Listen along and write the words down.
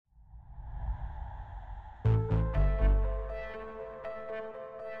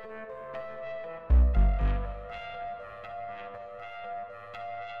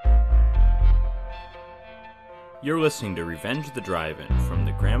You're listening to Revenge the Drive-In from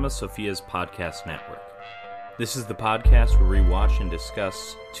the Grandma Sophia's Podcast Network. This is the podcast where we watch and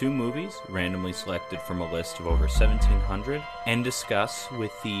discuss two movies randomly selected from a list of over 1,700 and discuss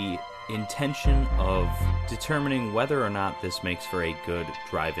with the intention of determining whether or not this makes for a good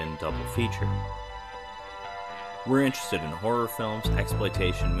drive-in double feature. We're interested in horror films,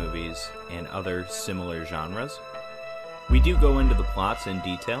 exploitation movies, and other similar genres. We do go into the plots in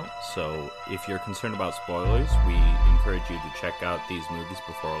detail, so if you're concerned about spoilers, we encourage you to check out these movies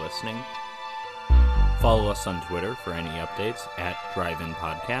before listening. Follow us on Twitter for any updates at Drive-In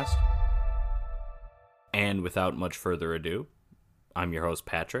Podcast. And without much further ado, I'm your host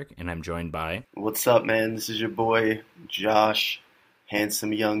Patrick, and I'm joined by... What's up, man? This is your boy, Josh,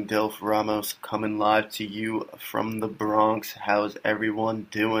 handsome young Dilf Ramos, coming live to you from the Bronx. How's everyone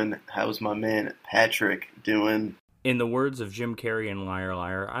doing? How's my man Patrick doing? In the words of Jim Carrey in Liar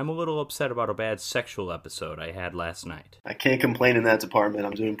Liar, I'm a little upset about a bad sexual episode I had last night. I can't complain in that department.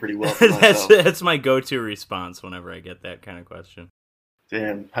 I'm doing pretty well for myself. That's my go-to response whenever I get that kind of question.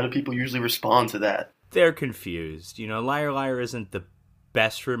 Damn, how do people usually respond to that? They're confused. You know, Liar Liar isn't the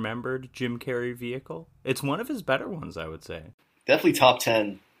best remembered Jim Carrey vehicle. It's one of his better ones, I would say. Definitely top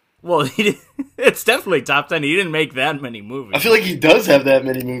 10. Well, it's definitely top 10. He didn't make that many movies. I feel like he does have that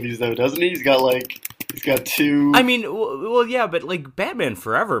many movies, though, doesn't he? He's got two... I mean, well, yeah, but, like, Batman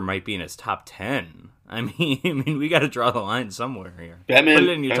Forever might be in his top 10. I mean, we got to draw the line somewhere here. Batman... Put it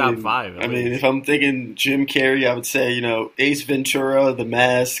in your top 5, I mean, if I'm thinking Jim Carrey, I would say, you know, Ace Ventura, The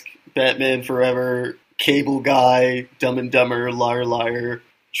Mask, Batman Forever, Cable Guy, Dumb and Dumber, Liar Liar,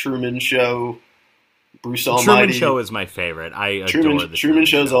 Truman Show, Bruce Almighty. Truman Show is my favorite. I adore the Truman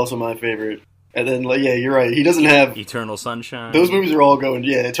Show is also my favorite. And then, like, yeah, you're right. He doesn't have... Eternal Sunshine. Those movies are all going,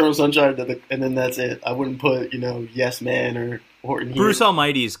 yeah, Eternal Sunshine, and then that's it. I wouldn't put, you know, Yes Man or Horton Heat. Bruce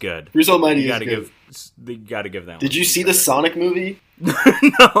Almighty is good. Bruce Almighty is good. You gotta give that one. Did you see the Sonic movie?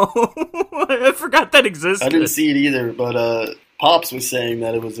 No. I forgot that existed. I didn't see it either, but Pops was saying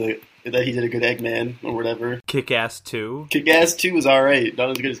that that he did a good Eggman or whatever. Kick-Ass 2? Kick-Ass 2 was alright.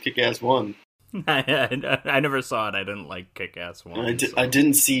 Not as good as Kick-Ass 1. I never saw it. I didn't like Kick-Ass 1. I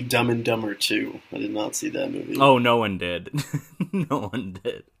didn't see Dumb and Dumber 2. I did not see that movie. Oh, no one did. No one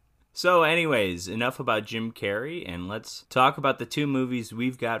did. So anyways, enough about Jim Carrey, and let's talk about the two movies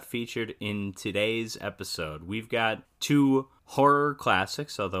we've got featured in today's episode. We've got two horror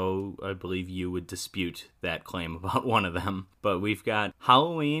classics, although I believe you would dispute that claim about one of them. But we've got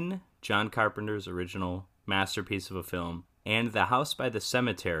Halloween, John Carpenter's original masterpiece of a film, and The House by the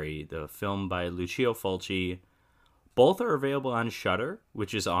Cemetery, the film by Lucio Fulci. Both are available on Shudder,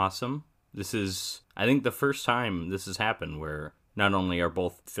 which is awesome. This is, I think, the first time this has happened where not only are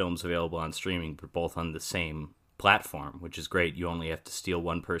both films available on streaming, but both on the same platform, which is great. You only have to steal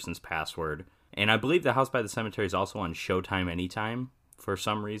one person's password. And I believe The House by the Cemetery is also on Showtime Anytime for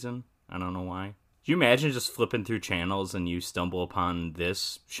some reason. I don't know why. Do you imagine just flipping through channels and you stumble upon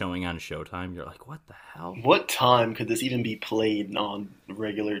this showing on Showtime? You're like, what the hell? What time could this even be played on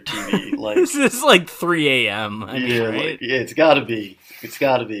regular TV? Like, this is like 3 a.m. Right? Yeah, it's gotta be. It's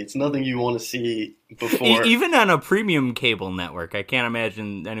gotta be. It's nothing you want to see before. Even on a premium cable network, I can't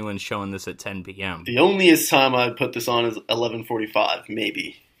imagine anyone showing this at 10 p.m. The onlyest time I'd put this on is 11:45,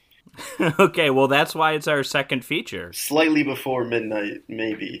 maybe. Okay, well that's why it's our second feature. Slightly before midnight,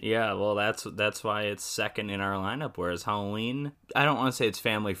 maybe. Yeah, well that's why it's second in our lineup. Whereas Halloween, I don't want to say it's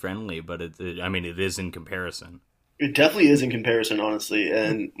family friendly, but it is in comparison. It definitely is in comparison, honestly.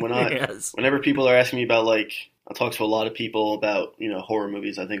 And whenever people are asking me about, like, I talk to a lot of people about, you know, horror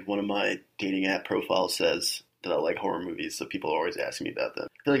movies. I think one of my dating app profiles says that I like horror movies, so people are always asking me about them.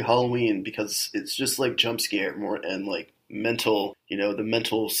 I feel like Halloween, because it's just like jump scare more and like mental, you know, the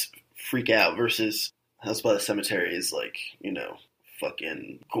mental freak out, versus House by the Cemetery is like, you know,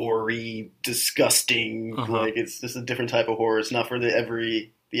 fucking gory, disgusting. Like, it's just a different type of horror. It's not for the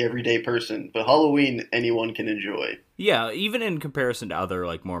everyday person. But Halloween, anyone can enjoy. Yeah, even in comparison to other,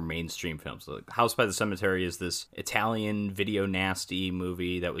 like, more mainstream films. Like, House by the Cemetery is this Italian video nasty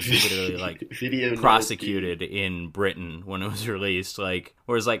movie that was literally, like, prosecuted in Britain when it was released. Like,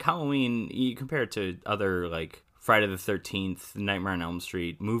 whereas, like, Halloween, you compare it to other, like, Friday the 13th, Nightmare on Elm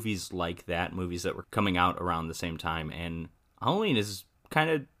Street, movies like that, movies that were coming out around the same time. And Halloween is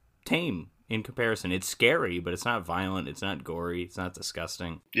kind of tame in comparison. It's scary, but it's not violent, it's not gory, it's not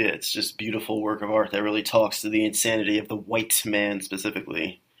disgusting. Yeah, it's just beautiful work of art that really talks to the insanity of the white man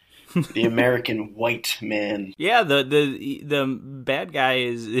specifically. The American white man. Yeah, the bad guy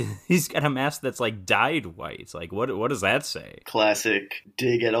he's got a mask that's like dyed white. It's like, what does that say? Classic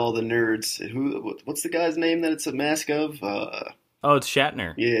dig at all the nerds. What's the guy's name that it's a mask of? Oh, it's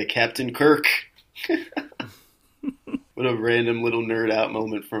Shatner. Yeah, Captain Kirk. What a random little nerd out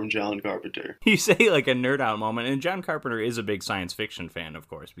moment from John Carpenter. You say like a nerd out moment, and John Carpenter is a big science fiction fan, of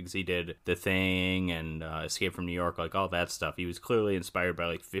course, because he did The Thing and Escape from New York, like all that stuff. He was clearly inspired by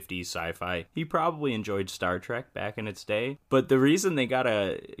like 50s sci-fi. He probably enjoyed Star Trek back in its day, but the reason they got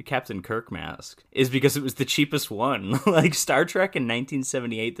a Captain Kirk mask is because it was the cheapest one. Like Star Trek in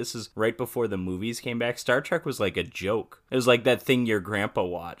 1978, this is right before the movies came back. Star Trek was like a joke. It was like that thing your grandpa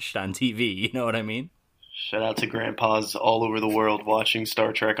watched on TV, you know what I mean? Shout out to grandpas all over the world watching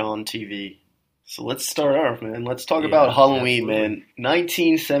Star Trek on TV. So let's start off, man. Let's talk about Halloween, absolutely. Man.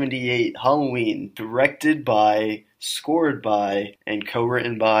 1978, Halloween, directed by, scored by, and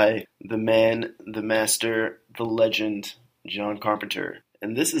co-written by the man, the master, the legend, John Carpenter.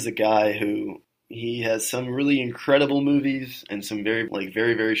 And this is a guy who, he has some really incredible movies and some very,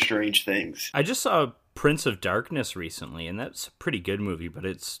 very strange things. I just saw Prince of Darkness recently, and that's a pretty good movie, but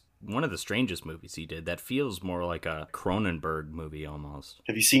it's one of the strangest movies he did. That feels more like a Cronenberg movie almost.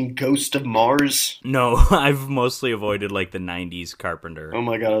 Have you seen Ghost of Mars? No, I've mostly avoided like the 90s Carpenter. Oh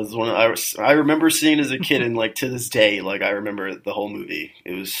my god, it was one I remember seeing as a kid, and like to this day, like I remember the whole movie.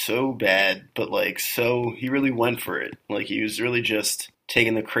 It was so bad, but like so he really went for it. Like he was really just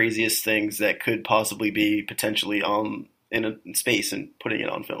taking the craziest things that could possibly be potentially on in space and putting it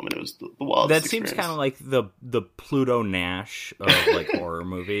on film, and it was the wildest That experience. Seems kind of like the Pluto Nash of like horror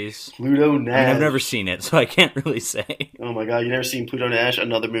movies. Pluto Nash. I mean, I've never seen it, so I can't really say. Oh my god, you never seen Pluto Nash?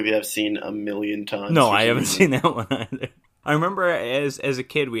 Another movie I've seen a million times. No, I haven't seen that one either. I remember as a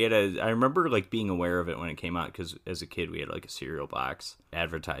kid I remember like being aware of it when it came out, because as a kid we had like a cereal box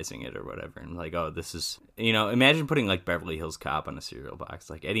advertising it or whatever, and like, oh, this is, you know, imagine putting like Beverly Hills Cop on a cereal box,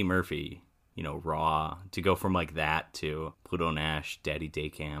 like Eddie Murphy, you know, Raw, to go from like that to Pluto Nash, Daddy Day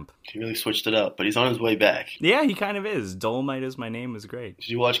Camp. He really switched it up, but he's on his way back. Yeah, he kind of is. Dolomite Is My Name is great. Did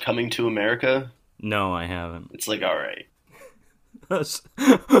you watch Coming to America? No, I haven't. It's like alright.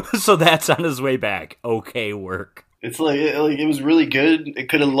 So that's on his way back. Okay, work. It's like it was really good. It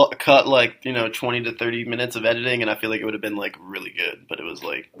could have cut like 20 to 30 minutes of editing, and I feel like it would have been like really good. But it was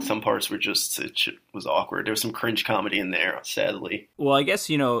like some parts were just, it was awkward. There was some cringe comedy in there, sadly. Well, I guess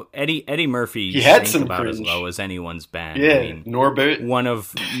Eddie Murphy. He had some about cringe. As low as anyone's been. Yeah, I mean, Norbert, one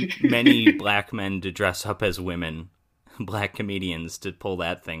of many black men to dress up as women, black comedians to pull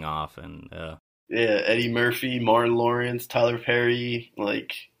that thing off, and yeah, Eddie Murphy, Martin Lawrence, Tyler Perry,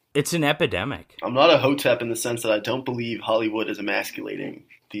 like. It's an epidemic. I'm not a hotep in the sense that I don't believe Hollywood is emasculating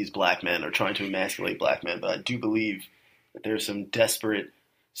these black men or trying to emasculate black men, but I do believe that there's some desperate,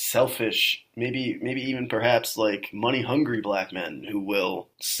 selfish, maybe even perhaps like money-hungry black men who will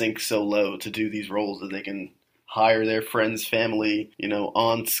sink so low to do these roles that they can hire their friends, family,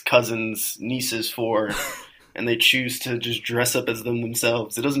 aunts, cousins, nieces for, and they choose to just dress up as them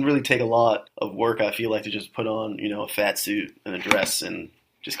themselves. It doesn't really take a lot of work, I feel like, to just put on, a fat suit and a dress and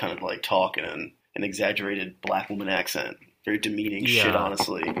just kind of like talk in an exaggerated black woman accent. Very demeaning shit,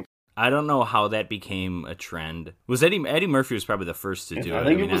 honestly. I don't know how that became a trend. Was Eddie Murphy was probably the first to do it. I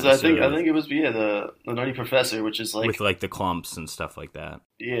think it was the Nutty Professor, which is like with like the clumps and stuff like that.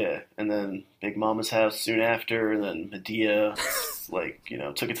 Yeah, and then Big Mama's House soon after, and then Medea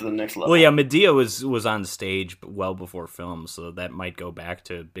took it to the next level. Well, yeah, Medea was on stage well before film, so that might go back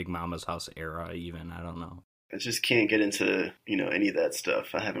to Big Mama's House era even. I don't know. I just can't get into, any of that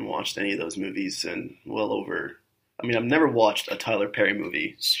stuff. I haven't watched any of those movies in well over... I mean, I've never watched a Tyler Perry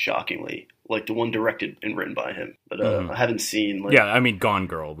movie, shockingly, like the one directed and written by him. But I haven't seen... yeah, I mean, Gone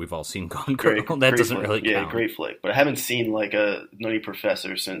Girl. We've all seen Gone Girl. That doesn't really count. Yeah, great flick. But I haven't seen, like, a Nutty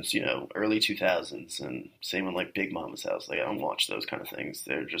Professor since, early 2000s. And same with, like, Big Mama's House. Like, I don't watch those kind of things.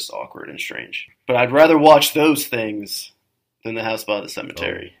 They're just awkward and strange. But I'd rather watch those things than The House by the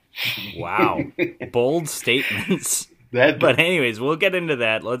Cemetery. Oh. Wow. Bold statements. But anyways, we'll get into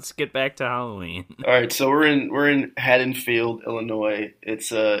that. Let's get back to Halloween. All right, so we're in Haddonfield, Illinois.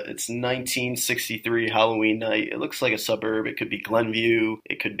 It's 1963 Halloween night. It looks like a suburb. It could be Glenview.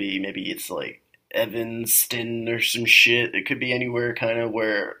 It could be maybe it's like Evanston or some shit. It could be anywhere kind of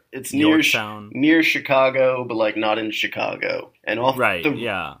where it's near Chicago, but like not in Chicago. And off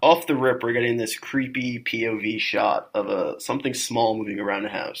the rip, we're getting this creepy POV shot of something small moving around the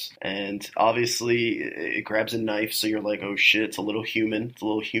house. And obviously it grabs a knife, so you're like, oh shit, it's a little human. It's a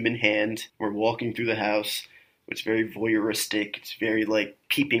little human hand. We're walking through the house. It's very voyeuristic. It's very like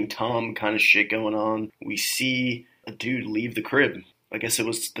peeping Tom kind of shit going on. We see a dude leave the crib. I guess it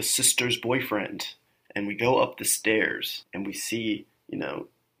was the sister's boyfriend. And we go up the stairs and we see,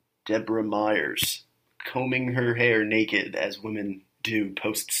 Deborah Myers combing her hair naked as women do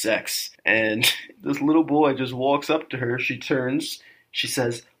post-sex. And this little boy just walks up to her. She turns. She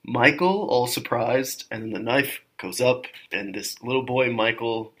says, "Michael," all surprised. And then the knife goes up, and this little boy,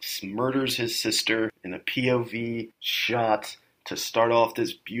 Michael, murders his sister in a POV shot to start off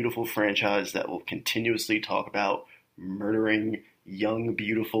this beautiful franchise that will continuously talk about murdering young,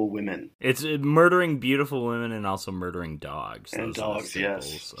 beautiful women. It's murdering beautiful women and also murdering dogs. And Those dogs,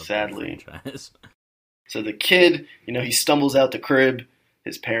 yes, sadly. The So the kid, he stumbles out the crib.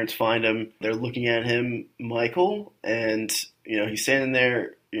 His parents find him. They're looking at him, Michael, and, he's standing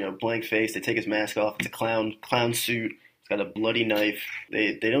there, blank face. They take his mask off. It's a clown suit. He's got a bloody knife.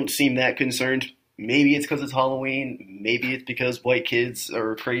 They don't seem that concerned. Maybe it's because it's Halloween. Maybe it's because white kids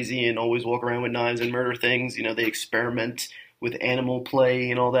are crazy and always walk around with knives and murder things. They experiment with animal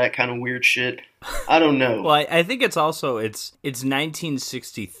play and all that kind of weird shit. I don't know. Well, I think it's also, it's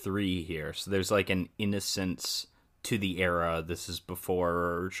 1963 here, so there's like an innocence to the era. This is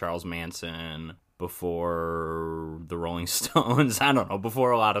before Charles Manson, before the Rolling Stones, I don't know, before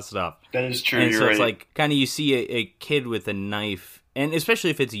a lot of stuff. That is true, and you're so right. It's like, kind of you see a kid with a knife, and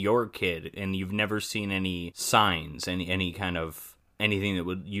especially if it's your kid, and you've never seen any signs, any kind of anything that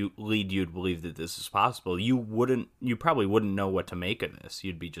would lead you to believe that this is possible, you probably wouldn't know what to make of this.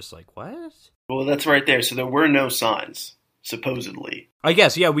 You'd be just like, what? Well, that's right there. So there were no signs, supposedly. I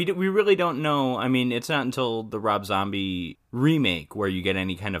guess, yeah, we really don't know. I mean, it's not until the Rob Zombie remake where you get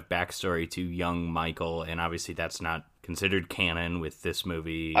any kind of backstory to young Michael, and obviously that's not considered canon with this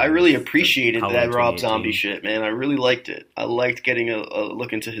movie. I really appreciated that Rob Zombie shit, man. I really liked it. I liked getting a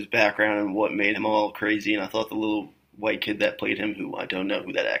look into his background and what made him all crazy, and I thought the little white kid that played him, who I don't know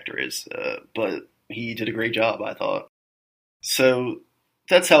who that actor is, but he did a great job, I thought. So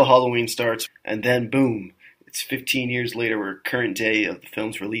that's how Halloween starts, and then boom, it's 15 years later. We're current day of the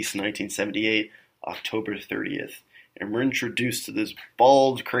film's release in 1978, October 30th, and we're introduced to this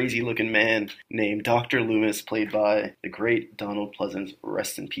bald, crazy-looking man named Dr. Loomis, played by the great Donald Pleasence.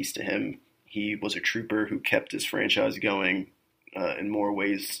 Rest in peace to him. He was a trooper who kept his franchise going in more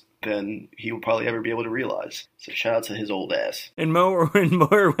ways than he will probably ever be able to realize. So shout out to his old ass. In more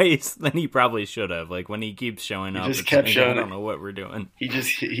ways than he probably should have. Like when he keeps showing up, just kept showing. I don't know what we're doing. He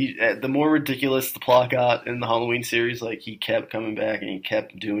the more ridiculous the plot got in the Halloween series, like he kept coming back and he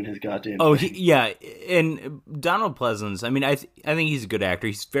kept doing his goddamn thing. Yeah, and Donald Pleasence. I mean, I think he's a good actor.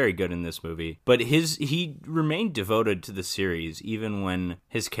 He's very good in this movie. But he remained devoted to the series even when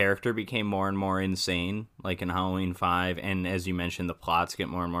his character became more and more insane, like in Halloween 5, and as you mentioned, the plots get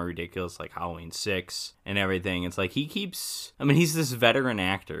more and more ridiculous, like Halloween 6 and everything. It's like he's this veteran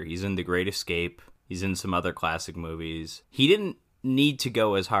actor. He's in The Great Escape. He's in some other classic movies. He didn't need to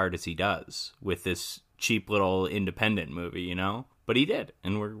go as hard as he does with this cheap little independent movie, But he did,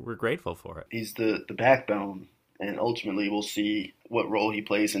 and we're grateful for it. He's the backbone, and ultimately we'll see what role he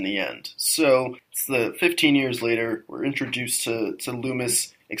plays in the end. So it's the 15 years later, we're introduced to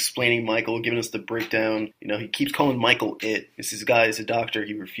Loomis explaining Michael, giving us the breakdown. He keeps calling Michael it. This guy is a doctor.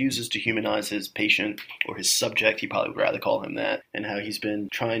 He refuses to humanize his patient or his subject. He probably would rather call him that. And how he's been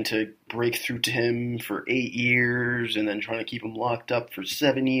trying to break through to him for 8 years and then trying to keep him locked up for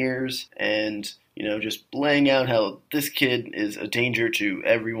 7 years. And just laying out how this kid is a danger to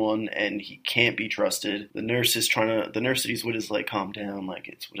everyone and he can't be trusted. The nurse that he's with is like, calm down, like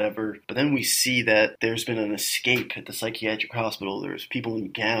it's whatever. But then we see that there's been an escape at the psychiatric hospital. There's people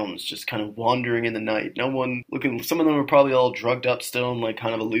in gowns just kind of wandering in the night. No one looking, some of them are probably all drugged up still and like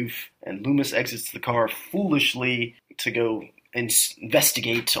kind of aloof. And Loomis exits the car foolishly to go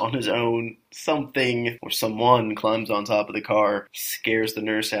investigate on his own. Something or someone climbs on top of the car, scares the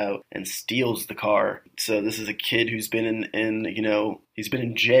nurse out, and steals the car. So this is a kid who's been he's been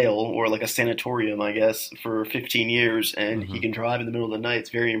in jail or like a sanatorium, I guess, for 15 years, and he can drive in the middle of the night. It's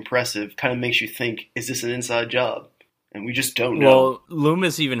very impressive. Kind of makes you think, is this an inside job? And we just don't know. Well,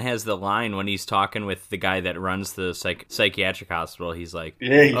 Loomis even has the line when he's talking with the guy that runs the psychiatric hospital. He's like, he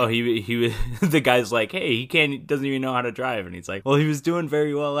the guy's like, hey, he doesn't even know how to drive. And he's like, well, he was doing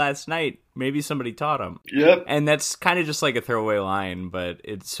very well last night. Maybe somebody taught him. Yep. And that's kind of just like a throwaway line, but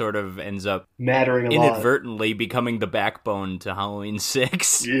it sort of ends up mattering a lot. Inadvertently becoming the backbone to Halloween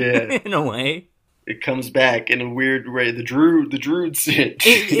 6. Yeah. In a way. It comes back in a weird way. The Druid sit.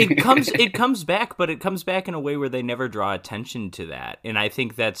 it comes back, but it comes back in a way where they never draw attention to that. And I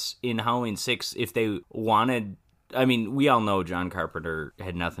think that's in Halloween 6, if they wanted, I mean, we all know John Carpenter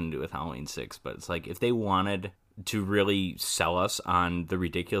had nothing to do with Halloween 6, but it's like if they wanted to really sell us on the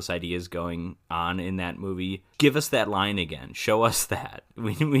ridiculous ideas going on in that movie, give us that line again. Show us that.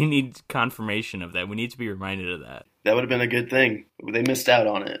 We need confirmation of that. We need to be reminded of that. That would have been a good thing. They missed out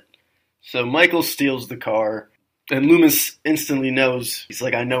on it. So Michael steals the car, and Loomis instantly knows. He's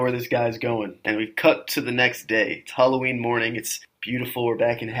like, I know where this guy's going. And we cut to the next day. It's Halloween morning. It's beautiful. We're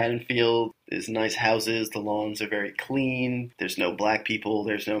back in Haddonfield. is nice houses. The lawns are very clean. There's no black people.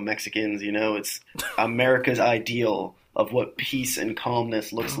 There's no Mexicans. You know, it's America's ideal of what peace and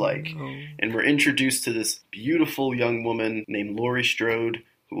calmness looks like. And we're introduced to this beautiful young woman named Laurie Strode,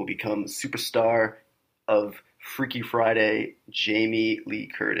 who will become superstar of Freaky Friday, Jamie Lee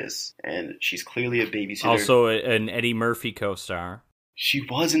Curtis. And she's clearly a babysitter. Also an Eddie Murphy co-star. She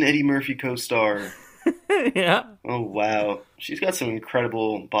was an Eddie Murphy co-star. Yeah. Oh, wow. She's got some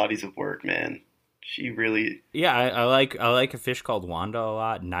incredible bodies of work, man. She really... Yeah, I like A Fish Called Wanda a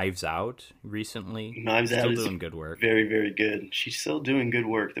lot. Knives Out recently. Knives Out is still doing good work. Very, very good. She's still doing good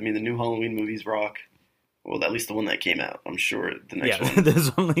work. I mean, the new Halloween movies rock. Well, at least the one that came out. I'm sure the next one...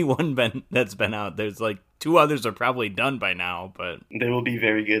 There's only one that's been out. There's like 2 others are probably done by now, but... They will be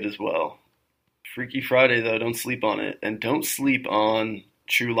very good as well. Freaky Friday, though, don't sleep on it. And don't sleep on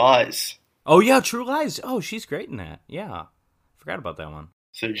True Lies. Oh, yeah, True Lies. Oh, she's great in that. Yeah. Forgot about that one.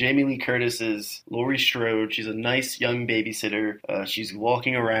 So Jamie Lee Curtis is Laurie Strode. She's a nice young babysitter. She's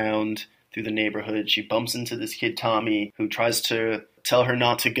walking around through the neighborhood. She bumps into this kid, Tommy, who tries to tell her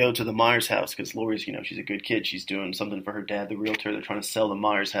not to go to the Myers house because Laurie's, she's a good kid. She's doing something for her dad, the realtor. They're trying to sell the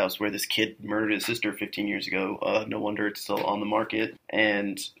Myers house where this kid murdered his sister 15 years ago. No wonder it's still on the market.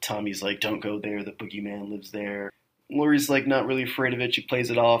 And Tommy's like, don't go there. The boogeyman lives there. Laurie's like not really afraid of it. She plays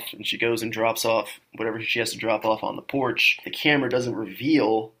it off and she goes and drops off whatever she has to drop off on the porch. The camera doesn't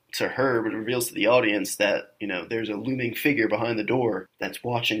reveal to her, but it reveals to the audience that, there's a looming figure behind the door that's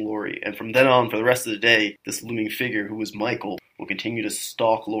watching Laurie. And from then on, for the rest of the day, this looming figure, who was Michael, will continue to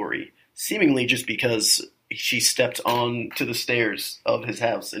stalk Laurie, seemingly just because she stepped on to the stairs of his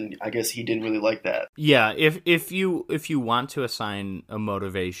house, and I guess he didn't really like that. Yeah, if you want to assign a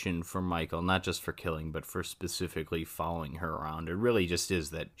motivation for Michael, not just for killing, but for specifically following her around, it really just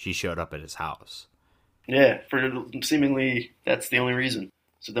is that she showed up at his house. Yeah, for seemingly that's the only reason.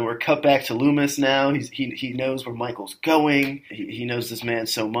 So then we're cut back to Loomis now. He knows where Michael's going. He knows this man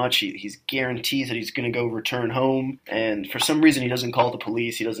so much. He's guarantees that he's going to go return home. And for some reason, he doesn't call the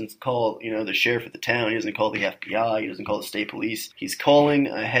police. He doesn't call, the sheriff at the town. He doesn't call the FBI. He doesn't call the state police. He's calling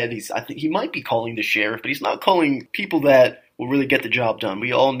ahead. I think he might be calling the sheriff, but he's not calling people that will really get the job done.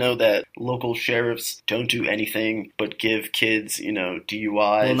 We all know that local sheriffs don't do anything but give kids,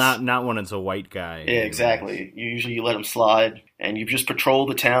 DUIs. Well, not when it's a white guy. Yeah, exactly. You let them slide, and you just patrol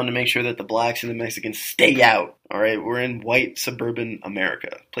the town to make sure that the blacks and the Mexicans stay out. All right, we're in white suburban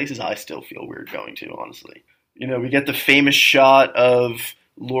America, places I still feel weird going to, honestly. We get the famous shot of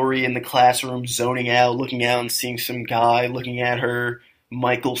Laurie in the classroom zoning out, looking out and seeing some guy looking at her.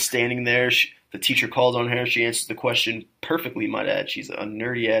 Michael standing there. The teacher calls on her. She answers the question perfectly, might add. She's a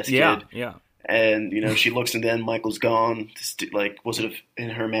nerdy-ass kid. Yeah. And, she looks and then Michael's gone. Was it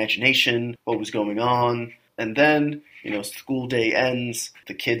in her imagination? What was going on? And then, school day ends.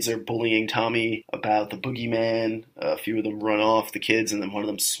 The kids are bullying Tommy about the boogeyman. A few of them run off, the kids, and then one of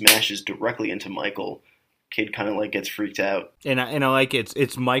them smashes directly into Michael. Kid kind of gets freaked out. And I like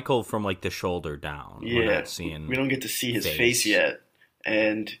it's Michael from the shoulder down. Yeah. We're not seeing we don't get to see his face yet.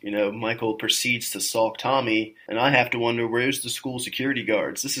 And, Michael proceeds to stalk Tommy, and I have to wonder, where's the school security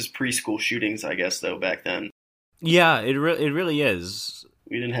guards? This is preschool shootings, I guess, though, back then. Yeah, it really is.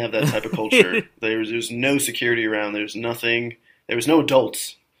 We didn't have that type of culture. There's no security around. There's nothing. There was no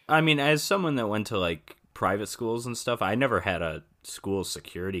adults. I mean, as someone that went to, private schools and stuff, I never had a school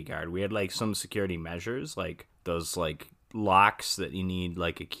security guard. We had, some security measures, those, locks that you need,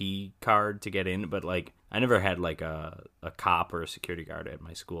 a key card to get in, but, I never had a cop or a security guard at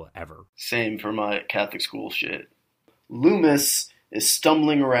my school ever. Same for my Catholic school shit. Loomis is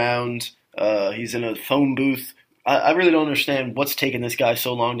stumbling around. He's in a phone booth. I really don't understand what's taking this guy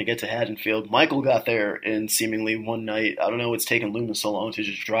so long to get to Haddonfield. Michael got there in seemingly one night. I don't know what's taking Loomis so long to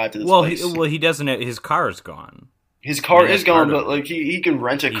just drive to this place. He doesn't. His car is gone. His car is gone, but he can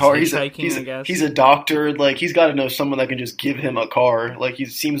rent a car. He's a doctor. He's got to know someone that can just give him a car. He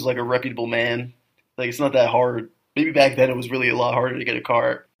seems like a reputable man. It's not that hard. Maybe back then it was really a lot harder to get a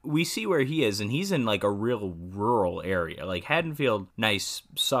car. We see where he is, and he's in a real rural area. Haddonfield, nice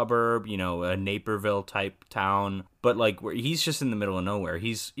suburb, a Naperville type town. But where he's just in the middle of nowhere.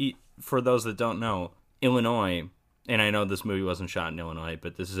 For those that don't know, Illinois, and I know this movie wasn't shot in Illinois,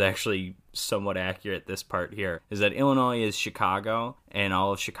 but this is actually somewhat accurate, this part here, is that Illinois is Chicago and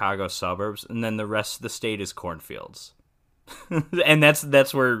all of Chicago's suburbs, and then the rest of the state is cornfields. And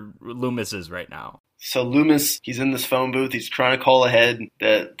that's where Loomis is right now. So Loomis, he's in this phone booth. He's trying to call ahead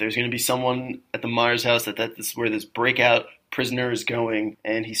that there's going to be someone at the Myers house, that this is where this breakout prisoner is going.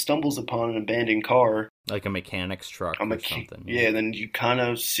 And he stumbles upon an abandoned car. Like a mechanic's truck or something. Yeah, then you kind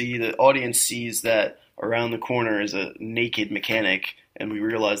of see, the audience sees that around the corner is a naked mechanic and we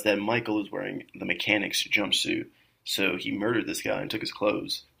realize that Michael is wearing the mechanic's jumpsuit. So he murdered this guy and took his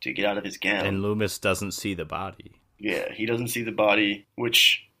clothes to get out of his gown. And Loomis doesn't see the body. Yeah, he doesn't see the body,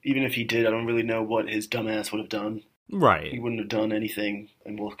 which, even if he did, I don't really know what his dumbass would have done. Right. He wouldn't have done anything,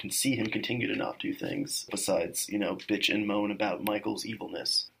 and we'll see him continue to not do things besides, bitch and moan about Michael's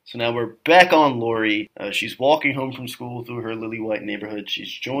evilness. So now we're back on Laurie. She's walking home from school through her lily white neighborhood. She's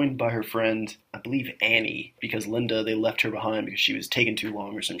joined by her friend, I believe Annie, because Linda, they left her behind because she was taking too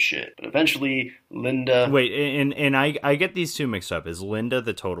long or some shit. But eventually, Linda... Wait, and I get these two mixed up. Is Linda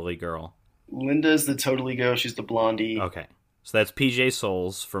the totally girl? Linda's the totally girl. She's the blondie. Okay. So that's PJ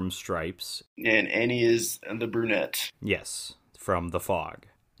Souls from Stripes. And Annie is the brunette. Yes, from The Fog.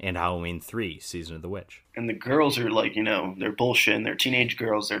 And Halloween 3, Season of the Witch. And the girls are like, they're bullshitting. They're teenage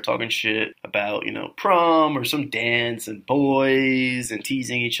girls. They're talking shit about, prom or some dance and boys and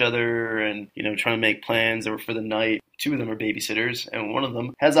teasing each other and, trying to make plans for the night. Two of them are babysitters and one of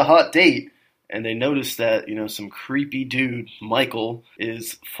them has a hot date. And they notice that, some creepy dude, Michael,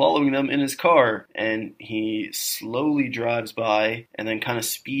 is following them in his car. And he slowly drives by and then kind of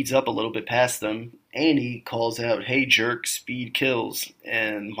speeds up a little bit past them. Annie calls out, "Hey jerk, speed kills."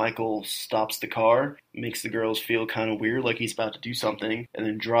 And Michael stops the car, makes the girls feel kind of weird, like he's about to do something, and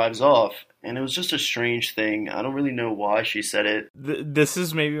then drives off. And it was just a strange thing. I don't really know why she said it. This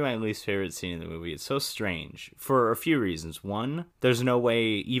is maybe my least favorite scene in the movie. It's so strange for a few reasons. One, there's no way,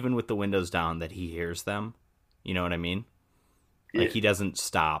 even with the windows down, that he hears them. You know what I mean? Like, he doesn't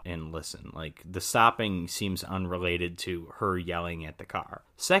stop and listen. Like, the stopping seems unrelated to her yelling at the car.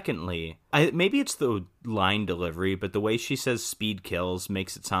 Secondly, maybe it's the line delivery, but the way she says speed kills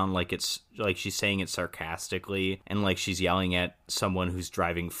makes it sound like it's like she's saying it sarcastically and like she's yelling at someone who's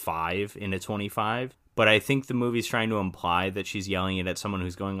driving 5 in a 25. But I think the movie's trying to imply that she's yelling it at someone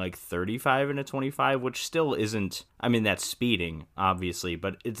who's going like 35 in a 25, which still isn't, I mean, that's speeding, obviously,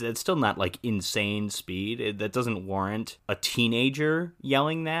 but it's still not like insane speed. That doesn't warrant a teenager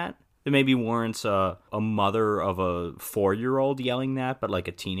yelling that. It maybe warrants a mother of a 4-year-old yelling that, but like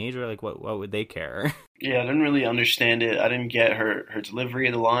a teenager, like what would they care? Yeah, I didn't really understand it. I didn't get her delivery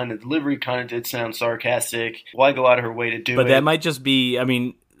of the line. The delivery kind of did sound sarcastic. Why go out of her way to do it? But that might just be, I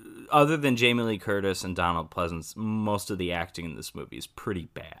mean, other than Jamie Lee Curtis and Donald Pleasance, most of the acting in this movie is pretty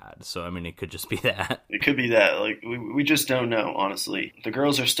bad. So, I mean, it could just be that. It could be that. Like, we just don't know, honestly. The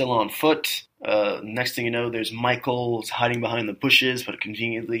girls are still on foot. Next thing you know, there's Michael hiding behind the bushes, but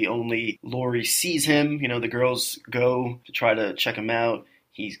conveniently only Laurie sees him. The girls go to try to check him out.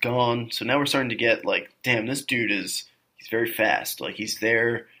 He's gone. So now we're starting to get, like, damn, this dude he's very fast. Like, he's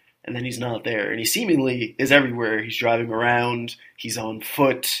there, and then he's not there. And he seemingly is everywhere. He's driving around. He's on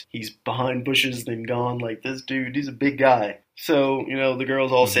foot. He's behind bushes, then gone. Like, this dude, he's a big guy. So, the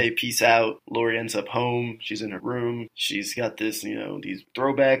girls all say peace out. Laurie ends up home. She's in her room. She's got this, it's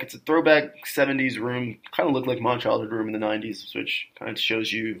a throwback 70s room. Kind of looked like my childhood room in the 90s, which kind of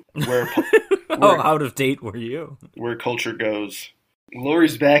shows you where how out of date were you? Where culture goes.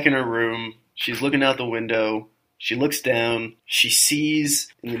 Laurie's back in her room. She's looking out the window. She looks down. She sees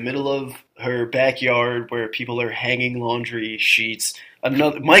in the middle of her backyard where people are hanging laundry sheets,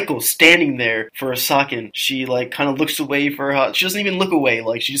 another Michael standing there for a second. She kind of looks away for her. She doesn't even look away.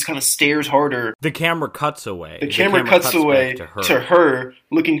 She just kind of stares harder. The camera cuts away. The camera cuts away to her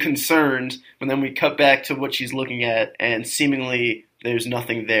looking concerned, and then we cut back to what she's looking at, and seemingly there's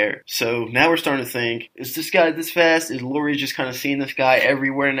nothing there. So now we're starting to think, is this guy this fast? Is Laurie just kind of seeing this guy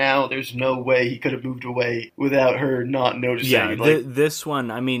everywhere now? There's no way he could have moved away without her not noticing. Yeah, this one,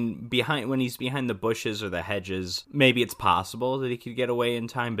 I mean, when he's behind the bushes or the hedges, maybe it's possible that he could get away in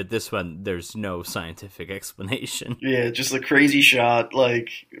time, but this one, there's no scientific explanation. Yeah, just a crazy shot.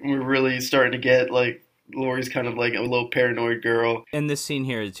 We're really starting to get, Laurie's kind of like a little paranoid girl. And this scene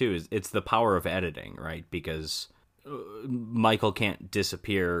here, too, it's the power of editing, right? Because Michael can't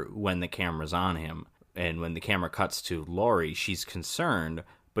disappear when the camera's on him, and when the camera cuts to Laurie, she's concerned,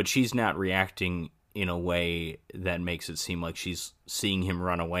 but she's not reacting in a way that makes it seem like she's seeing him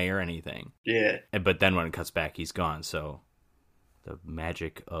run away or anything. Yeah. But then when it cuts back, he's gone. So the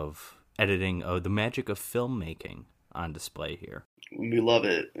magic of editing, the magic of filmmaking on display here. We love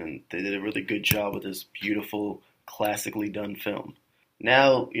it, and they did a really good job with this beautiful, classically done film.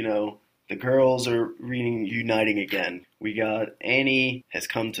 Now, the girls are reuniting again. We got Annie has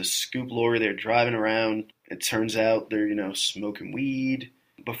come to scoop Laurie. They're driving around. It turns out they're, smoking weed.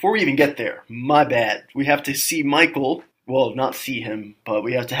 Before we even get there, my bad. We have to see Michael. Well, not see him, but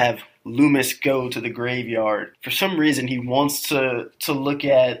we have to have Loomis go to the graveyard. For some reason, he wants to look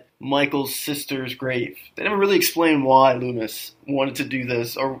at Michael's sister's grave. They never really explain why Loomis wanted to do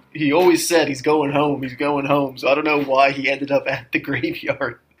this, or he always said he's going home, so I don't know why he ended up at the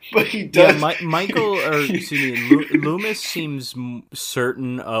graveyard. But he does. Yeah, Loomis seems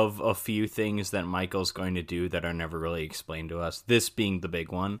certain of a few things that Michael's going to do that are never really explained to us. This being the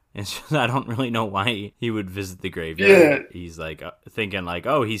big one. It's just, I don't really know why he would visit the graveyard. Yeah. He's like thinking like,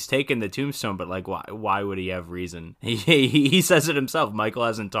 oh, he's taken the tombstone, but like, why would he have reason? He says it himself. Michael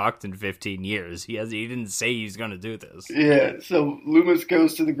hasn't talked in 15 years. He didn't say he's going to do this. Yeah. So Loomis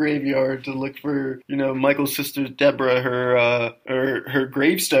goes to the graveyard to look for, Michael's sister Deborah, her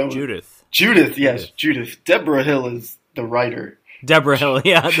gravestone. Judith. Yes, Judith. Deborah Hill is the writer. Deborah Hill,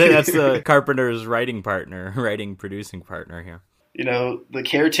 yeah, that's the Carpenter's producing partner here. The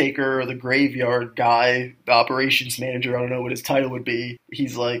caretaker or the graveyard guy, the operations manager, I don't know what his title would be.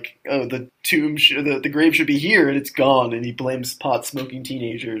 He's like, oh, the the grave should be here, and it's gone, and he blames pot-smoking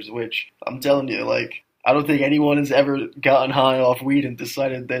teenagers, which, I'm telling you, like, I don't think anyone has ever gotten high off weed and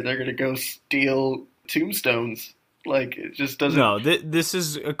decided that they're going to go steal tombstones. Like, it just doesn't... No, this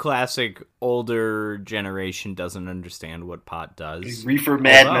is a classic older generation doesn't understand what pot does. Reefer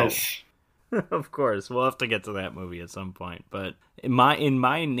madness. Of course, we'll have to get to that movie at some point. But in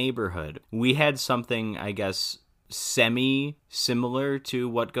my neighborhood, we had something, I guess, semi-similar to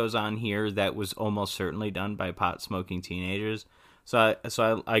what goes on here that was almost certainly done by pot-smoking teenagers. So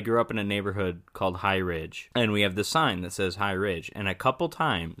I grew up in a neighborhood called High Ridge, and we have the sign that says High Ridge. And a couple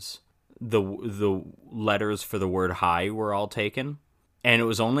times... the letters for the word high were all taken, and it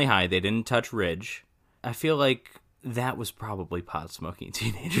was only high. They didn't touch ridge. I feel like that was probably pot-smoking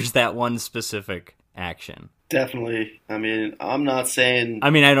teenagers, that one specific action. Definitely. I mean, I'm not saying... I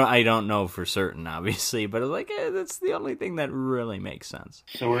mean, I don't know for certain, obviously, but like, that's the only thing that really makes sense.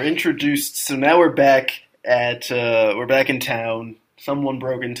 So we're introduced... So now we're back in town. Someone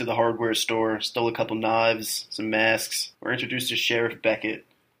broke into the hardware store, stole a couple knives, some masks. We're introduced to Sheriff Beckett,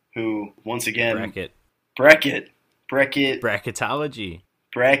 who, once again... Bracketology.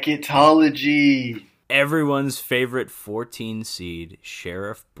 Everyone's favorite 14 seed,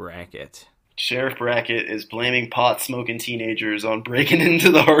 Sheriff Brackett. Sheriff Brackett is blaming pot-smoking teenagers on breaking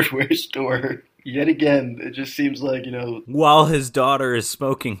into the hardware store. Yet again, it just seems like, while his daughter is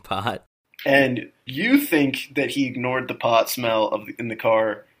smoking pot. And you think that he ignored the pot smell in the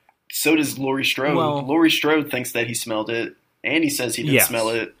car. So does Laurie Strode. Well, Laurie Strode thinks that he smelled it, and he says he didn't smell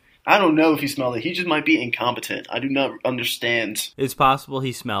it. I don't know if he smelled it. He just might be incompetent. I do not understand. It's possible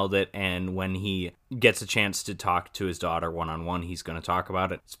he smelled it, and when he gets a chance to talk to his daughter one-on-one, he's going to talk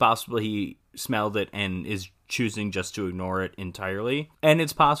about it. It's possible he smelled it and is choosing just to ignore it entirely. And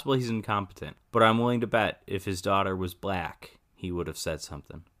it's possible he's incompetent. But I'm willing to bet if his daughter was black, he would have said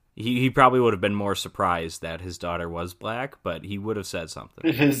something. He probably would have been more surprised that his daughter was black, but he would have said something.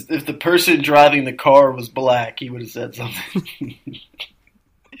 If the person driving the car was black, he would have said something.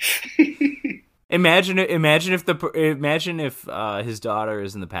 Imagine if his daughter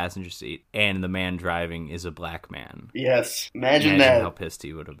is in the passenger seat and the man driving is a black man. Yes, imagine that. How pissed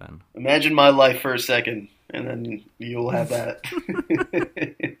he would have been. Imagine my life for a second, and then you'll have that.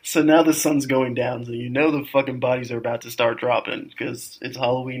 So now the sun's going down, so the fucking bodies are about to start dropping because it's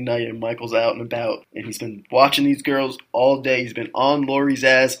Halloween night and Michael's out and about, and he's been watching these girls all day. He's been on Laurie's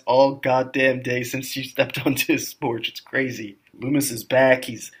ass all goddamn day since she stepped onto his porch. It's crazy. Loomis is back.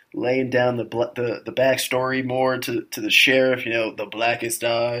 He's laying down the backstory more to the sheriff. The blackest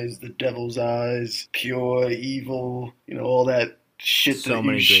eyes, the devil's eyes, pure evil. All that shit so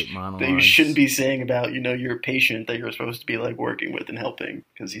many great monologues that you shouldn't be saying about your patient that you're supposed to be like working with and helping,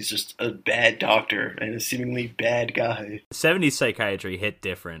 because he's just a bad doctor and a seemingly bad guy. 70s psychiatry hit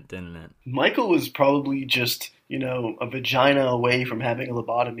different, didn't it? Michael was probably just a vagina away from having a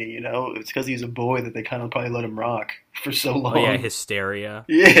lobotomy. It's because he's a boy that they kind of probably let him rock for so long. Oh yeah, hysteria.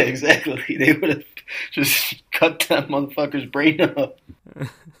 Yeah, exactly. They would have just cut that motherfucker's brain up.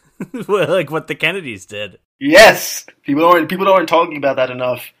 Well, like what the Kennedys did. Yes! People aren't talking about that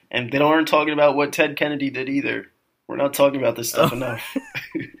enough. And they aren't talking about what Ted Kennedy did either. We're not talking about this stuff enough.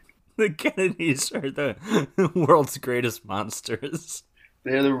 The Kennedys are the world's greatest monsters.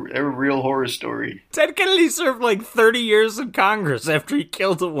 They're a real horror story. Ted Kennedy served like 30 years in Congress after he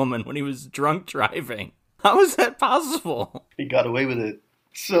killed a woman when he was drunk driving. How is that possible? He got away with it.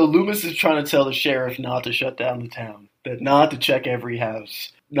 So Loomis is trying to tell the sheriff not to shut down the town. That not to check every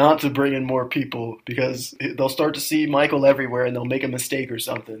house. Not to bring in more people, because they'll start to see Michael everywhere and they'll make a mistake or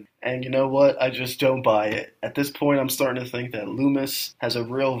something. And you know what? I just don't buy it. At this point, I'm starting to think that Loomis has a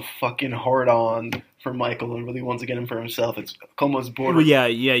real fucking hard-on for Michael and really wants to get him for himself. It's almost borderline. Well,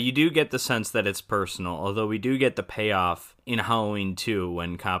 yeah, you do get the sense that it's personal, although we do get the payoff in Halloween 2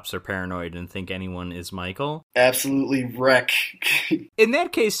 when cops are paranoid and think anyone is Michael. Absolutely wreck. In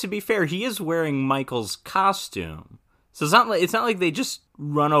that case, to be fair, he is wearing Michael's costume. So it's not like they just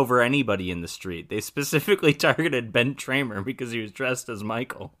run over anybody in the street. They specifically targeted Ben Tramer because he was dressed as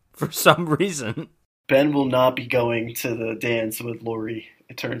Michael for some reason. Ben will not be going to the dance with Laurie,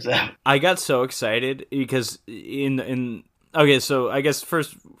 it turns out. I got so excited because okay, so I guess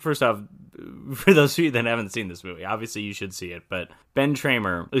first off, for those of you that haven't seen this movie, obviously you should see it, but Ben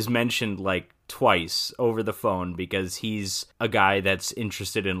Tramer is mentioned like twice over the phone because he's a guy that's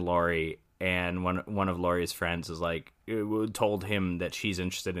interested in Laurie, and one of Laurie's friends is like told him that she's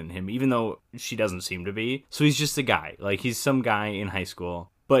interested in him, even though she doesn't seem to be. So he's just a guy, like he's some guy in high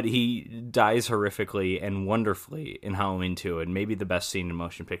school. But he dies horrifically and wonderfully in Halloween 2, and maybe the best scene in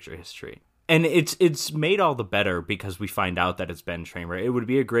motion picture history. And it's made all the better because we find out that it's Ben Tramer. It would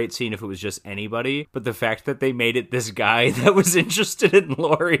be a great scene if it was just anybody, but the fact that they made it this guy that was interested in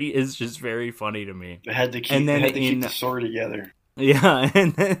Laurie is just very funny to me. They had to keep the story together. Yeah,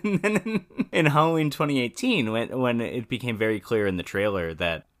 and then in Halloween 2018, when it became very clear in the trailer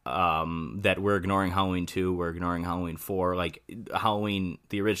that we're ignoring Halloween 2, we're ignoring Halloween 4. Like, Halloween,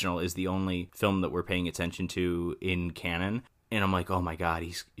 the original, is the only film that we're paying attention to in canon. And I'm like, oh my god,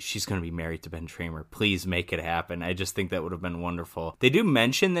 she's going to be married to Ben Tramer. Please make it happen. I just think that would have been wonderful. They do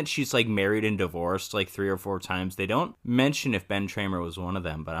mention that she's, like, married and divorced, like, 3 or 4 times. They don't mention if Ben Tramer was one of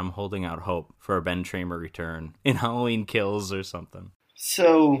them, but I'm holding out hope for a Ben Tramer return in Halloween Kills or something.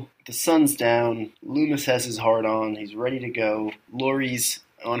 So, the sun's down. Loomis has his heart on. He's ready to go. Laurie's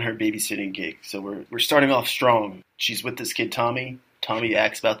on her babysitting gig. So we're starting off strong. She's with this kid, Tommy. Tommy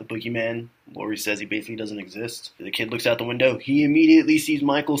asks about the boogeyman. Laurie says he basically doesn't exist. The kid looks out the window. He immediately sees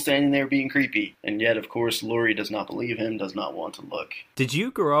Michael standing there being creepy. And yet, of course, Laurie does not believe him, does not want to look. Did you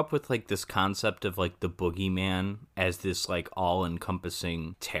grow up with, like, this concept of, like, the boogeyman as this, like,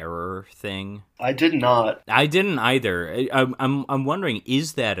 all-encompassing terror thing? I did not. I didn't either. I'm wondering,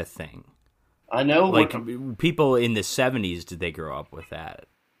 is that a thing? I know. Like, people in the 70s, did they grow up with that?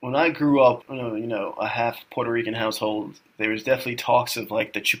 When I grew up, a half Puerto Rican household, there was definitely talks of,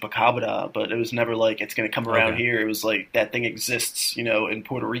 like, the chupacabra, but it was never like, it's going to come around here. It was like, that thing exists, in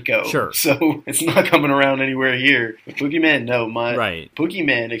Puerto Rico. Sure. So it's not coming around anywhere here. But Boogeyman, no. My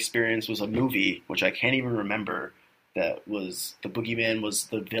Boogeyman experience was a movie, which I can't even remember, the Boogeyman was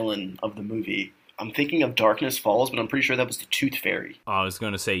the villain of the movie. I'm thinking of Darkness Falls, but I'm pretty sure that was the Tooth Fairy. Oh, I was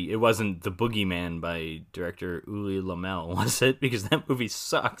going to say, it wasn't The Boogeyman by director Uli Lamel, was it? Because that movie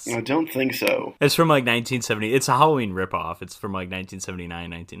sucks. I don't think so. It's from, like, 1970. It's a Halloween ripoff. It's from, like, 1979,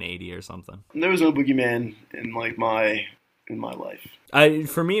 1980 or something. There was no Boogeyman in, like, my life.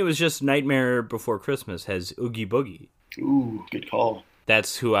 For me, it was just Nightmare Before Christmas has Oogie Boogie. Ooh, good call.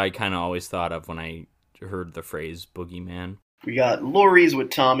 That's who I kind of always thought of when I heard the phrase Boogeyman. We got Laurie's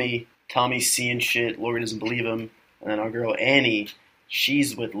with Tommy. Tommy's seeing shit. Laurie doesn't believe him. And then our girl Annie,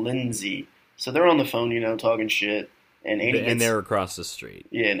 she's with Lindsay. So they're on the phone, talking shit. And they're across the street.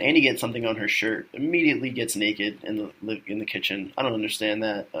 Yeah, and Annie gets something on her shirt. Immediately gets naked in the kitchen. I don't understand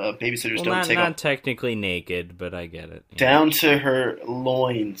that. Babysitters don't take off. Not technically naked, but I get it. Down to her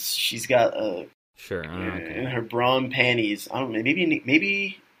loins. She's got sure. In her bra and panties. I don't know.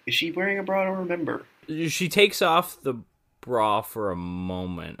 Maybe is she wearing a bra? I don't remember. She takes off the bra for a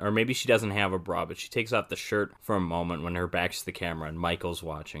moment, or maybe she doesn't have a bra, but she takes off the shirt for a moment when her back's to the camera and Michael's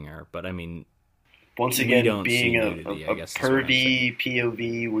watching her. But I mean, once again, being a pervy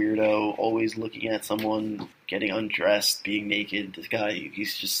POV weirdo, always looking at someone getting undressed, being naked. This guy,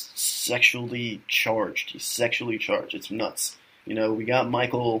 he's just sexually charged. It's nuts. We got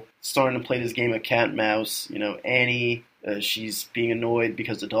Michael starting to play this game of cat and mouse. Annie, she's being annoyed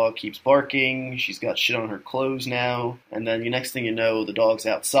because the dog keeps barking. She's got shit on her clothes now. And then the next thing you know, the dog's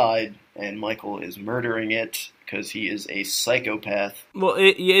outside, and Michael is murdering it because he is a psychopath. Well,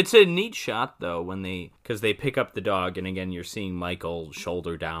 it's a neat shot, though, because they pick up the dog, and again, you're seeing Michael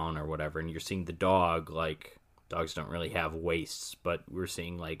shoulder down or whatever, and you're seeing the dog, like, dogs don't really have waists, but we're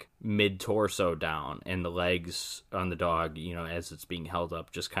seeing, like, mid-torso down, and the legs on the dog, as it's being held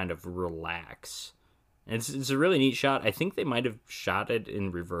up, just kind of relax. And it's a really neat shot. I think they might have shot it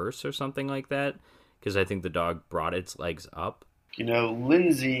in reverse or something like that, because I think the dog brought its legs up.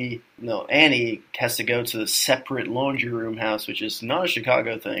 Annie has to go to the separate laundry room house, which is not a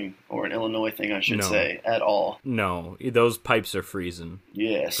Chicago thing, or an Illinois thing, I should say, at all. No, those pipes are freezing.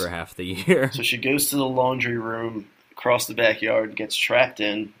 Yes. For half the year. So she goes to the laundry room across the backyard, gets trapped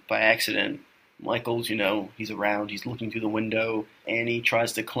in by accident. Michael's, he's around, he's looking through the window. Annie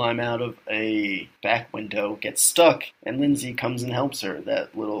tries to climb out of a back window, gets stuck, and Lindsay comes and helps her,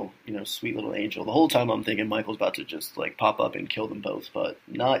 that little, sweet little angel. The whole time I'm thinking Michael's about to just, pop up and kill them both, but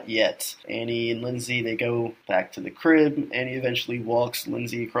not yet. Annie and Lindsay, they go back to the crib. Annie eventually walks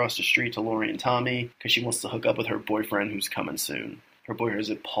Lindsay across the street to Lori and Tommy, because she wants to hook up with her boyfriend who's coming soon. Her boyfriend, is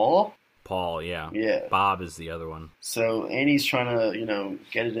it Paul? Paul, yeah. Yeah. Bob is the other one. So Annie's trying to,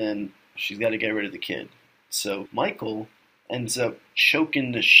 get it in. She's got to get rid of the kid. So Michael ends up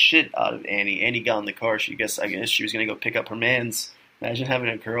choking the shit out of Annie. Annie got in the car. I guess she was going to go pick up her mans. Imagine having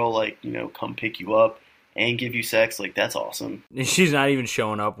a girl, come pick you up and give you sex. That's awesome. She's not even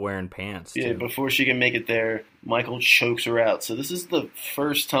showing up wearing pants, too. Yeah, before she can make it there, Michael chokes her out. So this is the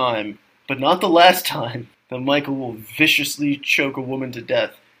first time, but not the last time, that Michael will viciously choke a woman to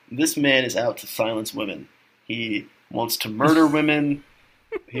death. This man is out to silence women. He wants to murder women.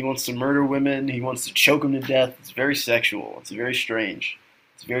 He wants to murder women. He wants to choke them to death. It's very sexual. It's very strange.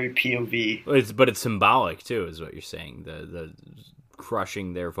 It's very POV. But it's symbolic, too, is what you're saying. The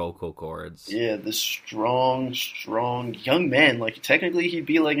crushing their vocal cords. Yeah, the strong young man. Technically, he'd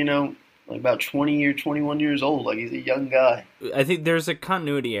be about 20 or 21 years old. He's a young guy. I think there's a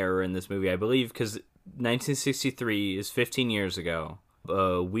continuity error in this movie, I believe, because 1963 is 15 years ago.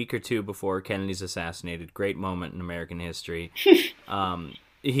 A week or two before Kennedy's assassinated. Great moment in American history.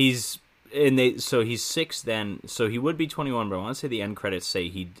 He's 6 then, so he would be 21, but I want to say the end credits say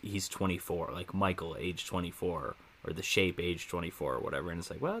he's 24, like Michael, age 24, or The Shape, age 24, or whatever, and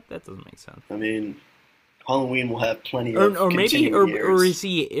it's well, that doesn't make sense. I mean, Halloween will have plenty of or maybe, years. is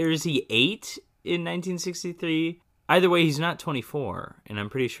he 8 in 1963? Either way, he's not 24, and I'm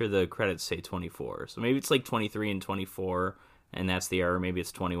pretty sure the credits say 24, so maybe it's 23 and 24, and that's the error. Maybe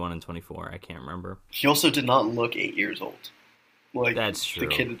it's 21 and 24. I can't remember. He also did not look 8 years old. That's true.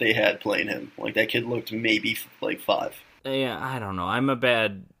 The kid that they had playing him. That kid looked maybe 5. Yeah, I don't know. I'm a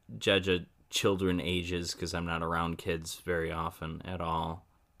bad judge of children ages because I'm not around kids very often at all.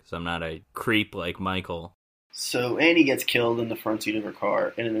 Because I'm not a creep like Michael. So Annie gets killed in the front seat of her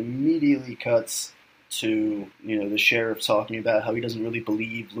car, and it immediately cuts to, the sheriff talking about how he doesn't really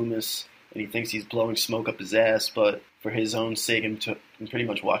believe Loomis, and he thinks he's blowing smoke up his ass, but for his own sake and to pretty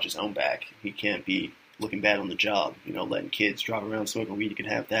much watch his own back. He can't be looking bad on the job, letting kids drive around smoking weed. You can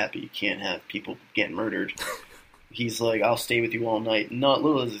have that, but you can't have people getting murdered. He's like, I'll stay with you all night. Not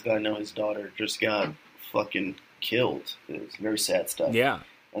little does this guy know his daughter just got fucking killed. It's very sad stuff. Yeah.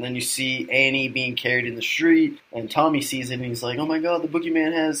 And then you see Annie being carried in the street, and Tommy sees it, and he's like, oh my god, the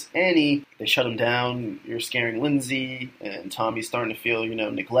boogeyman has Annie. They shut him down. You're scaring Lindsay, and Tommy's starting to feel,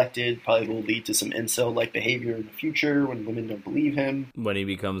 neglected. Probably will lead to some incel-like behavior in the future when women don't believe him. When he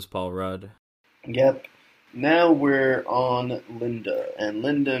becomes Paul Rudd. Yep. Now we're on Linda, and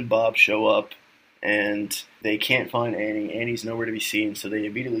Linda and Bob show up, and they can't find Annie. Annie's nowhere to be seen, so they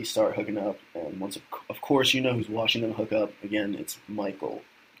immediately start hooking up. And of course, who's watching them hook up. Again, it's Michael.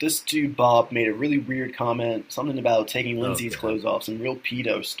 This dude, Bob, made a really weird comment, something about taking Lindsay's clothes off, some real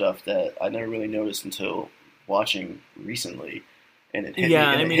pedo stuff that I never really noticed until watching recently. And it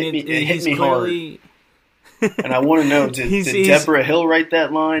hit me, it hit me hard. And I want to know, did Deborah Hill write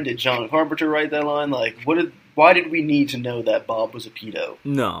that line? Did John Carpenter write that line? Why did we need to know that Bob was a pedo?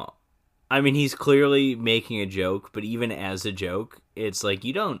 No. I mean, he's clearly making a joke, but even as a joke, it's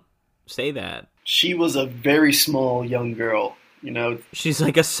you don't say that. She was a very small young girl. She's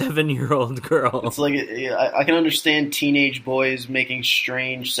like a 7-year-old girl. It's I can understand teenage boys making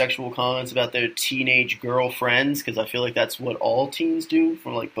strange sexual comments about their teenage girlfriends, because I feel like that's what all teens do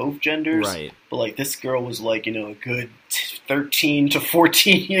from both genders. Right. But this girl was a good 13 to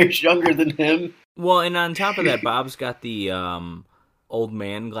 14 years younger than him. Well, and on top of that, Bob's got the old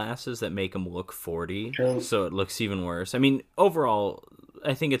man glasses that make him look 40, so it looks even worse. I mean, overall,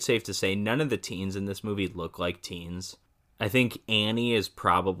 I think it's safe to say none of the teens in this movie look like teens. I think Annie is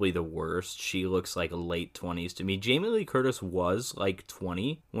probably the worst. She looks like late 20s to me. Jamie Lee Curtis was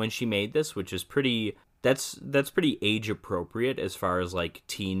 20 when she made this, which is pretty... That's pretty age appropriate as far as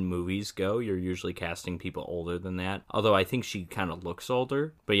teen movies go. You're usually casting people older than that. Although I think she kind of looks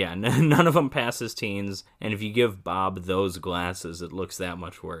older. But yeah, none of them pass as teens. And if you give Bob those glasses, it looks that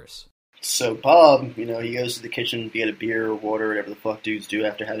much worse. So Bob, he goes to the kitchen to get a beer or water, whatever the fuck dudes do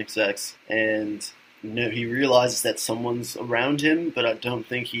after having sex, and he realizes that someone's around him, but I don't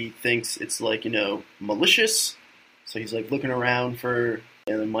think he thinks it's malicious. So he's looking around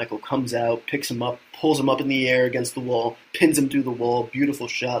and then Michael comes out, picks him up, pulls him up in the air against the wall, pins him through the wall. Beautiful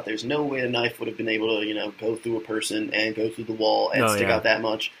shot. There's no way a knife would have been able to, go through a person and go through the wall and stick out that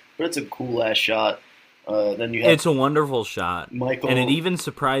much. But it's a cool ass shot. Then you have it's a wonderful shot, Michael, and it even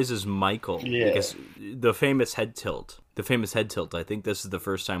surprises Michael because yeah. the famous head tilt. I think this is the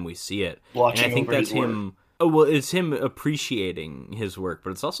first time we see it, Watching and I think over that's his work. him. Oh, well, it's him appreciating his work, but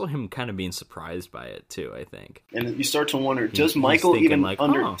it's also him kind of being surprised by it too, I think. And you start to wonder, does He's Michael thinking, even like,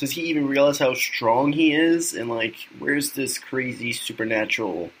 does he even realize how strong he is? And like, where's this crazy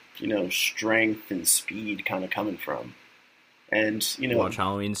supernatural, strength and speed kind of coming from? And, watch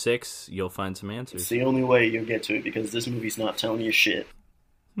Halloween 6, you'll find some answers. It's the only way you'll get to it, because this movie's not telling you shit.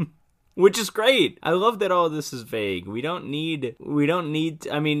 Which is great. I love that all this is vague. We don't need,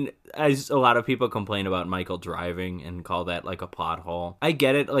 I mean, as a lot of people complain about Michael driving and call that like a plot hole. I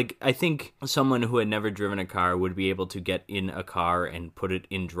get it. Like, I think someone who had never driven a car would be able to get in a car and put it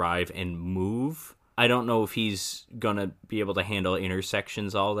in drive and move. I don't know if he's gonna be able to handle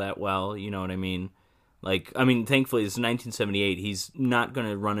intersections all that well, you know what I mean? Like, I mean, thankfully it's 1978. He's not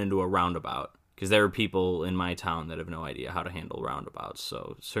gonna run into a roundabout. Because there are people in my town that have no idea how to handle roundabouts,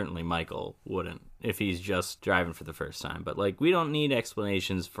 so certainly Michael wouldn't if he's just driving for the first time. But, like, we don't need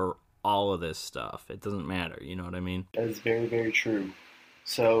explanations for all of this stuff. It doesn't matter, you know what I mean? That is very, very true.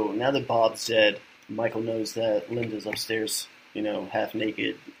 So, now that Bob's dead, Michael knows that Linda's upstairs, half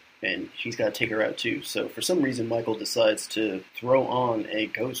naked, and he's got to take her out too. So, for some reason, Michael decides to throw on a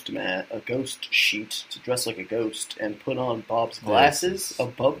ghost sheet to dress like a ghost, and put on Bob's glasses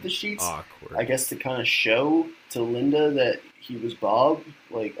above the sheets. Awkward. I guess to kind of show to Linda that he was Bob.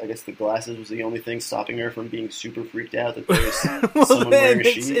 Like, I guess the glasses was the only thing stopping her from being super freaked out that there was someone wearing a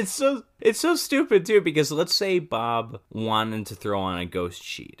sheet. It's so stupid too, because let's say Bob wanted to throw on a ghost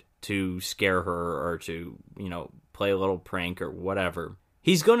sheet to scare her or to, play a little prank or whatever.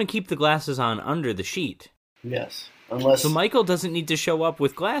 He's going to keep the glasses on under the sheet. Yes. So Michael doesn't need to show up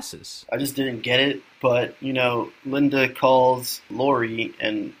with glasses. I just didn't get it, but, Linda calls Lori,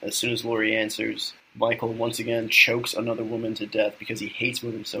 and as soon as Lori answers, Michael once again chokes another woman to death because he hates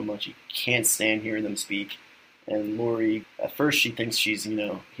women so much he can't stand hearing them speak. And Lori, at first she thinks she's,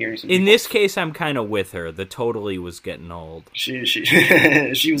 hearing some In this case, I'm kind of with her. The totally was getting old. She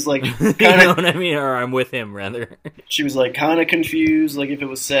was like... you know what I mean? Or I'm with him, rather. She was like kind of confused, like if it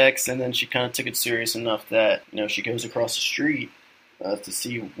was sex, and then she kind of took it serious enough that, she goes across the street to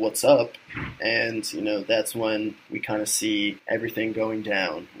see what's up. And, that's when we kind of see everything going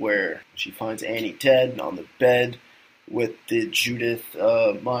down, where she finds Annie dead on the bed with the Judith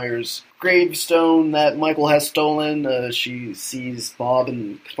Myers gravestone that Michael has stolen. She sees Bob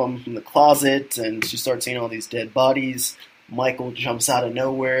from the closet, and she starts seeing all these dead bodies. Michael jumps out of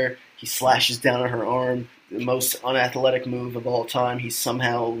nowhere. He slashes down at her arm. The most unathletic move of all time. He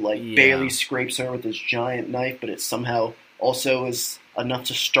somehow barely scrapes her with his giant knife, but it somehow also is enough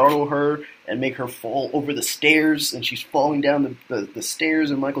to startle her and make her fall over the stairs, and she's falling down the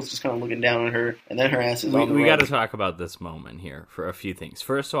stairs, and Michael's just kind of looking down at her, and then her ass is on the run. We got to talk about this moment here for a few things.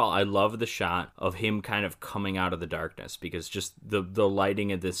 First of all, I love the shot of him kind of coming out of the darkness, because just the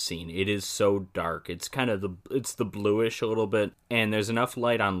lighting of this scene, it is so dark. It's kind of it's the bluish a little bit, and there's enough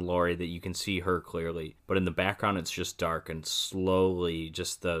light on Lori that you can see her clearly, but in the background it's just dark, and slowly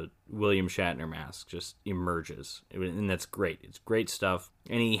just the William Shatner mask just emerges, and that's great. It's great stuff.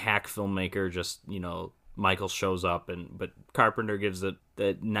 Any hack filmmaker just, Michael shows up, but Carpenter gives it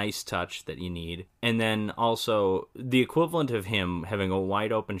that nice touch that you need. And then also the equivalent of him having a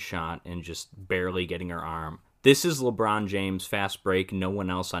wide open shot and just barely getting her arm. This is LeBron James, fast break, no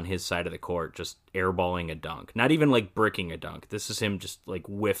one else on his side of the court, just airballing a dunk. Not even like bricking a dunk. This is him just like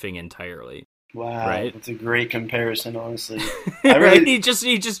whiffing entirely. Wow, right? That's a great comparison, honestly. Right? He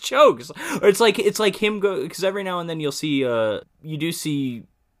just chokes. Or it's like him go, because every now and then you'll see you do see,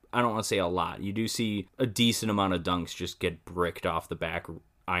 I don't want to say a lot, you do see a decent amount of dunks just get bricked off the back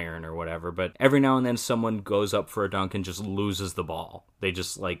iron or whatever, but every now and then someone goes up for a dunk and just loses the ball. They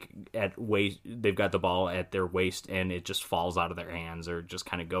just they've got the ball at their waist and it just falls out of their hands, or just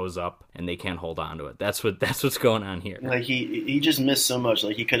kind of goes up and they can't hold on to it. That's what's going on here. Like he just missed so much.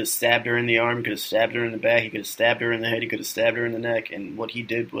 Like he could have stabbed her in the arm, he could have stabbed her in the back, he could have stabbed her in the head, he could have stabbed her in the neck, and what he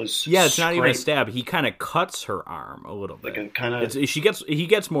did was it's not even a stab. He kind of cuts her arm a little bit. He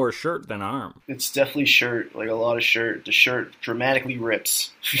gets more shirt than arm. It's definitely shirt, like a lot of shirt. The shirt dramatically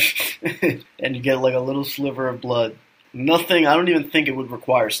rips. And you get like a little sliver of blood. Nothing, I don't even think it would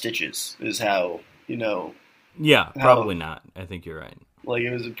require stitches, is how, Yeah, probably not. I think you're right. Like,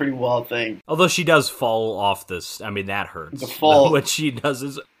 it was a pretty wild thing. Although she does fall off this, I mean, that hurts. The fall. What she does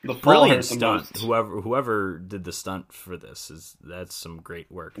is... The fall Brilliant hurt the stunt. most. Whoever did the stunt for this that's some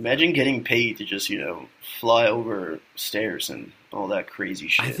great work. Imagine getting paid to just, fly over stairs and all that crazy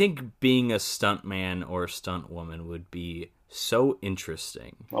shit. I think being a stunt man or stunt woman would be so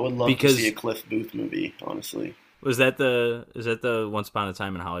interesting. I would love to see a Cliff Booth movie, honestly. Is that the Once Upon a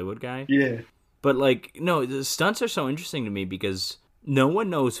Time in Hollywood guy? Yeah. But no, the stunts are so interesting to me because no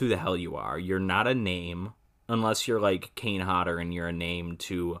one knows who the hell you are. You're not a name. Unless you're like Kane Hodder and you're a name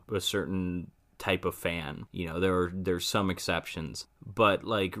to a certain type of fan. There's some exceptions. But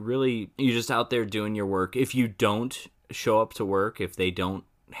really, you're just out there doing your work. If you don't show up to work, if they don't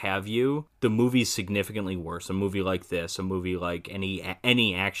have you, the movie's significantly worse. A movie like this, a movie like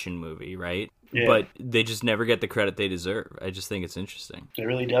any action movie, right? Yeah. But they just never get the credit they deserve. I just think it's interesting. They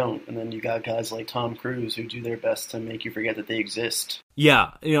really don't. And then you got guys like Tom Cruise who do their best to make you forget that they exist.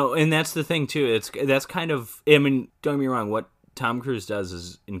 Yeah, and that's the thing too. That's kind of, I mean, don't get me wrong, what Tom Cruise does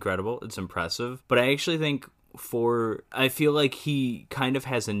is incredible. It's impressive. But I actually think I feel like he kind of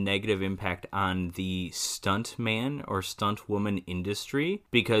has a negative impact on the stunt man or stunt woman industry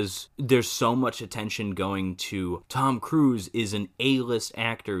because there's so much attention going to Tom Cruise is an A-list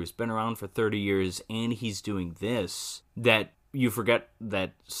actor who's been around for 30 years and he's doing this, that you forget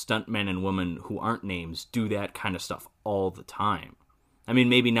that stunt men and women who aren't names do that kind of stuff all the time. I mean,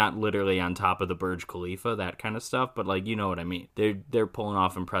 maybe not literally on top of the Burj Khalifa, that kind of stuff, but you know what I mean. They're pulling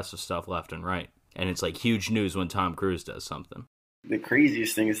off impressive stuff left and right. And it's huge news when Tom Cruise does something. The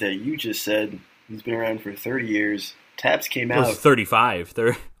craziest thing is that you just said he's been around for 30 years. Taps came out. 35.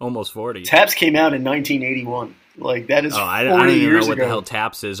 They're almost 40. Taps came out in 1981. That is 40 I don't even years know what ago. the hell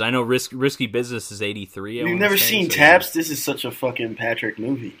Taps is. I know Risky Business is 83. You've never seen Taps? This is such a fucking Patrick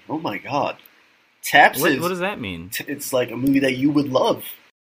movie. Oh my god. Taps what does that mean? It's like a movie that you would love.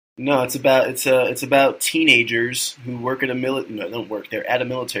 No, it's about teenagers who work at they're at a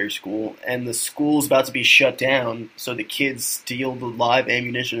military school, and the school's about to be shut down, so the kids steal the live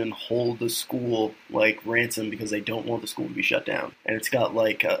ammunition and hold the school ransom because they don't want the school to be shut down. And it's got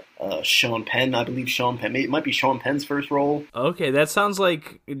Sean Penn, I believe Sean Penn, it might be Sean Penn's first role. Okay, that sounds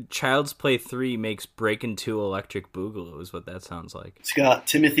like Child's Play 3 makes Breakin' 2 Electric Boogaloo is what that sounds like. It's got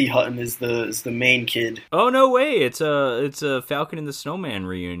Timothy Hutton is the main kid. Oh no way! It's a Falcon and the Snowman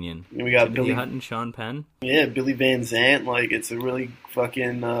reunion. And we got Billy Hutton, Sean Penn. Yeah, Billy Van Zandt. It's a really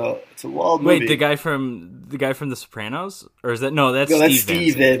fucking it's a wild movie. Wait, the guy from The Sopranos, or is that that's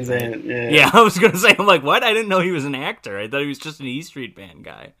Steve Van Zandt? Yeah, I was gonna say, I'm like, what? I didn't know he was an actor. I thought he was just an E Street Band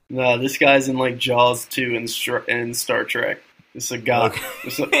guy. No, this guy's in Jaws 2 and Star Trek. It's a guy.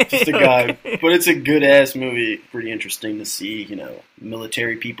 Okay. Just a guy. But it's a good-ass movie. Pretty interesting to see,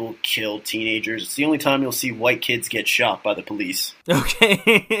 military people kill teenagers. It's the only time you'll see white kids get shot by the police.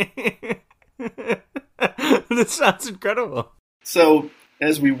 Okay. This sounds incredible. So,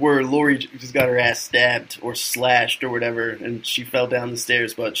 as we were, Lori just got her ass stabbed or slashed or whatever, and she fell down the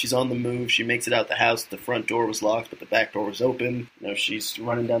stairs, but she's on the move. She makes it out the house. The front door was locked, but the back door was open. She's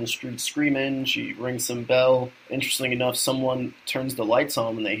running down the street screaming. She rings some bell. Interesting enough, someone turns the lights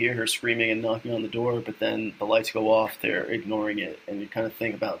on when they hear her screaming and knocking on the door, but then the lights go off. They're ignoring it, and you kind of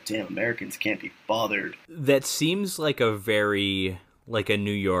think about, damn, Americans can't be bothered. That seems like a very... a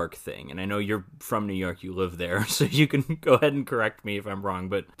New York thing, and I know you're from New York, you live there, so you can go ahead and correct me if I'm wrong,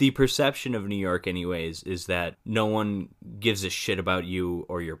 but the perception of New York anyways is that no one gives a shit about you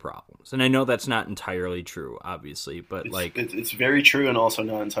or your problems. And I know that's not entirely true, obviously, but it's very true and also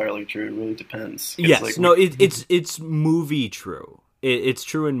not entirely true. It really depends. Yes, it's movie true. It's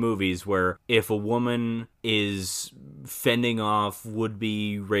true in movies where if a woman is fending off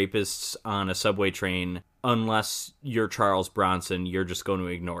would-be rapists on a subway train, unless you're Charles Bronson, you're just going to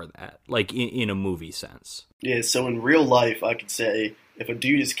ignore that, in a movie sense. Yeah, so in real life, I could say, if a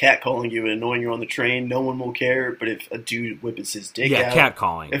dude is catcalling you and annoying you on the train, no one will care, but if a dude whips his dick out... Yeah,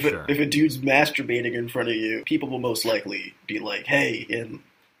 catcalling, sure. If a dude's masturbating in front of you, people will most likely be like, hey, and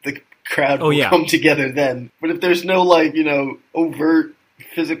the crowd will come together then. But if there's no, overt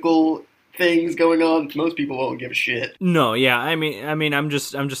physical things going on, most people won't give a shit. No, yeah, I mean, I'm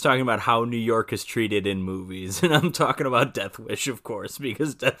just talking about how New York is treated in movies, and I'm talking about Death Wish, of course,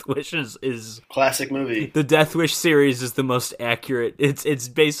 because Death Wish is classic movie. The Death Wish series is the most accurate. It's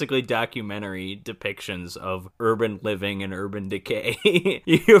basically documentary depictions of urban living and urban decay.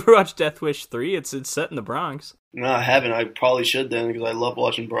 You ever watch Death Wish 3? It's set in the Bronx. No, I haven't. I probably should then, because I love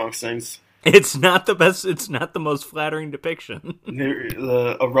watching Bronx things. It's not the best. It's not the most flattering depiction.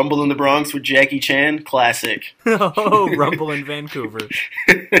 A Rumble in the Bronx with Jackie Chan, classic. Oh, Rumble in Vancouver.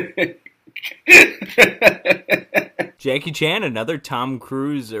 Jackie Chan, another Tom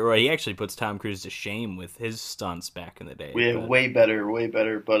Cruise, or he actually puts Tom Cruise to shame with his stunts back in the day. Way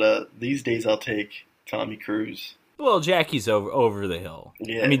better. But these days I'll take Tommy Cruise. Well, Jackie's over the hill.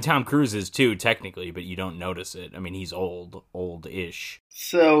 Yeah. I mean, Tom Cruise is too, technically, but you don't notice it. I mean, he's old-ish.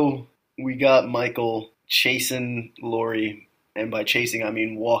 So, we got Michael chasing Laurie, and by chasing, I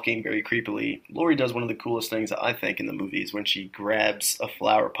mean walking very creepily. Laurie does one of the coolest things, I think, in the movies when she grabs a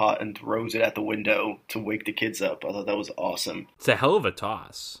flower pot and throws it at the window to wake the kids up. I thought that was awesome. It's a hell of a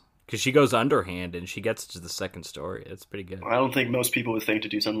toss. Because she goes underhand and she gets to the second story. It's pretty good. I don't think most people would think to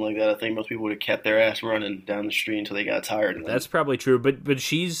do something like that. I think most people would have kept their ass running down the street until they got tired. That's probably true, but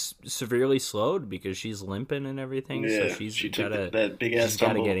she's severely slowed because she's limping and everything. Yeah, so she took that big ass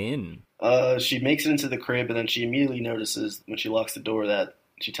tumble. She's got to get in. She makes it into the crib, and then she immediately notices when she locks the door that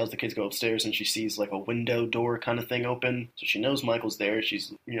she tells the kids to go upstairs, and she sees like a window door kind of thing open. So she knows Michael's there.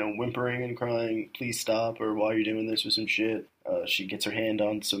 She's, whimpering and crying, "Please stop," or "Why are you doing this with some shit?" She gets her hand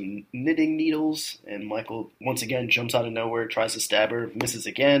on some knitting needles, and Michael once again jumps out of nowhere, tries to stab her, misses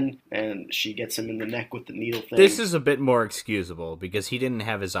again, and she gets him in the neck with the needle thing. This is a bit more excusable because he didn't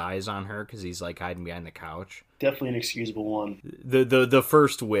have his eyes on her because he's like hiding behind the couch. Definitely an excusable one. The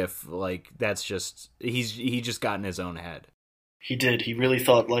first whiff, like that's just he just got in his own head. He did. He really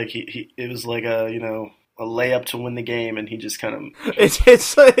thought like it was like a layup to win the game, and he just kind of...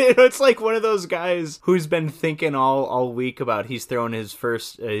 It's like one of those guys who's been thinking all week about he's thrown his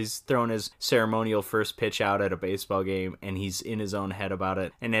ceremonial first pitch out at a baseball game, and he's in his own head about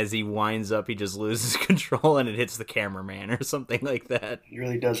it, and as he winds up, he just loses control, and it hits the cameraman or something like that. It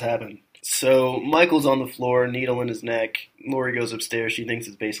really does happen. So Michael's on the floor, needle in his neck. Laurie goes upstairs. She thinks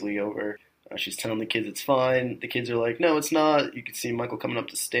it's basically over. She's telling the kids it's fine. The kids are like, "No, it's not." You can see Michael coming up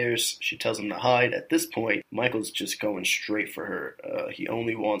the stairs. She tells him to hide. At this point, Michael's just going straight for her. He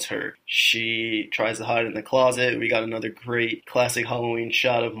only wants her. She tries to hide in the closet. We got another great classic Halloween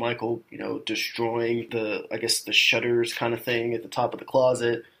shot of Michael, destroying the shutters kind of thing at the top of the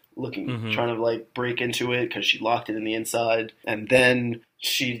closet, trying to like break into it because she locked it in the inside. And then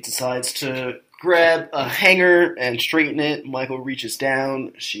she decides to grab a hanger and straighten it. Michael reaches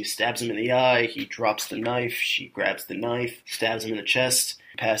down. She stabs him in the eye. He drops the knife. She grabs the knife, stabs him in the chest,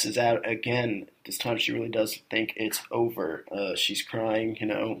 passes out again. This time she really does think it's over. She's crying,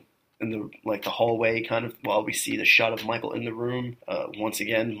 in the hallway kind of while we see the shot of Michael in the room. Once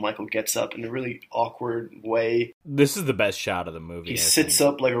again, Michael gets up in a really awkward way. This is the best shot of the movie. He sits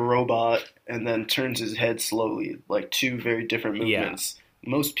up like a robot and then turns his head slowly, like two very different movements. Yeah.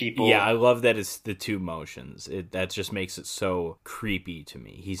 Most people... Yeah, I love that it's the two motions. That just makes it so creepy to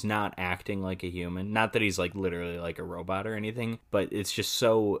me. He's not acting like a human. Not that he's like literally like a robot or anything, but it's just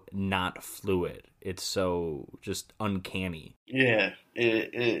so not fluid. It's so just uncanny. Yeah,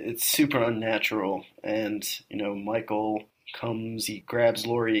 it's super unnatural. And, Michael comes, he grabs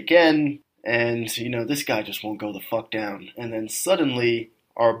Laurie again, and, this guy just won't go the fuck down. And then suddenly,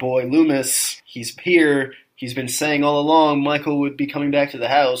 our boy Loomis, he's here. He's been saying all along Michael would be coming back to the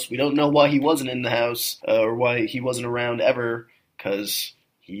house. We don't know why he wasn't in the house or why he wasn't around ever, because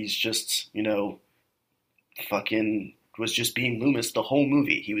he's just, fucking was just being Loomis the whole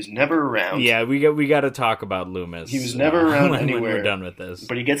movie. He was never around. Yeah, we got to talk about Loomis. He was never around anywhere. When we're done with this.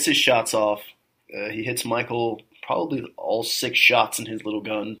 But he gets his shots off. He hits Michael probably all 6 shots in his little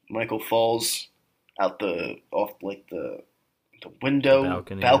gun. Michael falls off the window,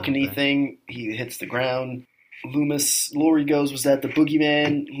 balcony thing. He hits the ground. Laurie goes, "Was that the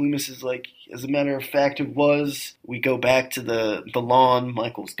boogeyman?" Loomis is like, "As a matter of fact, it was." We go back to the lawn.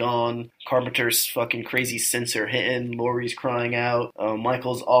 Michael's gone. Carpenter's fucking crazy synths are hitting. Laurie's crying out.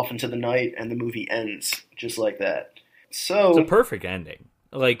 Michael's off into the night, and the movie ends just like that. So it's a perfect ending.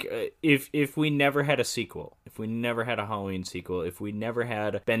 Like, if we never had a sequel, if we never had a Halloween sequel, if we never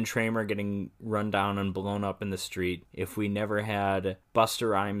had Ben Tramer getting run down and blown up in the street, if we never had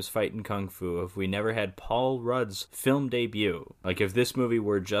Busta Rhymes fighting Kung Fu, if we never had Paul Rudd's film debut, like if this movie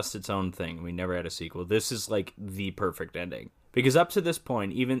were just its own thing, we never had a sequel, this is like the perfect ending. Because up to this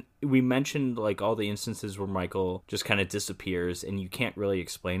point, even we mentioned like all the instances where Michael just kind of disappears and you can't really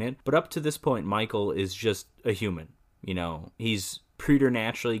explain it, but up to this point, Michael is just a human. He's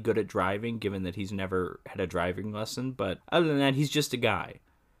preternaturally good at driving, given that he's never had a driving lesson, but other than that, he's just a guy.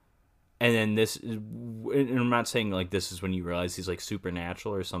 And then this, and I'm not saying like this is when you realize he's like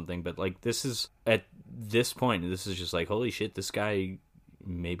supernatural or something, but like this is, at this point, this is just like, holy shit, this guy,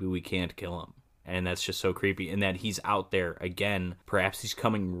 maybe we can't kill him. And that's just so creepy. And that he's out there again. Perhaps he's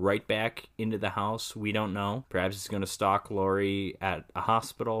coming right back into the house. We don't know. Perhaps he's going to stalk Laurie at a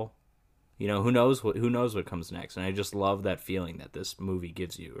hospital. Who knows what comes next. And I just love that feeling that this movie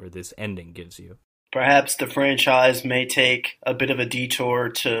gives you, or this ending gives you. perhaps the franchise may take a bit of a detour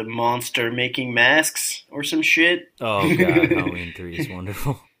to Monster making masks or some shit. Oh god, Halloween 3 is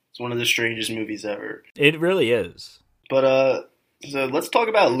wonderful. It's one of the strangest movies ever. It really is. But so let's talk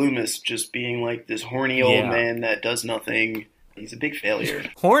about Loomis just being like this horny old man that does nothing. He's a big failure.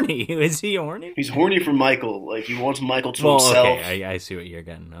 Horny? Is he horny? He's horny for Michael. Like, he wants Michael to himself. Okay, I see what you're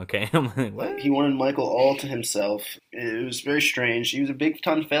getting. Okay. I'm like, what? He wanted Michael all to himself. It was very strange. He was a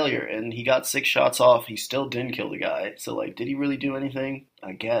big-time failure, and he got 6 shots off. He still didn't kill the guy. So, like, did he really do anything?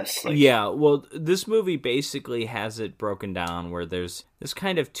 I guess. Like, yeah, well, this movie basically has it broken down where there's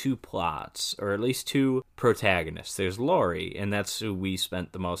kind of 2 plots, or at least 2 protagonists. There's Laurie, and that's who we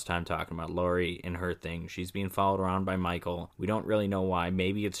spent the most time talking about. Laurie and her thing. She's being followed around by Michael. We don't really know why.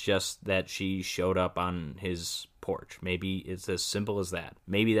 Maybe it's just that she showed up on his porch. Maybe it's as simple as that.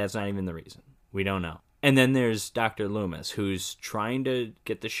 Maybe that's not even the reason. We don't know. And then there's Dr. Loomis, who's trying to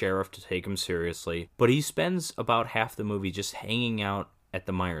get the sheriff to take him seriously, but he spends about half the movie just hanging out at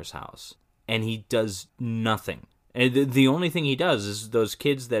the Myers house, and he does nothing. And the only thing he does is those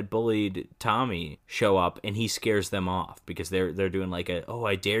kids that bullied Tommy show up, and he scares them off because they're doing like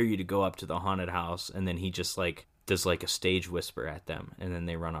I dare you to go up to the haunted house, and then he just like does like a stage whisper at them, and then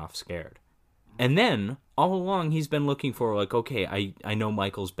they run off scared. And then all along he's been looking for like, okay, I know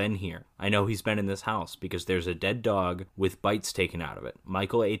Michael's been here. I know he's been in this house because there's a dead dog with bites taken out of it.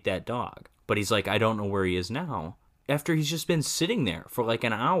 Michael ate that dog, but he's like, I don't know where he is now. After he's just been sitting there for like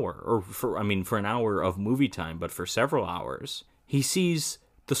an hour, or for an hour of movie time, but for several hours, he sees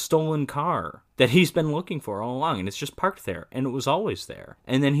the stolen car that he's been looking for all along, and it's just parked there, and it was always there.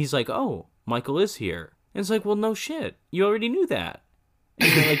 And then he's like, oh, Michael is here. And it's like, well, no shit, you already knew that.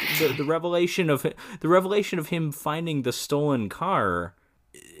 And then, like the revelation of him finding the stolen car,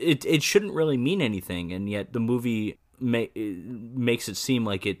 it shouldn't really mean anything, and yet the movie makes it seem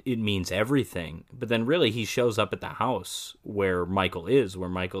like it means everything. But then really he shows up at the house where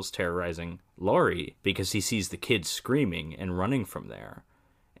Michael's terrorizing Laurie because he sees the kids screaming and running from there.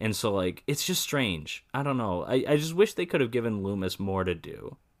 And so like it's just strange. I don't know. I just wish they could have given Loomis more to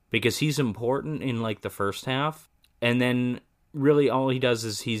do, because he's important in like the first half, and then really all he does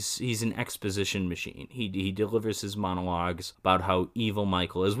is he's an exposition machine. He delivers his monologues about how evil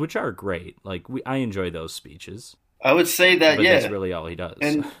Michael is, which are great. Like I enjoy those speeches. I would say that, but that's really all he does.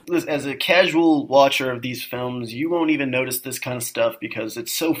 And as a casual watcher of these films, you won't even notice this kind of stuff because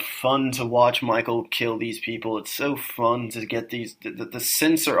it's so fun to watch Michael kill these people. It's so fun to get these. The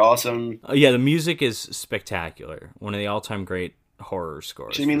synths are awesome. Yeah, the music is spectacular. One of the all-time great horror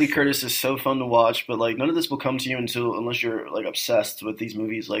scores. Jamie Lee Curtis is so fun to watch, but like none of this will come to you unless you're like obsessed with these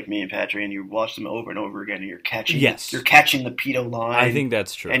movies like me and Patrick, and you watch them over and over again, and you're catching the pedo line. I think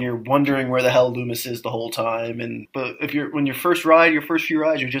that's true. And you're wondering where the hell Loomis is the whole time. But when your first few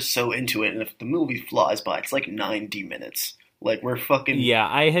rides, you're just so into it, and if the movie flies by, it's like 90 minutes. Like we're fucking. Yeah,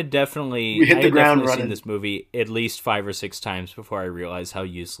 I had definitely seen this movie at least 5 or 6 times before I realized how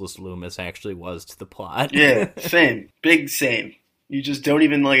useless Loomis actually was to the plot. Yeah, same. Big same. You just don't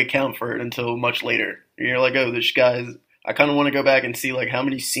even like account for it until much later. You're like, oh, this guy's. I kind of want to go back and see like how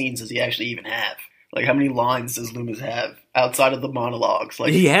many scenes does he actually even have? Like how many lines does Loomis have outside of the monologues?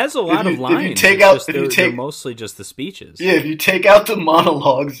 Like he has a lot of lines. They're mostly just the speeches. Yeah, if you take out the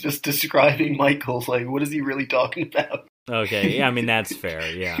monologues, just describing Michael, like what is he really talking about? Okay, yeah, I mean that's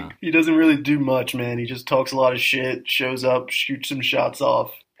fair. Yeah, he doesn't really do much, man. He just talks a lot of shit, shows up, shoots some shots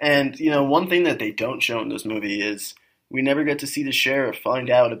off, and one thing that they don't show in this movie is. We never get to see the sheriff find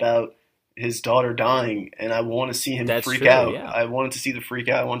out about his daughter dying, and I want to see him freak out. Yeah. I wanted to see the freak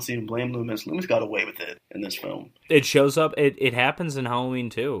out. I want to see him blame Loomis. Loomis got away with it in this film. It shows up. It happens in Halloween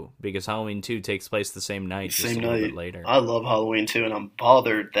 2, because Halloween 2 takes place the same night, just a little bit later. I love Halloween 2, and I'm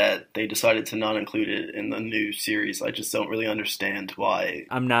bothered that they decided to not include it in the new series. I just don't really understand why.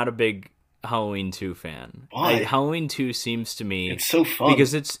 I'm not a big Halloween 2 fan. Why? Halloween 2 seems to me it's so fun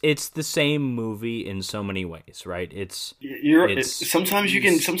because it's the same movie in so many ways, right? Sometimes you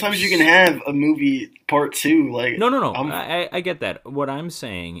can have a movie part 2 like no. I get that. What I'm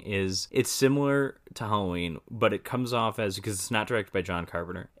saying is it's similar to Halloween, but it comes off as, because it's not directed by John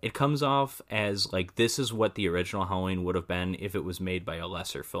Carpenter, it comes off as like this is what the original Halloween would have been if it was made by a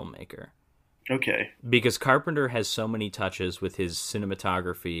lesser filmmaker. Okay. Because Carpenter has so many touches with his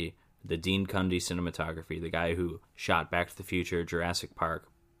cinematography. The Dean Cundey cinematography, the guy who shot Back to the Future, Jurassic Park,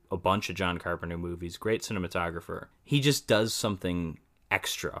 a bunch of John Carpenter movies, great cinematographer. He just does something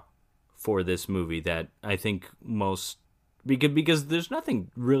extra for this movie that I think most... Because there's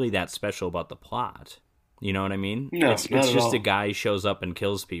nothing really that special about the plot. You know what I mean? No, it's not at just all. a guy shows up and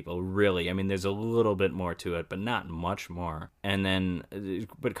kills people, really. I mean, there's a little bit more to it, but not much more. And then,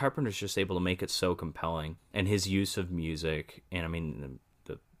 but Carpenter's just able to make it so compelling. And his use of music, and I mean,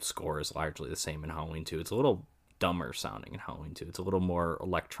 the score is largely the same in Halloween 2. It's a little dumber sounding in Halloween 2. It's a little more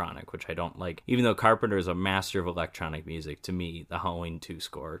electronic, which I don't like. Even though Carpenter is a master of electronic music, to me, the Halloween 2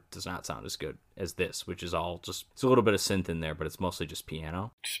 score does not sound as good as this, which is all just, it's a little bit of synth in there, but it's mostly just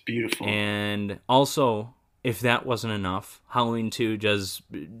piano. It's beautiful. And also, if that wasn't enough, Halloween 2 does,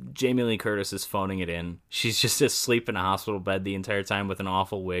 Jamie Lee Curtis is phoning it in. She's just asleep in a hospital bed the entire time with an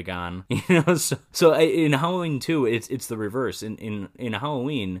awful wig on. So in Halloween 2, it's the reverse. In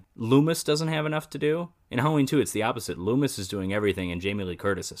Halloween, Loomis doesn't have enough to do. In Halloween 2, it's the opposite. Loomis is doing everything, and Jamie Lee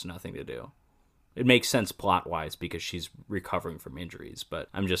Curtis has nothing to do. It makes sense plot-wise because she's recovering from injuries, but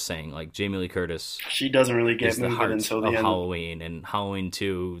I'm just saying, like, Jamie Lee Curtis, she doesn't really get is the moving heart until the of end. Halloween, and Halloween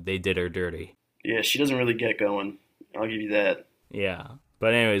 2, they did her dirty. Yeah, she doesn't really get going. I'll give you that. Yeah.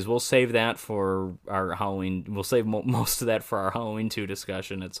 But anyways, we'll save that for our Halloween. We'll save most of that for our Halloween 2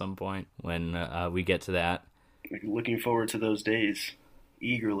 discussion at some point when we get to that. Looking forward to those days.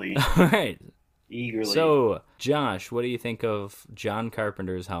 Eagerly. All right. Eagerly. So, Josh, what do you think of John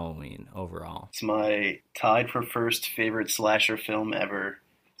Carpenter's Halloween overall? It's my tied for first favorite slasher film ever.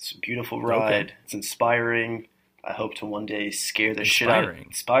 It's a beautiful ride. Okay. It's inspiring. I hope to one day scare the shit out of it.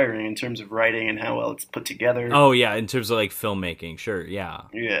 Inspiring in terms of writing and how well it's put together. Oh, yeah, in terms of, like, filmmaking, sure, yeah.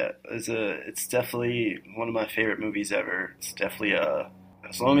 Yeah, it's definitely one of my favorite movies ever. It's definitely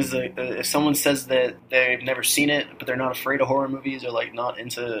as long as if someone says that they've never seen it, but they're not afraid of horror movies or like not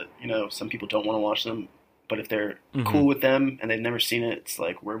into, some people don't want to watch them, but if they're cool with them and they've never seen it, it's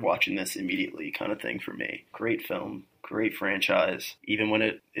like we're watching this immediately kind of thing for me. Great film, great franchise. Even when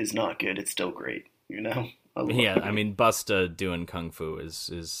it is not good, it's still great. Yeah, I mean, Busta doing kung fu is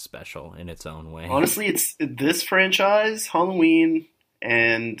special in its own way. Honestly, it's this franchise, Halloween,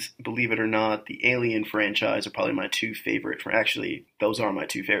 and believe it or not, the Alien franchise are probably my two favorite. Actually, those are my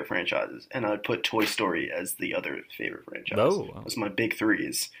two favorite franchises, and I'd put Toy Story as the other favorite franchise. Oh, those are my big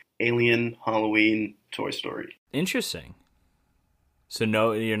threes: Alien, Halloween, Toy Story. Interesting. So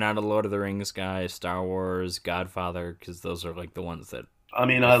no, you're not a Lord of the Rings guy, Star Wars, Godfather, because those are like the ones that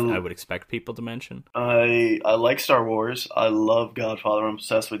I would expect people to mention. I like Star Wars. I love Godfather. I'm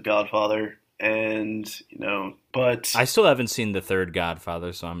obsessed with Godfather. And, but I still haven't seen the third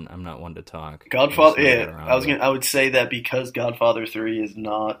Godfather, so I'm not one to talk. Godfather, yeah, I would say that because Godfather 3 is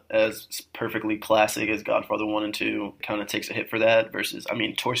not as perfectly classic as Godfather 1 and 2, kind of takes a hit for that versus,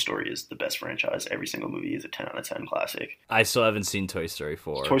 Toy Story is the best franchise. Every single movie is a 10 out of 10 classic. I still haven't seen Toy Story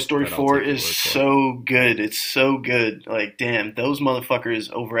 4. Toy Story 4 is so good. It's so good. Like, damn, those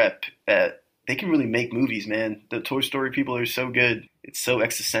motherfuckers over at they can really make movies, man. The Toy Story people are so good. It's so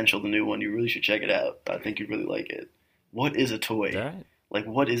existential, the new one. You really should check it out. I think you'd really like it. What is a toy? Right. Like,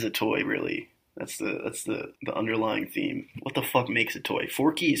 what is a toy, really? That's the underlying theme. What the fuck makes a toy?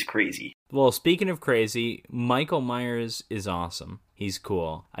 Forky is crazy. Well, speaking of crazy, Michael Myers is awesome. He's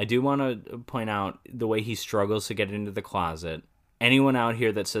cool. I do want to point out the way he struggles to get into the closet. Anyone out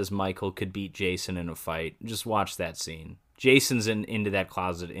here that says Michael could beat Jason in a fight, just watch that scene. Jason's into that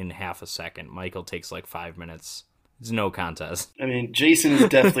closet in half a second. Michael takes like 5 minutes. It's no contest. Jason is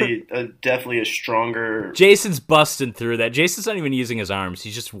definitely a stronger... Jason's busting through that. Jason's not even using his arms.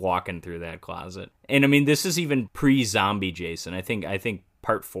 He's just walking through that closet. And this is even pre-zombie Jason. I think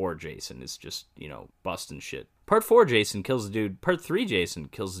part 4 Jason is just, busting shit. Part 4 Jason kills the dude. Part 3 Jason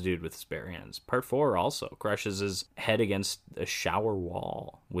kills the dude with his bare hands. Part 4 also crushes his head against a shower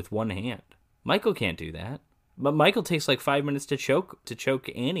wall with one hand. Michael can't do that. But Michael takes like 5 minutes to choke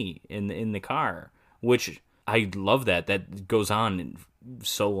Annie in the car, which I love that. That goes on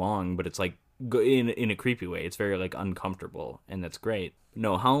so long, but it's like in a creepy way. It's very like uncomfortable, and that's great.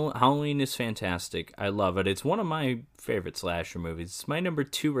 No, Halloween is fantastic. I love it. It's one of my favorite slasher movies. It's my number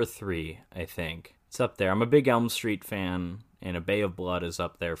 2 or 3, I think. It's up there. I'm a big Elm Street fan, and A Bay of Blood is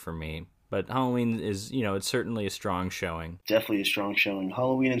up there for me. But Halloween is, it's certainly a strong showing. Definitely a strong showing.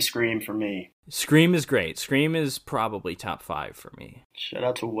 Halloween and Scream for me. Scream is great. Scream is probably top 5 for me. Shout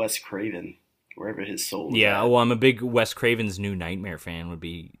out to Wes Craven, wherever his soul is Yeah, at. well, I'm a big Wes Craven's New Nightmare fan.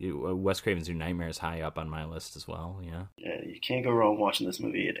 Wes Craven's New Nightmare is high up on my list as well, yeah. Yeah, you can't go wrong watching this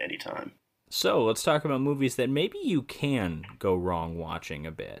movie at any time. So, let's talk about movies that maybe you can go wrong watching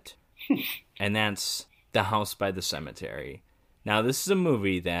a bit. And that's The House by the Cemetery. Now, this is a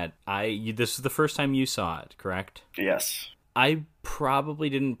movie that this is the first time you saw it, correct? Yes. I probably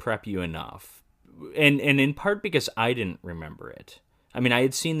didn't prep you enough. And in part because I didn't remember it. I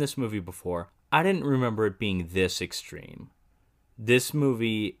had seen this movie before. I didn't remember it being this extreme. This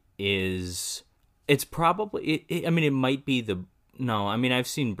movie is... It's probably, I mean, it might be no, I mean, I've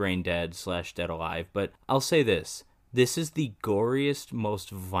seen Brain Dead / Dead Alive, but I'll say this. This is the goriest, most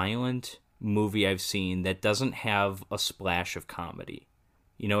violent movie I've seen that doesn't have a splash of comedy.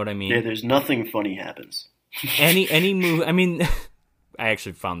 You know what I mean? Yeah, there's nothing funny happens. any movie, I mean, I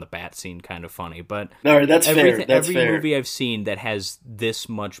actually found the bat scene kind of funny, but no, that's fair. That's every fair. movie I've seen that has this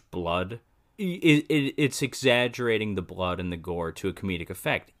much blood, it's exaggerating the blood and the gore to a comedic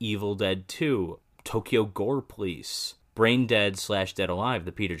effect. Evil Dead 2, Tokyo Gore Police, Brain Dead / Dead Alive,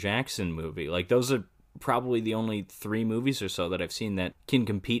 the Peter Jackson movie. Like, those are probably the only 3 movies or so that I've seen that can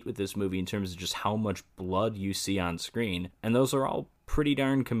compete with this movie in terms of just how much blood you see on screen. And those are all pretty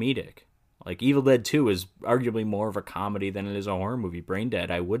darn comedic. Like, Evil Dead 2 is arguably more of a comedy than it is a horror movie. Brain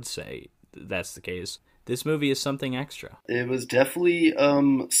Dead, I would say that's the case. This movie is something extra. It was definitely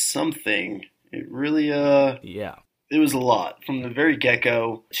something. It really yeah. It was a lot from the very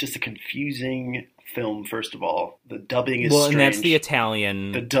get-go. It's just a confusing film. First of all, the dubbing is strange. And that's the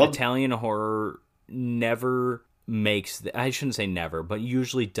Italian. Italian horror never makes, I shouldn't say never, but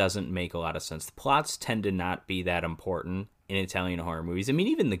usually doesn't make a lot of sense. The plots tend to not be that important in Italian horror movies. I mean,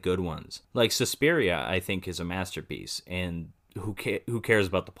 even the good ones, like Suspiria, I think is a masterpiece, and who cares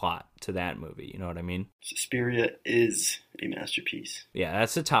about the plot to that movie? You know what I mean? Suspiria is a masterpiece. Yeah,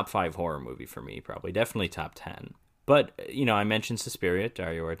 that's a top 5 horror movie for me, probably. Definitely top 10. But, you know, I mentioned Suspiria,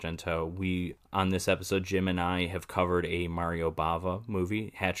 Dario Argento. We, on this episode, Jim and I have covered a Mario Bava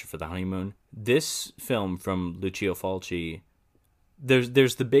movie, Hatchet for the Honeymoon. This film from Lucio Fulci,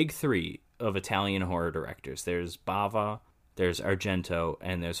 there's the big 3 of Italian horror directors. There's Bava, there's Argento,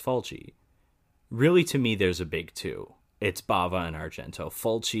 and there's Fulci. Really, to me, there's a big 2. It's Bava and Argento.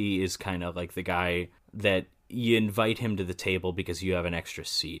 Fulci is kind of like the guy that you invite him to the table because you have an extra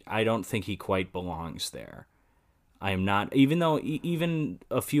seat. I don't think he quite belongs there. I am not, even though even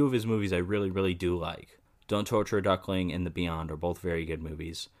a few of his movies I really, really do like. Don't Torture a Duckling and The Beyond are both very good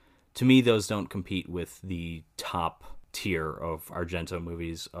movies. To me, those don't compete with the top tier of Argento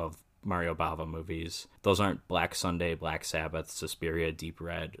movies, of Mario Bava movies. Those aren't Black Sunday, Black Sabbath, Suspiria, Deep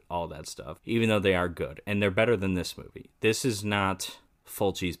Red, all that stuff, even though they are good. And they're better than this movie. This is not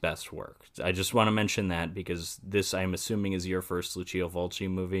Fulci's best work. I just want to mention that because this, I'm assuming, is your first Lucio Fulci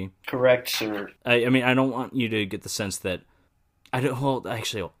movie. Correct, sir. I mean, I don't want you to get the sense that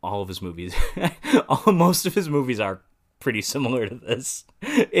actually, all of his movies, most of his movies are pretty similar to this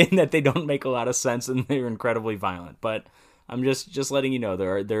in that they don't make a lot of sense and they're incredibly violent. But I'm just letting you know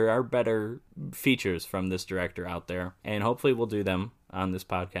there are better features from this director out there, and hopefully we'll do them on this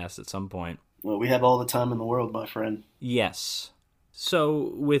podcast at some point. Well, we have all the time in the world, my friend. Yes.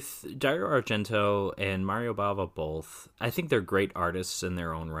 So with Dario Argento and Mario Bava both, I think they're great artists in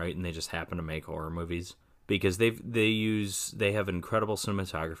their own right, and they just happen to make horror movies because they have incredible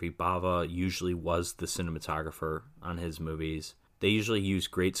cinematography. Bava usually was the cinematographer on his movies. They usually use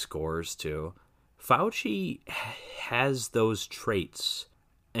great scores too. Fulci has those traits,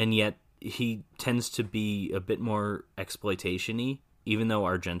 and yet he tends to be a bit more exploitation-y, even though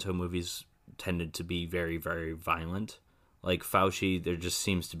Argento movies tended to be very, very violent. Like Fulci, there just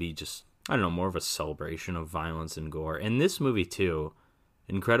seems to be more of a celebration of violence and gore. And this movie, too,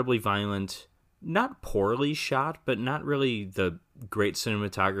 incredibly violent, not poorly shot, but not really the great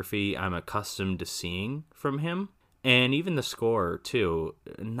cinematography I'm accustomed to seeing from him. And even the score, too,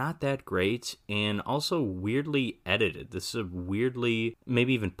 not that great, and also weirdly edited. This is a weirdly,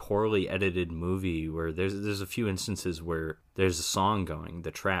 maybe even poorly edited movie where there's a few instances where there's a song going,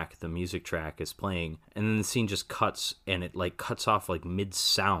 the music track is playing, and then the scene just cuts, and it cuts off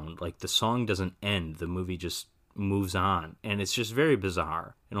mid-sound. The song doesn't end, the movie just moves on, and it's just very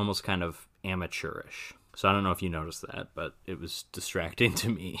bizarre and almost kind of amateurish. So I don't know if you noticed that, but it was distracting to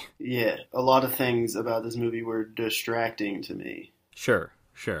me. Yeah, a lot of things about this movie were distracting to me. Sure,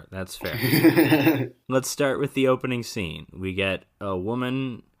 that's fair. Let's start with the opening scene. We get a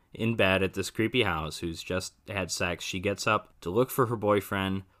woman in bed at this creepy house who's just had sex. She gets up to look for her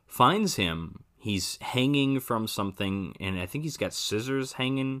boyfriend, finds him. He's hanging from something, and I think he's got scissors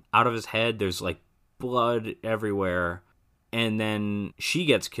hanging out of his head. There's blood everywhere. And then she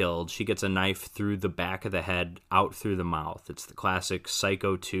gets killed. She gets a knife through the back of the head, out through the mouth. It's the classic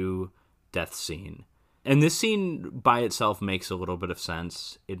Psycho 2 death scene. And this scene by itself makes a little bit of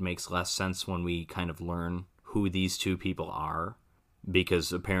sense. It makes less sense when we kind of learn who these two people are,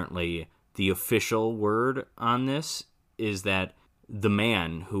 because apparently the official word on this is that the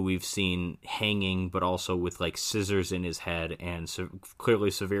man who we've seen hanging, but also with scissors in his head and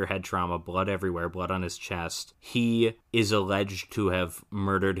clearly severe head trauma, blood everywhere, blood on his chest, he is alleged to have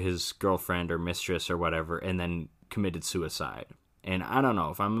murdered his girlfriend or mistress or whatever and then committed suicide. And I don't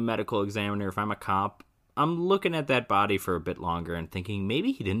know, if I'm a medical examiner, if I'm a cop, I'm looking at that body for a bit longer and thinking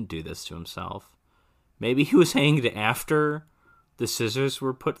maybe he didn't do this to himself. Maybe he was hanged after the scissors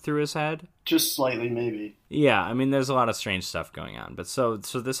were put through his head. Just slightly, maybe. Yeah, I mean, there's a lot of strange stuff going on. But so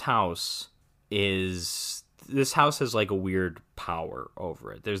this house has like a weird power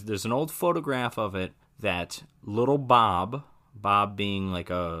over it. There's an old photograph of it that little Bob being like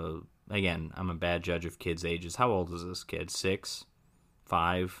again, I'm a bad judge of kids' ages. How old is this kid? 6?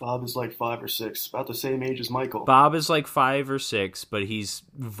 5? Bob is like 5 or 6, about the same age as Michael. Bob is like 5 or 6, but he's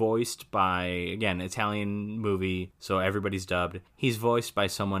voiced by, again, Italian movie, so everybody's dubbed. He's voiced by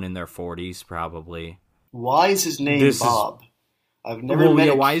someone in their 40s, probably. Why is his name Bob? I've never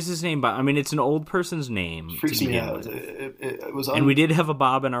met. Why is his name Bob? I mean, it's an old person's name. Freaks me out. It was, and we did have a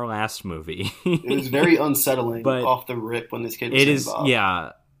Bob in our last movie. It was very unsettling off the rip when this kid was saying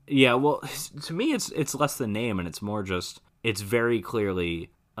Bob. Yeah. Well, to me, it's less the name, and it's more just. It's very clearly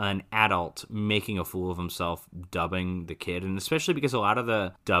an adult making a fool of himself dubbing the kid, and especially because a lot of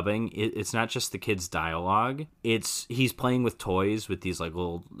the dubbing, it's not just the kid's dialogue. He's playing with toys, with these like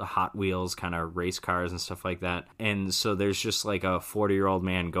little Hot Wheels kind of race cars and stuff like that, and so there's just like a 40-year-old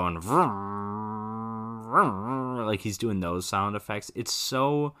man going like he's doing those sound effects. It's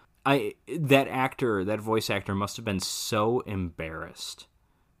so that voice actor must have been so embarrassed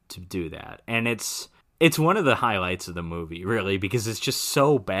to do that, and it's one of the highlights of the movie, really, because it's just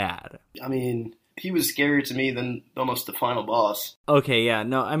so bad. I mean, he was scarier to me than almost the final boss. Okay, yeah,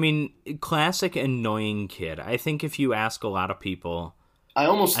 no, I mean, classic annoying kid. I think if you ask a lot of people... I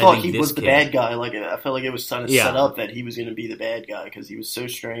almost thought he was the bad guy. Like, I felt like it was kind of set up that he was going to be the bad guy because he was so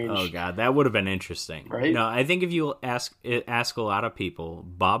strange. Oh, God, that would have been interesting. Right? No, I think if you ask a lot of people,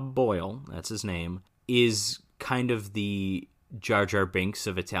 Bob Boyle, that's his name, is kind of the Jar Jar Binks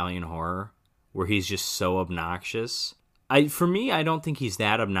of Italian horror, where he's just so obnoxious. For me, I don't think he's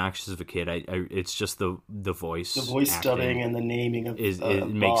that obnoxious of a kid. It's just the voice. The voice dubbing and the naming of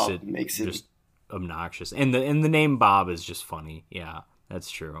Bob makes it just obnoxious. And the name Bob is just funny. Yeah,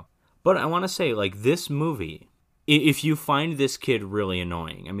 that's true. But I want to say, like, this movie, if you find this kid really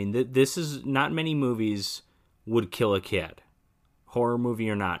annoying, I mean, this is not many movies would kill a kid. Horror movie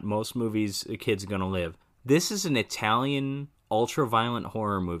or not, most movies a kid's gonna live. This is an Italian ultra-violent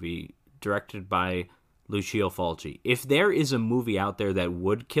horror movie directed by Lucio Fulci. If there is a movie out there that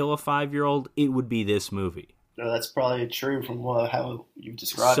would kill a 5-year-old, it would be this movie. No, that's probably true from how you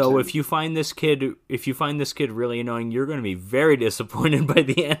described it. So if you find this kid really annoying, you're going to be very disappointed by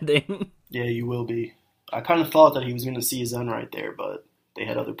the ending. Yeah, you will be. I kind of thought that he was going to see his own right there, but they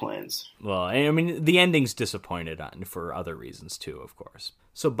had other plans. Well, I mean, the ending's disappointed on for other reasons too, of course.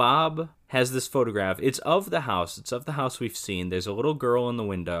 So Bob has this photograph. It's of the house. It's of the house we've seen. There's a little girl in the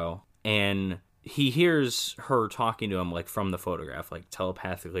window. And he hears her talking to him, like, from the photograph, like,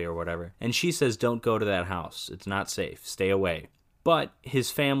 telepathically or whatever. And she says, don't go to that house. It's not safe. Stay away. But his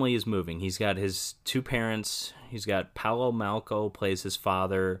family is moving. He's got his 2 parents. He's got Paolo Malco plays his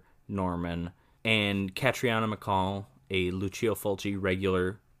father, Norman. And Catriona McCall, a Lucio Fulci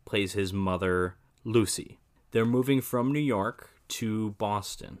regular, plays his mother, Lucy. They're moving from New York to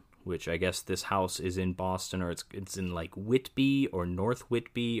Boston, which I guess this house is in Boston, or it's in like Whitby or North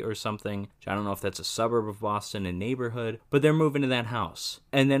Whitby or something. I don't know if that's a suburb of Boston, a neighborhood, but they're moving to that house.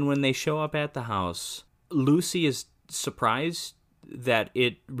 And then when they show up at the house, Lucy is surprised that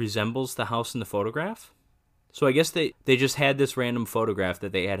it resembles the house in the photograph. So I guess they just had this random photograph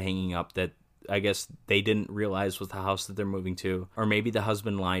that they had hanging up that I guess they didn't realize was the house that they're moving to, or maybe the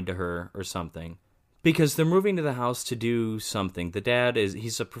husband lied to her or something. Because they're moving to the house to do something. The dad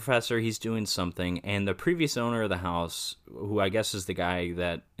he's a professor, he's doing something, and the previous owner of the house, who I guess is the guy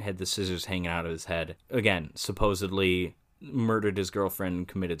that had the scissors hanging out of his head, again, supposedly murdered his girlfriend and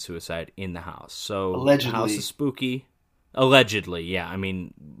committed suicide in the house. So allegedly. The house is spooky. Allegedly, yeah. I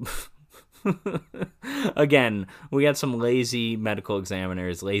mean, again, we got some lazy medical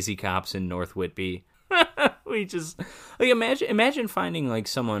examiners, lazy cops in North Whitby. We just, like, imagine finding, like,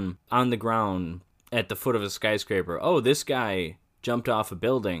 someone on the ground at the foot of a skyscraper. Oh, this guy jumped off a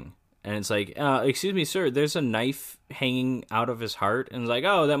building. And it's like, excuse me, sir, there's a knife hanging out of his heart. And it's like,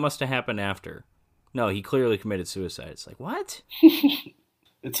 oh, that must have happened after. No, he clearly committed suicide. It's like, what?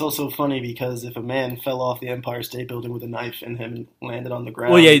 It's also funny because if a man fell off the Empire State Building with a knife in him and landed on the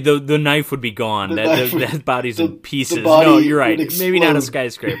ground... Well, yeah, the knife would be gone. That body's in pieces. No, you're right. Maybe not a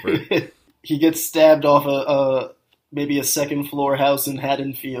skyscraper. He gets stabbed off maybe a second-floor house in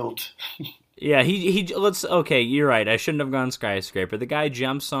Haddonfield. Yeah, okay, you're right. I shouldn't have gone skyscraper. The guy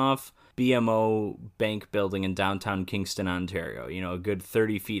jumps off BMO Bank building in downtown Kingston, Ontario. You know, a good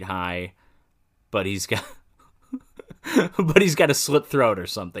 30 feet high, but he's got But he's got a slit throat or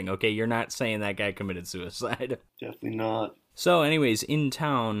something, okay? You're not saying that guy committed suicide. Definitely not. So anyways, in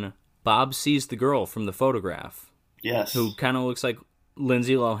town, Bob sees the girl from the photograph. Yes. Who kind of looks like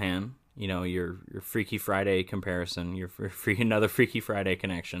Lindsay Lohan. You know, your Freaky Friday comparison, another Freaky Friday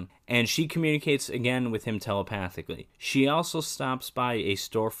connection. And she communicates again with him telepathically. She also stops by a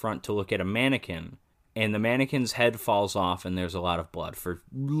storefront to look at a mannequin, and the mannequin's head falls off, and there's a lot of blood for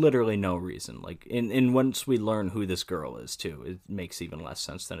literally no reason. Like, and once we learn who this girl is, too, it makes even less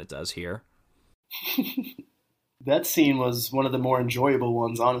sense than it does here. That scene was one of the more enjoyable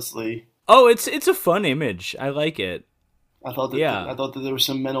ones, honestly. Oh, it's a fun image. I like it. I thought that there was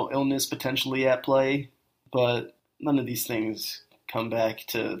some mental illness potentially at play, but none of these things come back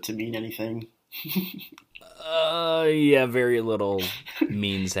to mean anything. Yeah, very little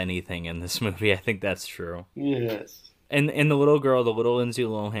means anything in this movie. I think that's true. Yes. And the little girl, the little Lindsay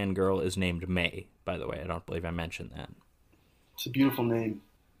Lohan girl, is named May, by the way. I don't believe I mentioned that. It's a beautiful name.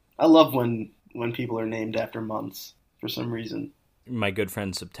 I love when people are named after months for some reason. My good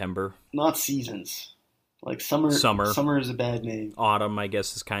friend September. Not seasons. Like summer is a bad name. Autumn, I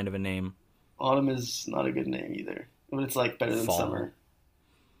guess, is kind of a name. Autumn is not a good name either. But it's like better than Fall. Summer.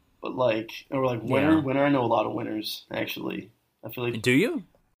 But like winter. Yeah. Winter, I know a lot of winters, actually. I feel like. Do you?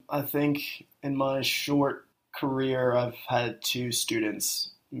 I think in my short career, I've had 2 students,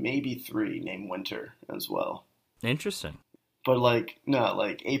 maybe 3, named Winter as well. Interesting. But not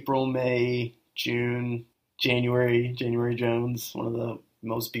like April, May, June, January Jones, one of the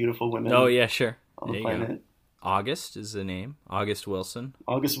most beautiful women. Oh yeah, sure. On the planet. Go. August is the name. August Wilson.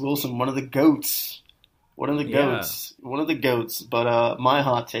 August Wilson, one of the goats. One of the goats. Yeah. One of the goats. But my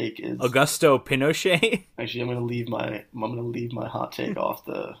hot take is Augusto Pinochet. Actually, I'm gonna leave my hot take off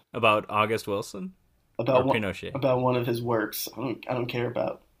the about August Wilson. About Pinochet. About one of his works. I don't care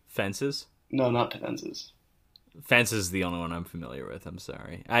about Fences. No, not Fences. Fences is the only one I'm familiar with. I'm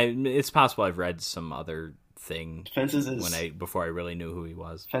sorry. It's possible I've read some other thing. Fences is before I really knew who he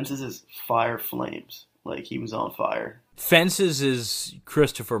was. Fences is Fire Flames. Like he was on fire. Fences is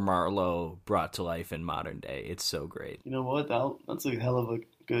Christopher Marlowe brought to life in modern day. It's so great. You know what? That's a hell of a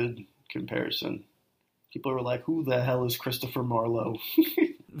good comparison. People are like, who the hell is Christopher Marlowe?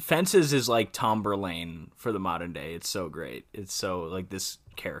 Fences is like Tom Verlaine for the modern day. It's so great. It's so, like, this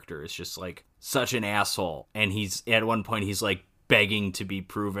character is just, like, such an asshole. And at one point, he's, like, begging to be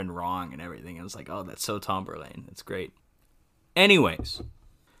proven wrong and everything. And it's like, oh, that's so Tom Verlaine. It's great. Anyways,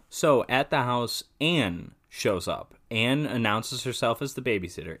 so at the house, Anne shows up. Anne announces herself as the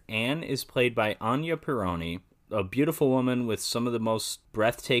babysitter. Anne is played by Anya Pironi, a beautiful woman with some of the most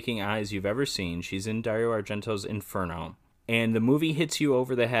breathtaking eyes you've ever seen. She's in Dario Argento's Inferno. And the movie hits you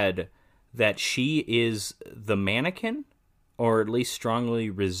over the head that she is the mannequin, or at least strongly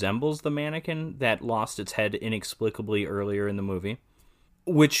resembles the mannequin that lost its head inexplicably earlier in the movie.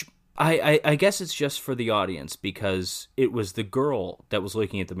 Which, I guess it's just for the audience, because it was the girl that was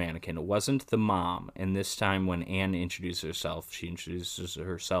looking at the mannequin. It wasn't the mom. And this time when Anne introduces herself, she introduces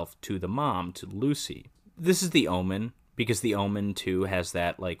herself to the mom, to Lucy. This is The Omen, because The Omen, too, has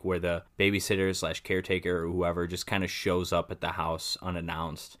that, like, where the babysitter / caretaker or whoever just kind of shows up at the house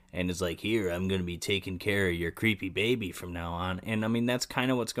unannounced and is like, here, I'm going to be taking care of your creepy baby from now on. And, I mean, that's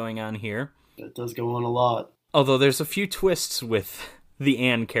kind of what's going on here. That does go on a lot. Although there's a few twists with the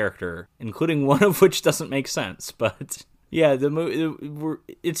Anne character, including one of which doesn't make sense. But, yeah,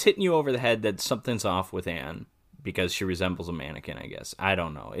 it's hitting you over the head that something's off with Anne because she resembles a mannequin, I guess. I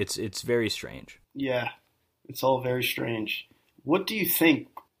don't know. It's very strange. Yeah. It's all very strange. What do you think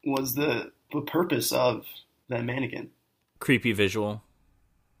was the purpose of that mannequin? Creepy visual.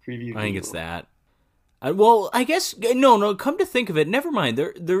 I think it's that. I guess no. Come to think of it, never mind.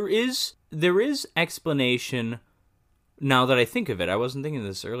 There is explanation. Now that I think of it, I wasn't thinking of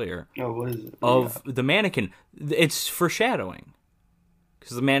this earlier. Oh, what is it? Of the mannequin, it's foreshadowing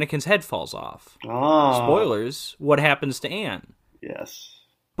because the mannequin's head falls off. Ah. Spoilers. What happens to Anne? Yes.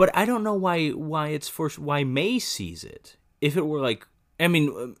 But I don't know why May sees it. If it were like, I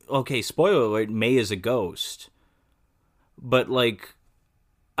mean, okay, spoiler alert, May is a ghost. But like,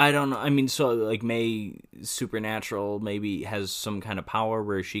 I don't know. I mean, so like May supernatural maybe has some kind of power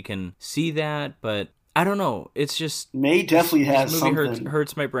where she can see that, but I don't know. It's just May definitely has this movie something.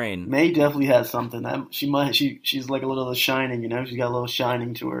 Hurts my brain. May definitely has something. She's like a little of the Shining, you know. She's got a little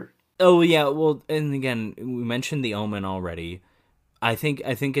shining to her. Oh yeah, well, and again, we mentioned The Omen already. I think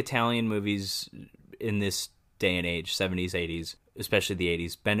Italian movies in this day and age, 70s, 80s, especially the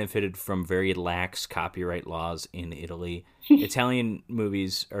 80s, benefited from very lax copyright laws in Italy. Italian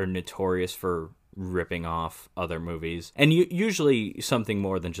movies are notorious for ripping off other movies. And usually something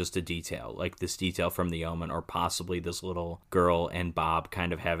more than just a detail, like this detail from The Omen, or possibly this little girl and Bob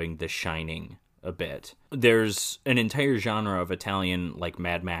kind of having The Shining a bit. There's an entire genre of Italian, like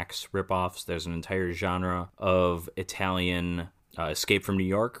Mad Max ripoffs. There's an entire genre of Italian Escape from New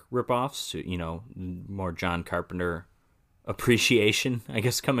York ripoffs, you know, more John Carpenter appreciation, I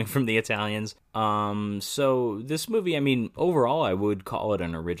guess, coming from the Italians. So this movie, I mean, overall, I would call it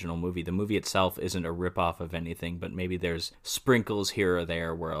an original movie. The movie itself isn't a ripoff of anything, but maybe there's sprinkles here or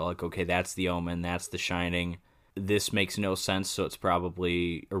there where, like, okay, that's The Omen, that's The Shining. This makes no sense, so it's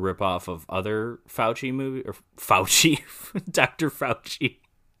probably a ripoff of other Fauci movie, or Fauci, Dr. Fauci.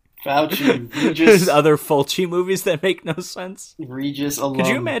 Fauci, Regis. Other Fulci movies that make no sense. Regis alum. Could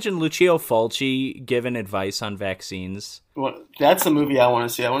you imagine Lucio Fulci giving advice on vaccines? Well, that's a movie I want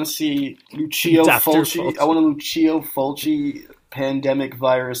to see. I want to see Lucio Fulci. I want a Lucio Fulci pandemic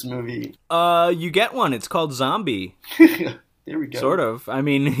virus movie. You get one. It's called Zombie. There we go. Sort of. I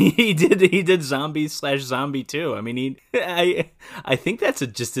mean, he did Zombie/Zombie too. I mean, I think that's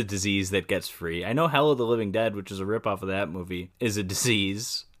just a disease that gets free. I know Hell of the Living Dead, which is a ripoff of that movie, is a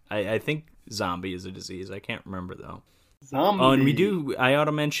disease. I think zombie is a disease. I can't remember though. Zombie. Oh, and I ought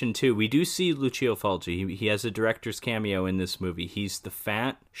to mention too, we do see Lucio Fulci. He has a director's cameo in this movie. He's the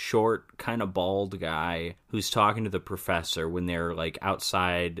fat, short, kind of bald guy who's talking to the professor when they're like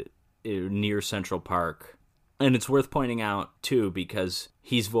outside near Central Park. And it's worth pointing out, too, because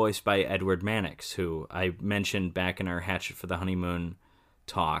he's voiced by Edward Mannix, who I mentioned back in our Hatchet for the Honeymoon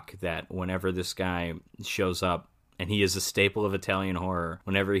talk, that whenever this guy shows up, and he is a staple of Italian horror,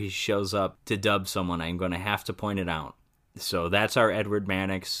 whenever he shows up to dub someone, I'm going to have to point it out. So that's our Edward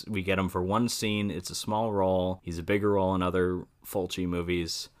Mannix. We get him for one scene. It's a small role. He's a bigger role in other Fulci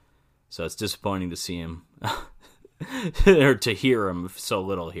movies. So it's disappointing to see him. Or to hear him so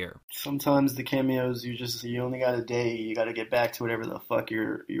little here. Sometimes the cameos, you only got a day. You got to get back to whatever the fuck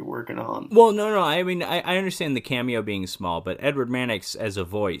you're working on. Well, no. I mean, I understand the cameo being small, but Edward Mannix as a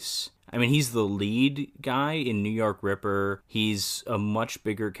voice, I mean, he's the lead guy in New York Ripper. He's a much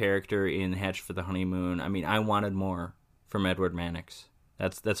bigger character in Hatchet for the Honeymoon. I mean, I wanted more from Edward Mannix.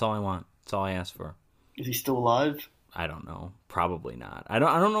 That's all I want. That's all I asked for. Is he still alive? I don't know. Probably not. I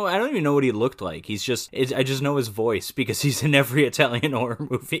don't know. I don't even know what he looked like. I just know his voice because he's in every Italian horror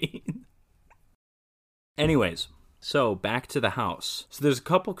movie. Anyways, so back to the house. So there's a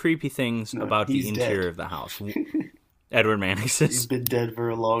couple creepy things about the interior of the house. Edward Mannix is. He's been dead for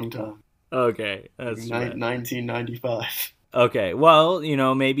a long time. Okay, that's 1995. Okay, well, you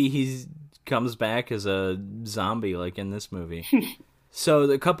know, maybe he comes back as a zombie like in this movie. So,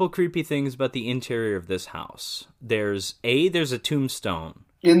 a couple creepy things about the interior of this house. There's a tombstone.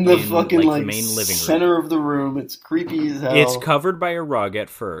 In the fucking, the main living center of the room. It's creepy as hell. It's covered by a rug at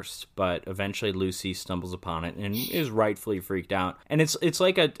first, but eventually Lucy stumbles upon it and is rightfully freaked out. And it's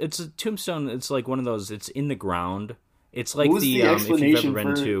a tombstone, it's like one of those, it's in the ground. It's like if you've ever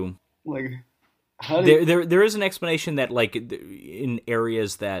been to... Like... There is an explanation that, like, in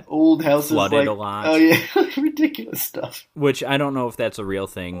areas that old houses flooded a lot. Oh yeah, ridiculous stuff. Which I don't know if that's a real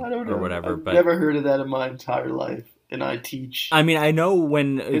thing or whatever. I've never heard of that in my entire life, and I teach. I mean, I know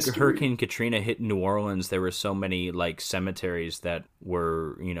when Hurricane Katrina hit New Orleans, there were so many like cemeteries that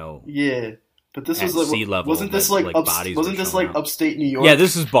were, you know, but this was like sea level. Wasn't this like bodies? Wasn't this like upstate New York? Yeah,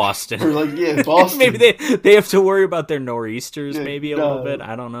 this is Boston. Or like Boston. Maybe they have to worry about their nor'easters, maybe a little bit.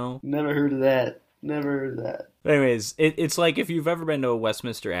 I don't know. Never heard of that. Never heard of that. Anyways, it's like if you've ever been to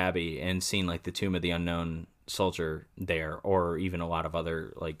Westminster Abbey and seen like the Tomb of the Unknown Soldier there, or even a lot of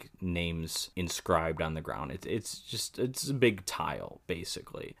other like names inscribed on the ground. It's a big tile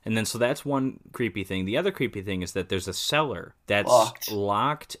basically. And then so that's one creepy thing. The other creepy thing is that there's a cellar that's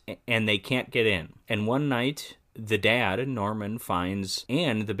locked and they can't get in. And one night the dad, Norman, finds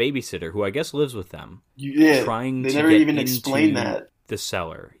Anne, the babysitter, who I guess lives with them. Trying to never get even explain that. The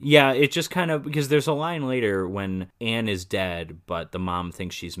cellar. Yeah, it just kind of, because there's a line later when Anne is dead, but the mom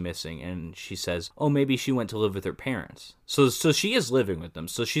thinks she's missing, and she says, oh, maybe she went to live with her parents. So she is living with them.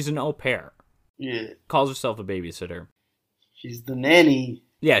 So she's an au pair. Yeah. Calls herself a babysitter. She's the nanny.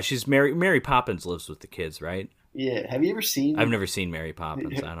 Yeah, she's Mary Poppins lives with the kids, right? Yeah. Have you ever seen... I've never seen Mary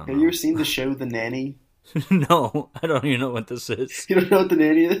Poppins. I don't know. Have you ever seen the show The Nanny? No, I don't even know what this is. You don't know what The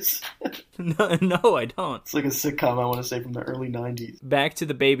Nanny is? No, I don't. It's like a sitcom, I want to say, from the early 90s. Back to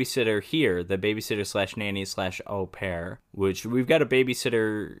the babysitter here, the babysitter/nanny/au pair, which we've got a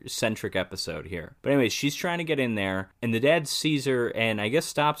babysitter-centric episode here. But anyways, she's trying to get in there, and the dad sees her and I guess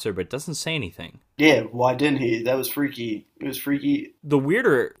stops her, but doesn't say anything. Yeah, why didn't he? That was freaky. It was freaky. The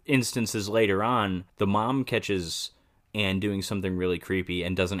weirder instances later on, the mom catches Anne doing something really creepy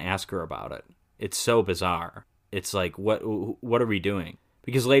and doesn't ask her about it. It's so bizarre. It's like, what are we doing?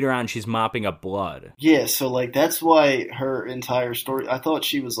 Because later on, she's mopping up blood. Yeah, so, like, that's why her entire story... I thought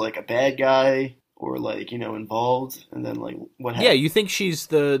she was, like, a bad guy or, like, involved, and then, like, what happened? Yeah, you think she's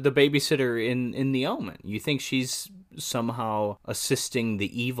the babysitter in The Omen. You think she's somehow assisting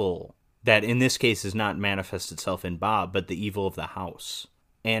the evil that, in this case, does not manifest itself in Bob, but the evil of the house.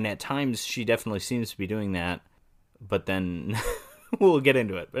 And at times, she definitely seems to be doing that, but then... we'll get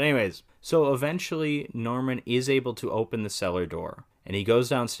into it. But anyways, so eventually, Norman is able to open the cellar door. And he goes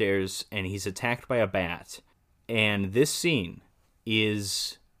downstairs, and he's attacked by a bat. And this scene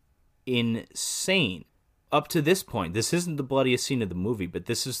is insane. Up to this point, this isn't the bloodiest scene of the movie, but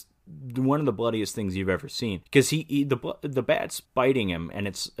this is one of the bloodiest things you've ever seen. Because the bat's biting him, and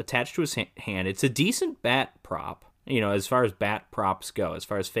it's attached to his hand. It's a decent bat prop. As far as bat props go, as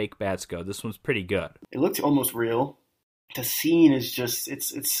far as fake bats go, this one's pretty good. It looked almost real. The scene is just,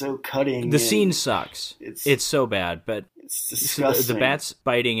 it's so cutting. The scene sucks. It's so bad, but it's disgusting. The bat's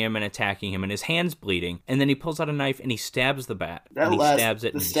biting him and attacking him, and his hand's bleeding, and then he pulls out a knife and he stabs the bat. Stabs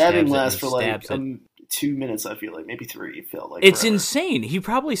it. The stabbing lasts for like 2 minutes, I feel like. Maybe 3, it felt like. It's forever. Insane. He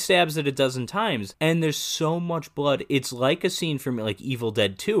probably stabs it a dozen times, and there's so much blood. It's like a scene from like Evil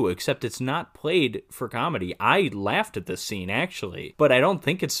Dead 2, except it's not played for comedy. I laughed at this scene, actually, but I don't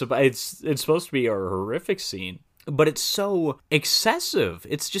think it's supposed to be a horrific scene. But it's so excessive.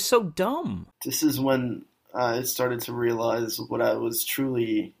 It's just so dumb. This is when I started to realize what I was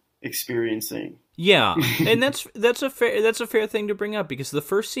truly experiencing. Yeah, and that's a fair thing to bring up, because the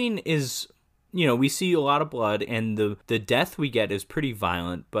first scene is, we see a lot of blood, and the death we get is pretty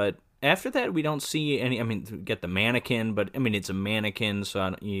violent, but after that, we don't see any... we get the mannequin, but, it's a mannequin,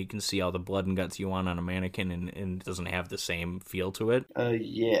 so you can see all the blood and guts you want on a mannequin, and it doesn't have the same feel to it.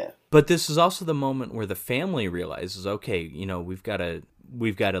 Yeah. But this is also the moment where the family realizes, okay, we've got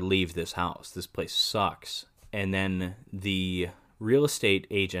to leave this house. This place sucks. And then the real estate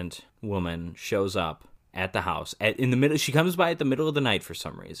agent woman shows up at the house. She comes by at the middle of the night for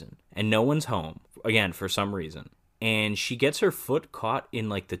some reason, and no one's home, again, for some reason. And she gets her foot caught in,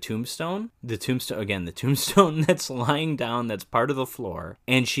 like, the tombstone that's lying down, that's part of the floor.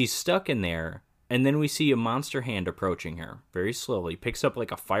 And she's stuck in there. And then we see a monster hand approaching her very slowly, picks up,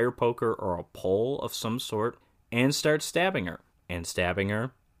 like, a fire poker or a pole of some sort, and starts stabbing her. And stabbing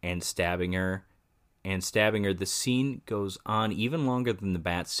her, and stabbing her, and stabbing her. The scene goes on even longer than the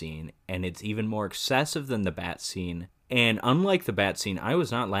bat scene, and it's even more excessive than the bat scene. And unlike the bat scene, I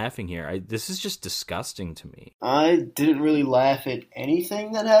was not laughing here. This is just disgusting to me. I didn't really laugh at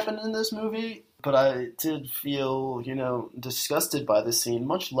anything that happened in this movie, but I did feel, disgusted by this scene,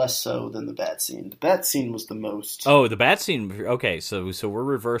 much less so than the bat scene. The bat scene was the most. Oh, the bat scene. Okay, so we're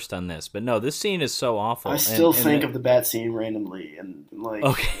reversed on this, but no, this scene is so awful. I still think of the bat scene randomly, and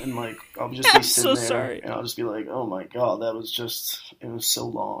I'll just be sitting there, sorry. And I'll just be like, oh my god, it was so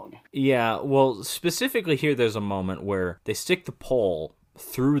long. Yeah, well, specifically here, there's a moment where they stick the pole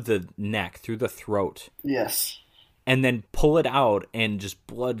through the neck, through the throat. Yes. And then pull it out, and just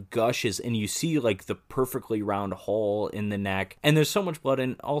blood gushes, and you see, like, the perfectly round hole in the neck. And there's so much blood,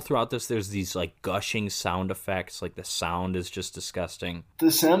 and all throughout this, there's these, like, gushing sound effects. Like, the sound is just disgusting.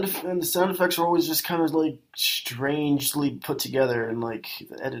 The sound effects are always just kind of, like, strangely put together, and, like,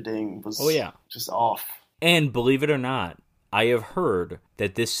 the editing was just off. And believe it or not, I have heard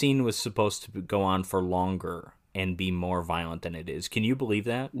that this scene was supposed to go on for longer and be more violent than it is. Can you believe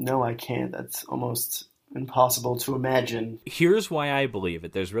that? No, I can't. That's almost impossible to imagine. Here's why I believe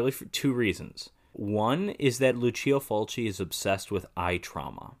it. There's really 2 reasons. One is that Lucio Fulci is obsessed with eye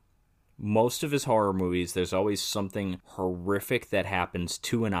trauma. Most of his horror movies, there's always something horrific that happens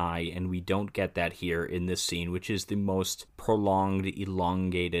to an eye, and we don't get that here in this scene, which is the most prolonged,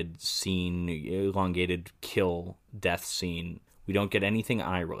 elongated kill, death scene. We don't get anything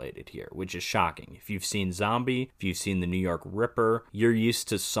eye-related here, which is shocking. If you've seen Zombie, if you've seen The New York Ripper, you're used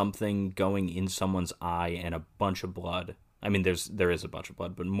to something going in someone's eye and a bunch of blood. There is a bunch of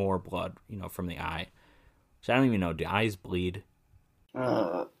blood, but more blood, from the eye. So I don't even know. Do eyes bleed?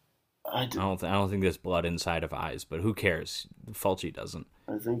 I don't think there's blood inside of eyes, but who cares? Fulci doesn't.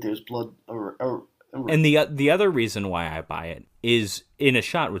 I think there's blood. And the other reason why I buy it is in a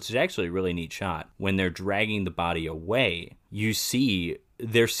shot, which is actually a really neat shot, when they're dragging the body away, you see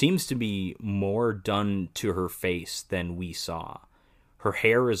there seems to be more done to her face than we saw. Her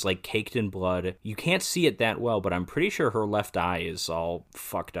hair is like caked in blood. You can't see it that well, but I'm pretty sure her left eye is all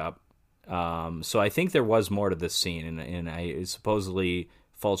fucked up. So I think there was more to this scene, and I supposedly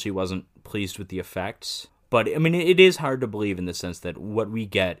Fulci wasn't pleased with the effects. But it is hard to believe in the sense that what we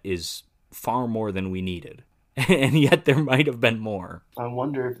get is far more than we needed. and yet there might have been more. I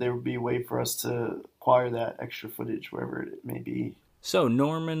wonder if there would be a way for us to acquire that extra footage, wherever it may be. So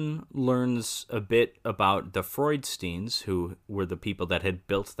Norman learns a bit about the Freudsteins, who were the people that had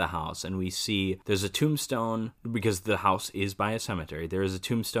built the house, and we see there's a tombstone, because the house is by a cemetery. There is a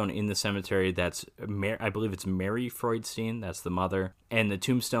tombstone in the cemetery that's, I believe it's Mary Freudstein, that's the mother, and the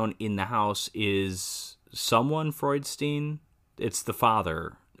tombstone in the house is someone Freudstein. It's the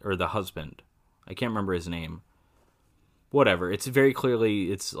father, or the husband. I can't remember his name. Whatever. It's very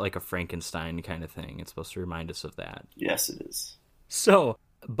clearly, it's like a Frankenstein kind of thing. It's supposed to remind us of that. Yes, it is. So,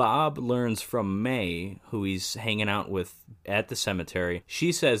 Bob learns from May, who he's hanging out with at the cemetery.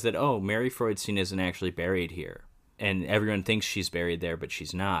 She says that, oh, Mary Freudstein isn't actually buried here. And everyone thinks she's buried there, but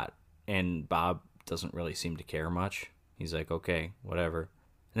she's not. And Bob doesn't really seem to care much. He's like, okay, whatever.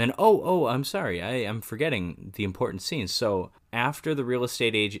 And then, I'm sorry, I'm forgetting the important scenes. So, after the real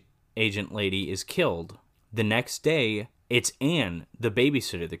estate agent lady is killed, the next day, it's Anne, the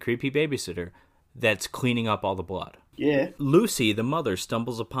babysitter, the creepy babysitter, that's cleaning up all the blood. Yeah. Lucy, the mother,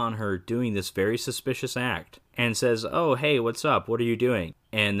 stumbles upon her doing this very suspicious act and says, oh, hey, what's up? What are you doing?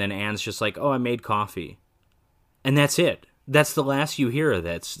 And then Anne's just like, oh, I made coffee. And that's it. That's the last you hear of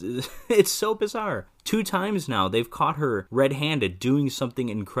that. It's so bizarre. 2 times now, they've caught her red-handed doing something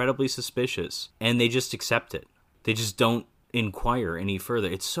incredibly suspicious, and they just accept it. They just don't inquire any further.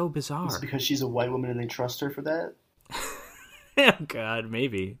 It's so bizarre. It's because she's a white woman and they trust her for that? Oh, God,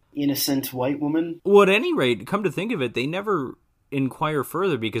 maybe. Innocent white woman? Well, at any rate, come to think of it, they never inquire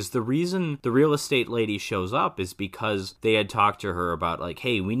further, because the reason the real estate lady shows up is because they had talked to her about, like,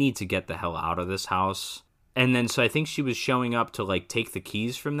 hey, we need to get the hell out of this house. And then, so I think she was showing up to, like, take the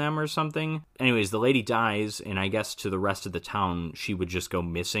keys from them or something. Anyways, the lady dies, and I guess to the rest of the town, she would just go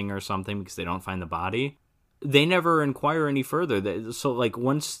missing or something because they don't find the body. They never inquire any further. So, like,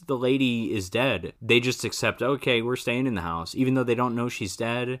 once the lady is dead, they just accept, okay, we're staying in the house, even though they don't know she's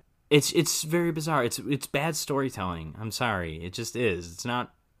dead. It's very bizarre. It's bad storytelling. I'm sorry. It just is. It's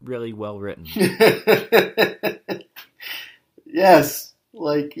not really well written. Yes.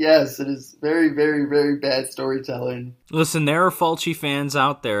 Yes, it is very, very, very bad storytelling. Listen, there are Fulci fans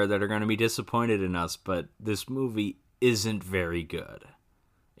out there that are going to be disappointed in us, but this movie isn't very good.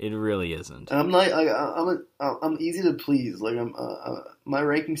 It really isn't. I'm easy to please. Like, my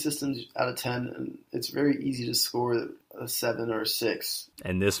ranking system's out of 10, and it's very easy to score a 7 or a 6.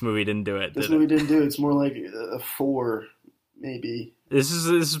 And this movie didn't do it. This movie didn't do it. It's more like a 4, maybe. This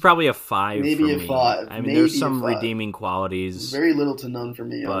is probably a 5. Maybe for a me. 5. I mean, maybe there's some redeeming qualities. Very little to none for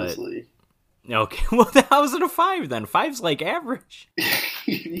me, honestly. Okay, well, how is it a 5 then? 5's like average.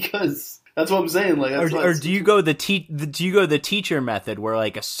 Because that's what I'm saying. Like, or do you go the teacher method where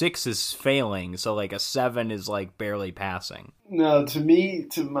like a 6 is failing, so like a 7 is like barely passing? No, to me,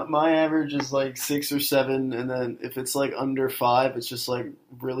 my average is like 6 or 7, and then if it's like under 5, it's just like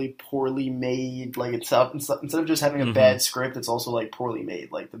really poorly made. Like, it's up instead of just having a bad script, it's also like poorly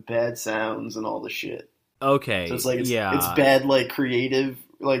made, like the bad sounds and all the shit. Okay, so it's like it's yeah, bad like creative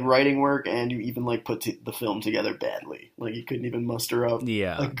like writing work, and you even like put the film together badly. Like, you couldn't even muster up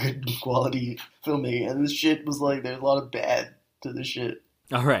like good quality filming, and this shit was like there's a lot of bad to this shit.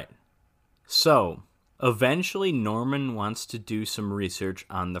 All right, so eventually Norman wants to do some research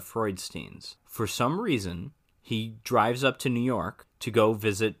on the Freudsteins. For some reason, he drives up to New York to go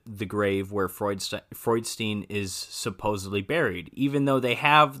visit the grave where Freudstein is supposedly buried, even though they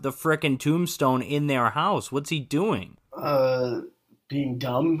have the frickin' tombstone in their house. What's he doing? Being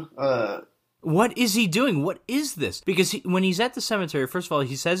dumb. What is he doing? What is this? Because when he's at the cemetery, first of all,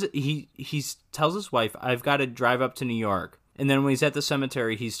 he says he tells his wife, I've got to drive up to New York. And then when he's at the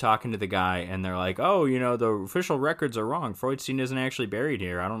cemetery, he's talking to the guy, and they're like, oh, the official records are wrong. Freudstein isn't actually buried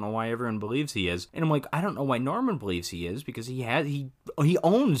here. I don't know why everyone believes he is. And I'm like, I don't know why Norman believes he is, because he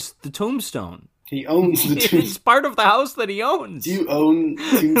owns the tombstone. He owns the tombstone. It's part of the house that he owns. Do you own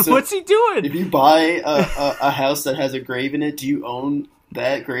tombstone? What's he doing? If you buy a house that has a grave in it, do you own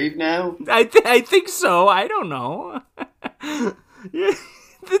that grave now? I think so. I don't know. Yeah.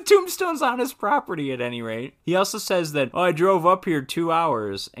 The tombstone's on his property at any rate. He also says that, I drove up here 2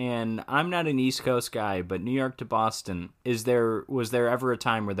 hours, and I'm not an East Coast guy, but New York to Boston, was there ever a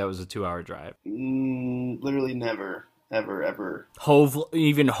time where that was a 2-hour drive? Literally never. Ever.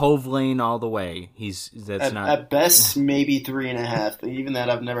 Even Hove Lane all the way. At best, maybe 3.5. Even that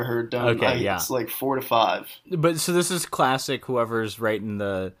I've never heard done. Okay, yeah. It's like 4 to 5. But so this is classic. Whoever's writing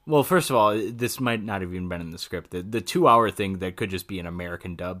well, first of all, this might not have even been in the script. The 2-hour thing that could just be an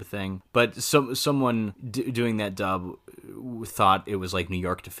American dub thing. But someone doing that dub thought it was like New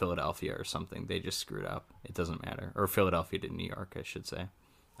York to Philadelphia or something. They just screwed up. It doesn't matter. Or Philadelphia to New York, I should say.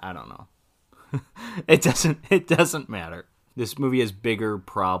 I don't know. It doesn't matter. This movie has bigger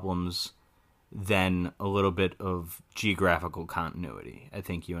problems than a little bit of geographical continuity. I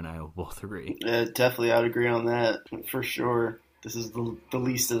think you and I will both agree. Yeah, definitely, I'd agree on that for sure. This is the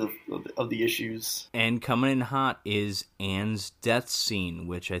least of the issues. And coming in hot is Anne's death scene,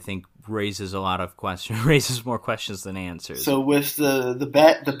 which I think raises a lot of questions, raises more questions than answers. So with the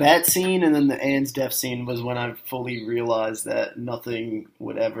bat scene and then the Anne's death scene was when I fully realized that nothing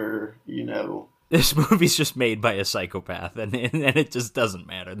would ever, This movie's just made by a psychopath, and it just doesn't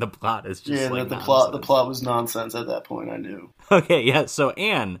matter. The plot is just the nonsense. plot was nonsense at that point. I knew. Okay, yeah. So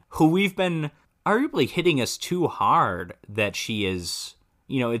Anne, who we've been arguably hitting us too hard that she is,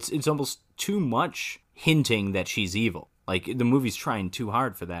 it's almost too much hinting that she's evil. Like, the movie's trying too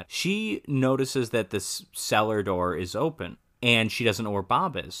hard for that. She notices that this cellar door is open, and she doesn't know where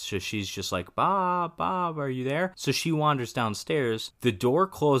Bob is. So she's just like, Bob, are you there? So she wanders downstairs. The door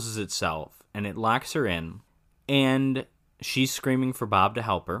closes itself, and it locks her in, and she's screaming for Bob to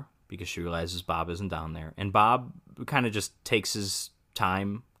help her because she realizes Bob isn't down there. And Bob kind of just takes his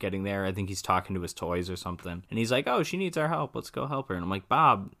time getting there. I think he's talking to his toys or something, and he's like, oh, she needs our help, let's go help her. And I'm like,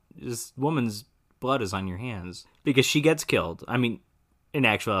 Bob, this woman's blood is on your hands, because she gets killed. I mean, in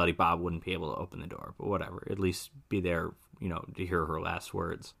actuality, Bob wouldn't be able to open the door, but whatever, at least be there, to hear her last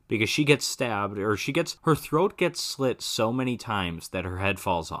words, because she gets stabbed, or her throat gets slit so many times that her head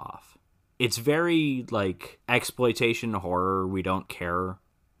falls off. It's very like exploitation horror. We don't care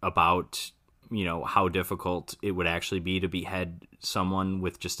about how difficult it would actually be to behead someone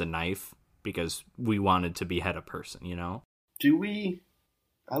with just a knife, because we wanted to behead a person, Do we?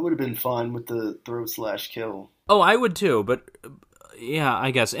 I would have been fine with the throat/kill. Oh, I would too, but yeah,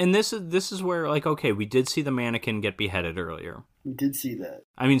 I guess. And this is where, like, okay, we did see the mannequin get beheaded earlier. We did see that.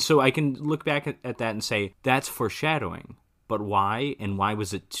 I mean, so I can look back at that and say, that's foreshadowing. But why? And why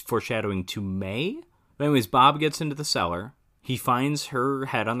was it foreshadowing to May? But anyways, Bob gets into the cellar. He finds her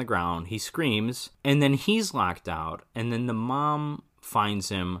head on the ground. He screams, and then he's locked out. And then the mom finds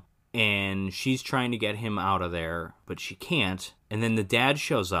him, and she's trying to get him out of there, but she can't. And then the dad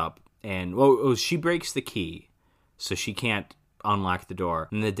shows up, and she breaks the key, so she can't unlock the door.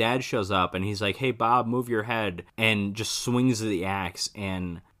 And the dad shows up, and he's like, hey, Bob, move your head, and just swings the axe,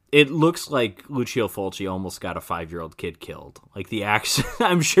 and it looks like Lucio Fulci almost got a 5-year-old kid killed. Like, the axe,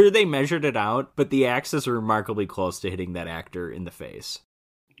 I'm sure they measured it out, but the axe is remarkably close to hitting that actor in the face.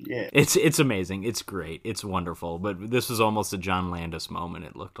 Yeah. It's amazing. It's great. It's wonderful. But this was almost a John Landis moment,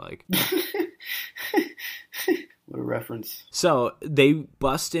 it looked like. What a reference. So they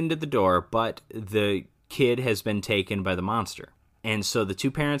bust into the door, but the kid has been taken by the monster. And so the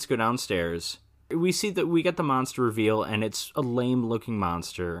two parents go downstairs. We see that we get the monster reveal, and it's a lame-looking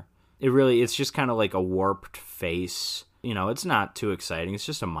monster. It's just kind of like a warped face. It's not too exciting. It's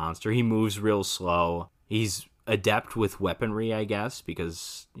just a monster. He moves real slow. He's adept with weaponry, I guess,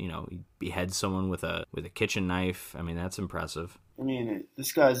 because, he beheads someone with a kitchen knife. I mean, that's impressive. I mean,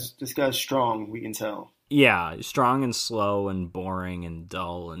 this guy's strong, we can tell. Yeah, strong and slow and boring and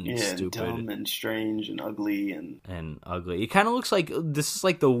dull and stupid. Yeah, dumb and strange and ugly. And ugly. It kind of looks like this is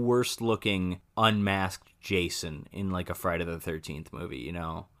like the worst looking unmasked Jason in like a Friday the 13th movie,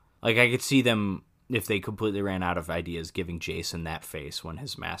 Like, I could see them, if they completely ran out of ideas, giving Jason that face when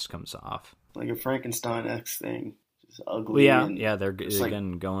his mask comes off. Like a Frankenstein-esque thing. Just ugly. Well, yeah, they're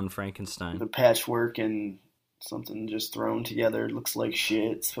again going Frankenstein. The patchwork and something just thrown together. It looks like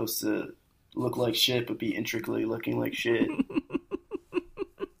shit. It's supposed to look like shit, but be intricately looking like shit.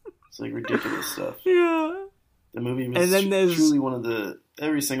 It's like ridiculous stuff. Yeah. The movie was truly one of the...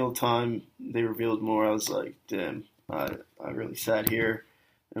 Every single time they revealed more, I was like, damn, I really sat here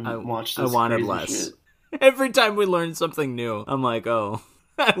and watched this. I wanted less. Shit. Every time we learned something new, I'm like, oh,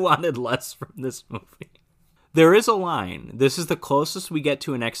 I wanted less from this movie. There is a line. This is the closest we get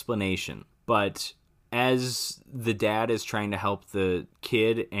to an explanation, but as the dad is trying to help the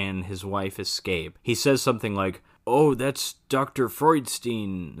kid and his wife escape, he says something like, oh, that's Dr.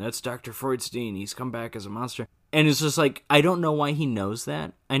 Freudstein. That's Dr. Freudstein. He's come back as a monster. And it's just like, I don't know why he knows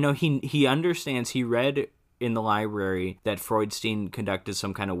that. I know he understands. He read in the library that Freudstein conducted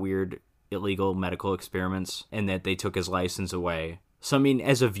some kind of weird illegal medical experiments and that they took his license away. So, I mean,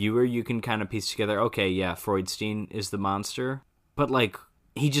 as a viewer, you can kind of piece together, okay, yeah, Freudstein is the monster. But, like,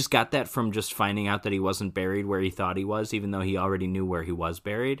 he just got that from just finding out that he wasn't buried where he thought he was, even though he already knew where he was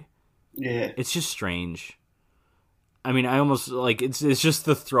buried. Yeah. It's just strange. I mean, I almost, like, it's just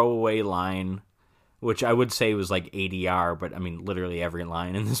the throwaway line, which I would say was, like, ADR, but, I mean, literally every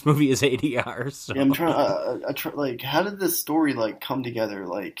line in this movie is ADR, so... Yeah, I'm trying, like, how did this story, like, come together?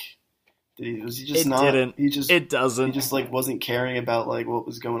 Like, was he just it not... Didn't. He just... It doesn't. He just, like, wasn't caring about, like, what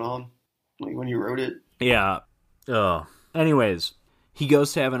was going on? Like when you wrote it? Yeah. Ugh. Anyways, he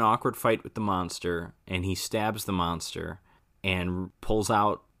goes to have an awkward fight with the monster, and he stabs the monster and pulls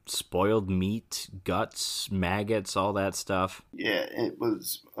out spoiled meat, guts, maggots, all that stuff. Yeah, it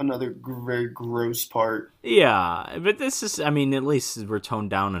was another very gross part. Yeah, but this is, I mean, at least we're toned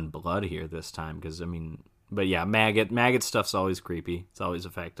down in blood here this time, because, I mean, but yeah, maggot stuff's always creepy. It's always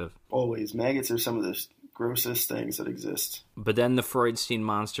effective. Always. Maggots are some of the grossest things that exist. But then the Freudstein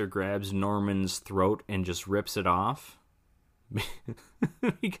monster grabs Norman's throat and just rips it off.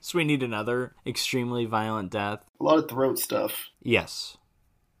 Because we need another extremely violent death. A lot of throat stuff. Yes.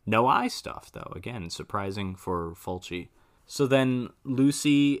 No eye stuff, though. Again, surprising for Fulci. So then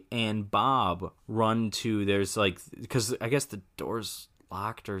Lucy and Bob run to, there's like, because I guess the door's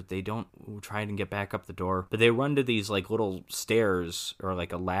locked or they don't try and get back up the door, but they run to these like little stairs or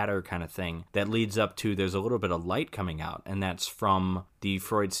like a ladder kind of thing that leads up to, there's a little bit of light coming out, and that's from the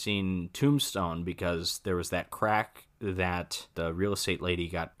Freudstein tombstone, because there was that crack that the real estate lady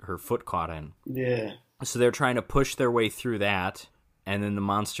got her foot caught in. Yeah. So they're trying to push their way through that, and then the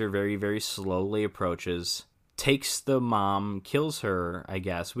monster very, very slowly approaches, takes the mom, kills her, I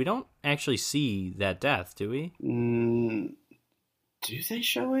guess. We don't actually see that death, do we? Do they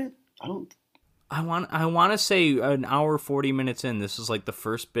show it? I don't... I want to say an hour 40 minutes in, this is like the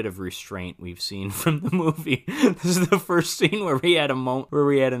first bit of restraint we've seen from the movie. This is the first scene where we had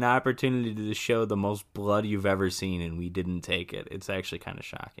an opportunity to show the most blood you've ever seen, and we didn't take it. It's actually kind of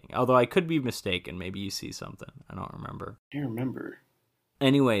shocking. Although I could be mistaken. Maybe you see something. I don't remember. I can't remember.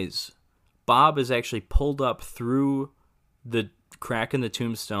 Anyways, Bob is actually pulled up through the crack in the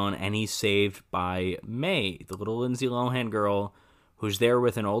tombstone, and he's saved by May, the little Lindsay Lohan girl, who's there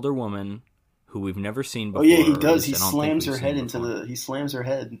with an older woman who we've never seen before. Oh yeah, he does. He slams her head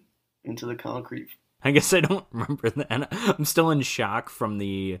into the concrete. I guess I don't remember that. I'm still in shock from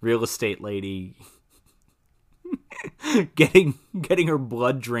the real estate lady getting her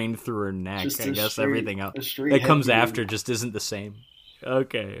blood drained through her neck. I guess everything else that comes after just isn't the same.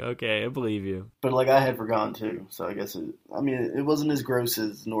 Okay, I believe you. But like I had forgotten too, so I guess it wasn't as gross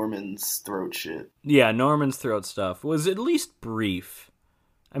as Norman's throat shit. Yeah, Norman's throat stuff was at least brief.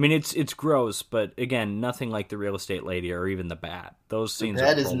 I mean, it's gross, but again, nothing like the real estate lady or even the bat. Those scenes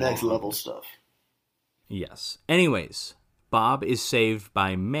that is next level stuff. Yes. Anyways, Bob is saved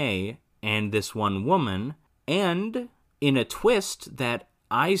by May and this one woman, and in a twist that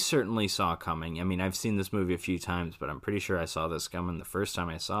I certainly saw coming. I mean, I've seen this movie a few times, but I'm pretty sure I saw this coming the first time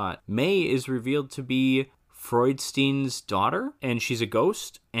I saw it. May is revealed to be Freudstein's daughter, and she's a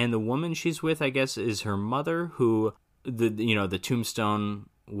ghost, and the woman she's with, I guess, is her mother, who the tombstone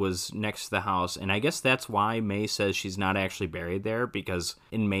was next to the house, and I guess that's why May says she's not actually buried there, because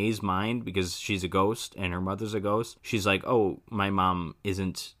in May's mind, because she's a ghost and her mother's a ghost, she's like, oh, my mom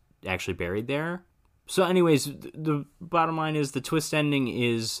isn't actually buried there. So anyways, the bottom line is the twist ending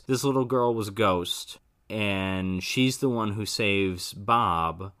is this little girl was a ghost, and she's the one who saves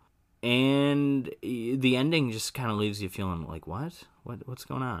Bob, and the ending just kind of leaves you feeling like, what's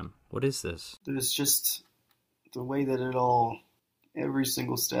going on? What is this? There's just the way that it all, every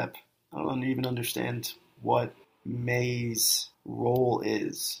single step, I don't even understand what May's role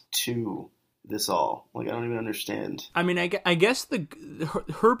is to this all. Like, I don't even understand. I mean, I guess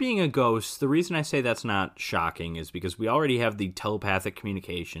her being a ghost, the reason I say that's not shocking is because we already have the telepathic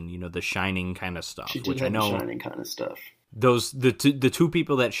communication, the Shining kind of stuff. Which I know, the Shining kind of stuff. The two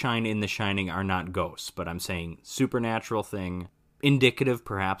people that shine in The Shining are not ghosts, but I'm saying supernatural thing, indicative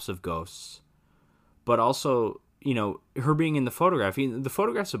perhaps of ghosts. But also, her being in the photograph, the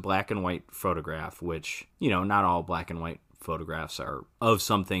photograph's a black and white photograph, which, not all black and white photographs are of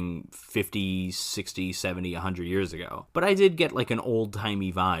something 50, 60, 70, 100 years ago. But I did get like an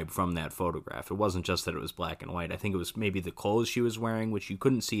old-timey vibe from that photograph. It wasn't just that it was black and white. I think it was maybe the clothes she was wearing, which you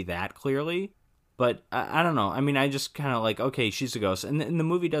couldn't see that clearly. But I don't know. I mean, I just kind of like, okay, she's a ghost. And the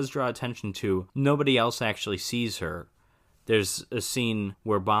movie does draw attention to nobody else actually sees her. There's a scene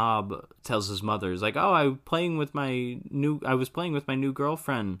where Bob tells his mother, he's like, oh, I was playing with my new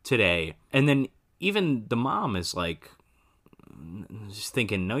girlfriend today. And then even the mom is like, just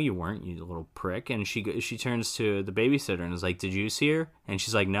thinking, no, you weren't, you little prick. And she turns to the babysitter and is like, did you see her? And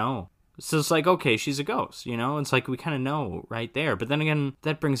she's like, no. So it's like, okay, she's a ghost, It's like we kind of know right there. But then again,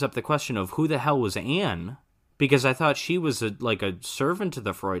 that brings up the question of who the hell was Anne? Because I thought she was a servant to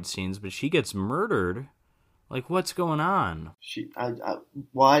the Freudsteins, but she gets murdered. Like, what's going on?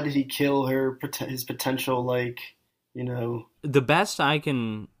 Why did he kill her? His potential, The best I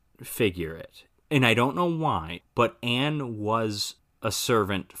can figure it, and I don't know why, but Anne was a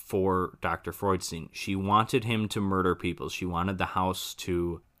servant for Dr. Freudstein. She wanted him to murder people. She wanted the house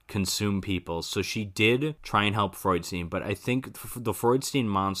to consume people. So she did try and help Freudstein, but I think the Freudstein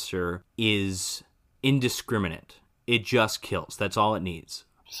monster is indiscriminate. It just kills. That's all it needs.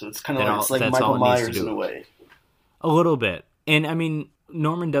 So it's kind of like, it's like Michael Myers in a way. A little bit. And I mean,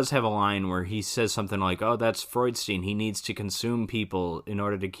 Norman does have a line where he says something like, oh, that's Freudstein. He needs to consume people in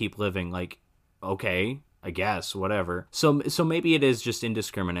order to keep living. Like, okay, I guess, whatever. So maybe it is just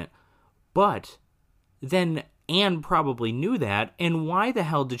indiscriminate. But then Anne probably knew that, and why the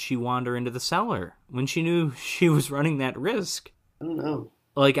hell did she wander into the cellar when she knew she was running that risk? I don't know.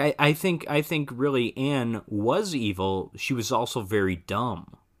 Like, I think really Anne was evil. She was also very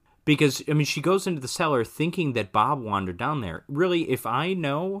dumb. Because, I mean, she goes into the cellar thinking that Bob wandered down there. Really, if I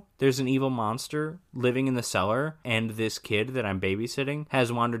know there's an evil monster living in the cellar and this kid that I'm babysitting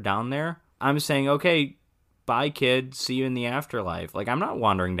has wandered down there, I'm saying, okay, bye, kid. See you in the afterlife. Like, I'm not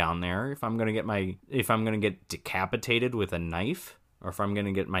wandering down there if I'm gonna get decapitated with a knife, or if I'm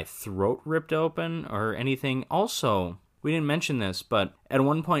gonna get my throat ripped open or anything. Also, we didn't mention this, but at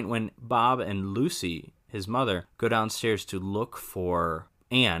one point when Bob and Lucy, his mother, go downstairs to look for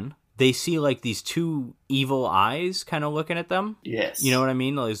Anne, they see like these two evil eyes kind of looking at them. Yes. You know what I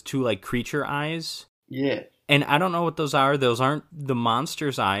mean? Those two like creature eyes. Yeah. And I don't know what those are. Those aren't the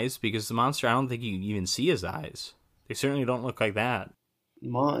monster's eyes, because the monster, I don't think you even see his eyes. They certainly don't look like that.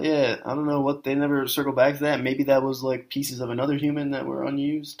 Yeah, I don't know what, they never circle back to that. Maybe that was like pieces of another human that were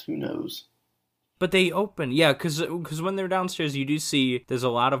unused. Who knows? But they open, yeah, because when they're downstairs, you do see there's a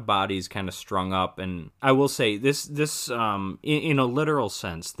lot of bodies kind of strung up. And I will say, this in a literal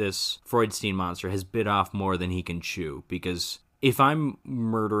sense, this Freudstein monster has bit off more than he can chew. Because if I'm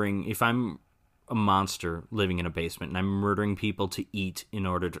a monster living in a basement and I'm murdering people to eat in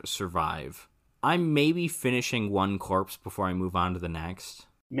order to survive, I'm maybe finishing one corpse before I move on to the next.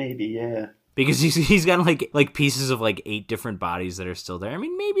 Maybe, yeah. Because he's got like pieces of like 8 different bodies that are still there. I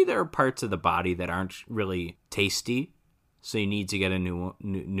mean, maybe there are parts of the body that aren't really tasty, so you need to get a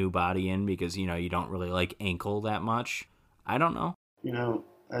new body in because, you know, you don't really like ankle that much. I don't know. You know,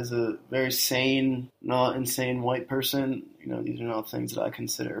 as a very sane, not insane white person, you know, these are not things that I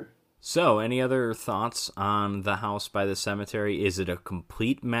consider. So, any other thoughts on The House by the Cemetery? Is it a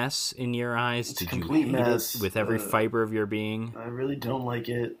complete mess in your eyes? It's a complete mess with every fiber of your being? I really don't like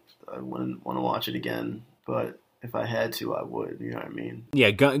it. I wouldn't want to watch it again, but if I had to, I would. You know what I mean?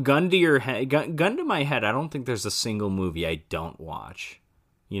 Yeah, gun to your head, gun to my head. I don't think there's a single movie I don't watch.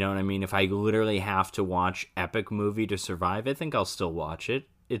 You know what I mean? If I literally have to watch epic movie to survive, I think I'll still watch it.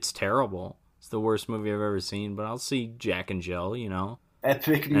 It's terrible. It's the worst movie I've ever seen, but I'll see Jack and Jill. You know,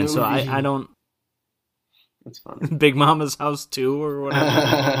 epic movie. And so I don't. That's fun. Big Mama's House 2 or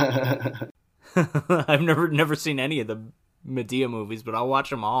whatever. I've never seen any of the Medea movies, but I'll watch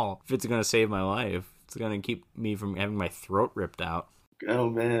them all if it's going to save my life. It's going to keep me from having my throat ripped out. Oh,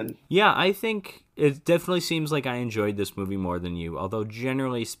 man. Yeah, I think it definitely seems like I enjoyed this movie more than you, although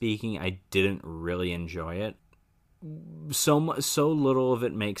generally speaking, I didn't really enjoy it. So little of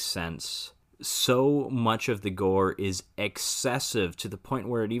it makes sense. So much of the gore is excessive to the point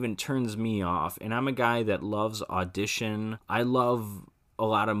where it even turns me off. And I'm a guy that loves Audition. I love a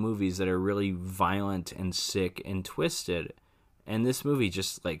lot of movies that are really violent and sick and twisted, and this movie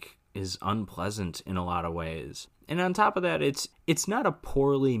just like is unpleasant in a lot of ways. And on top of that, it's not a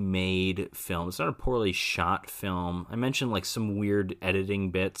poorly made film. It's not a poorly shot film. I mentioned like some weird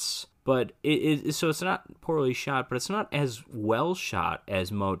editing bits, but so it's not poorly shot, but it's not as well shot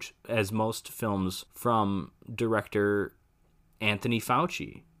as most films from director Anthony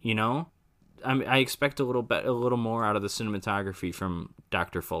Fauci, you know? I expect a little more out of the cinematography from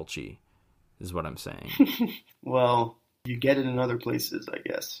Dr. Fulci, is what I'm saying. Well, you get it in other places, I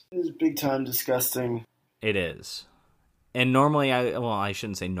guess. It is big time disgusting. It is. And normally, I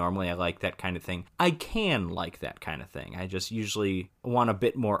shouldn't say normally I like that kind of thing. I can like that kind of thing. I just usually want a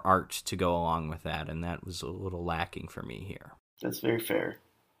bit more art to go along with that, and that was a little lacking for me here. That's very fair,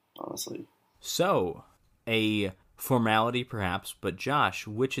 honestly. So, a formality perhaps, but Josh,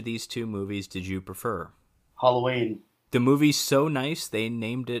 which of these two movies did you prefer? Halloween. The movie's so nice they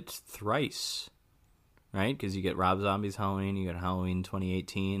named it thrice, right? Because you get Rob Zombie's Halloween, you get Halloween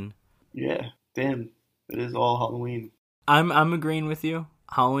 2018. Yeah, damn, it is all Halloween. I'm agreeing with you.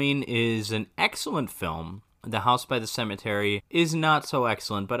 Halloween is an excellent film. The House by the Cemetery is not so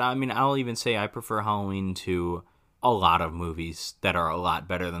excellent, but I mean, I'll even say I prefer Halloween to a lot of movies that are a lot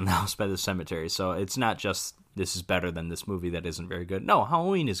better than The House by the Cemetery. So it's not just this is better than this movie that isn't very good. No,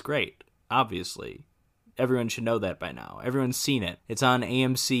 Halloween is great, obviously. Everyone should know that by now. Everyone's seen it. It's on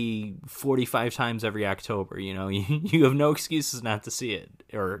AMC 45 times every October. You know, you have no excuses not to see it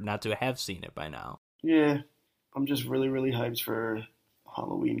or not to have seen it by now. Yeah, I'm just really, really hyped for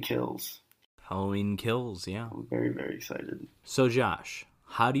Halloween Kills. Halloween Kills, yeah. I'm very, very excited. So, Josh,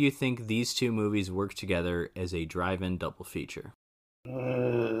 how do you think these two movies work together as a drive-in double feature?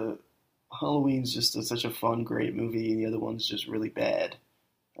 Halloween's just such a fun, great movie, and the other one's just really bad.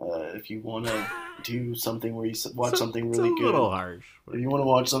 If you want to do something where you watch something really good, it's a little harsh. If you want to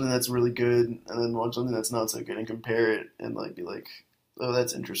watch something that's really good and then watch something that's not so good and compare it and like be like, oh,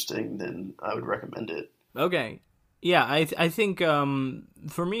 that's interesting, then I would recommend it. Okay, yeah, I think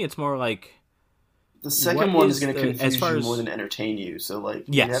for me it's more like the second one is going to confuse you more than entertain you. So like,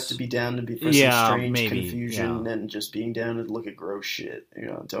 you have to be down to be for some strange confusion and just being down to look at gross shit. You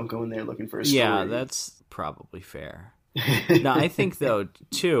know, don't go in there looking for a story. Yeah, that's probably fair. Now, I think, though,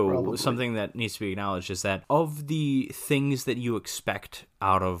 too, something that needs to be acknowledged is that of the things that you expect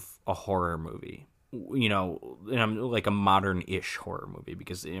out of a horror movie, you know, and I'm like a modern-ish horror movie,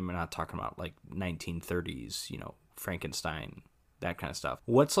 because I'm not talking about like 1930s, you know, Frankenstein, that kind of stuff.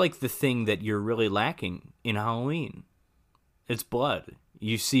 What's like the thing that you're really lacking in Halloween? It's blood.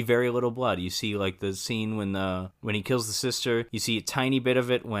 You see very little blood. You see like the scene when he kills the sister. You see a tiny bit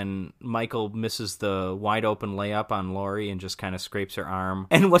of it when Michael misses the wide open layup on Laurie and just kind of scrapes her arm.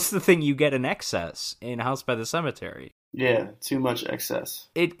 And what's the thing you get in excess in House by the Cemetery? Yeah, too much excess.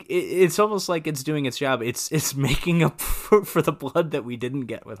 It's almost like it's doing its job. It's making up for the blood that we didn't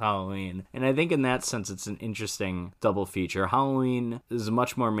get with Halloween. And I think in that sense, it's an interesting double feature. Halloween is a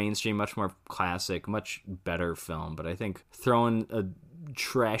much more mainstream, much more classic, much better film. But I think throwing a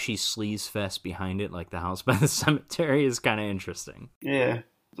trashy sleaze fest behind it like The House by the Cemetery is kind of interesting. Yeah.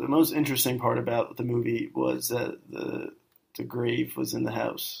 The most interesting part about the movie was that the grave was in the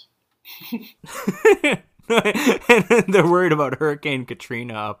house. And they're worried about Hurricane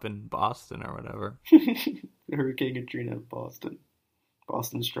Katrina up in Boston or whatever. Hurricane Katrina, Boston.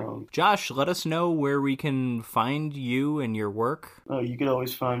 Boston strong. Josh, let us know where we can find you and your work. Oh, you can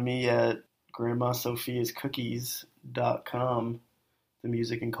always find me at GrandmaSophiasCookies.com, the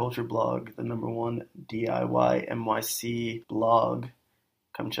music and culture blog, the #1 DIY NYC blog.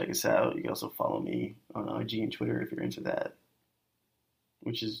 Come check us out. You can also follow me on IG and Twitter if you're into that,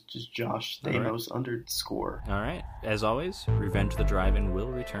 which is just Josh Stamos _. All right. As always, Revenge the Drive-In will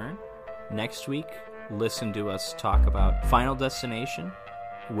return. Next week, listen to us talk about Final Destination,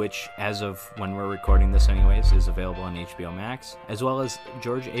 which, as of when we're recording this anyways, is available on HBO Max, as well as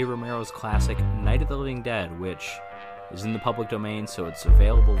George A. Romero's classic Night of the Living Dead, which is in the public domain, so it's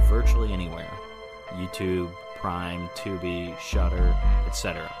available virtually anywhere. YouTube, Prime, Tubi, Shudder,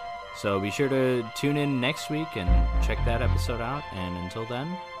 etc. So be sure to tune in next week and check that episode out. And until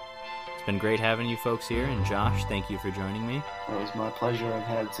then, it's been great having you folks here. And Josh, thank you for joining me. It was my pleasure. I've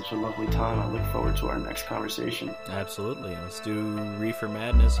had such a lovely time. I look forward to our next conversation. Absolutely. Let's do Reefer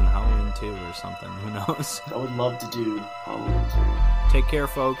Madness and Halloween 2 or something. Who knows? I would love to do Halloween 2. Take care,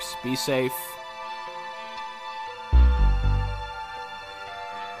 folks. Be safe.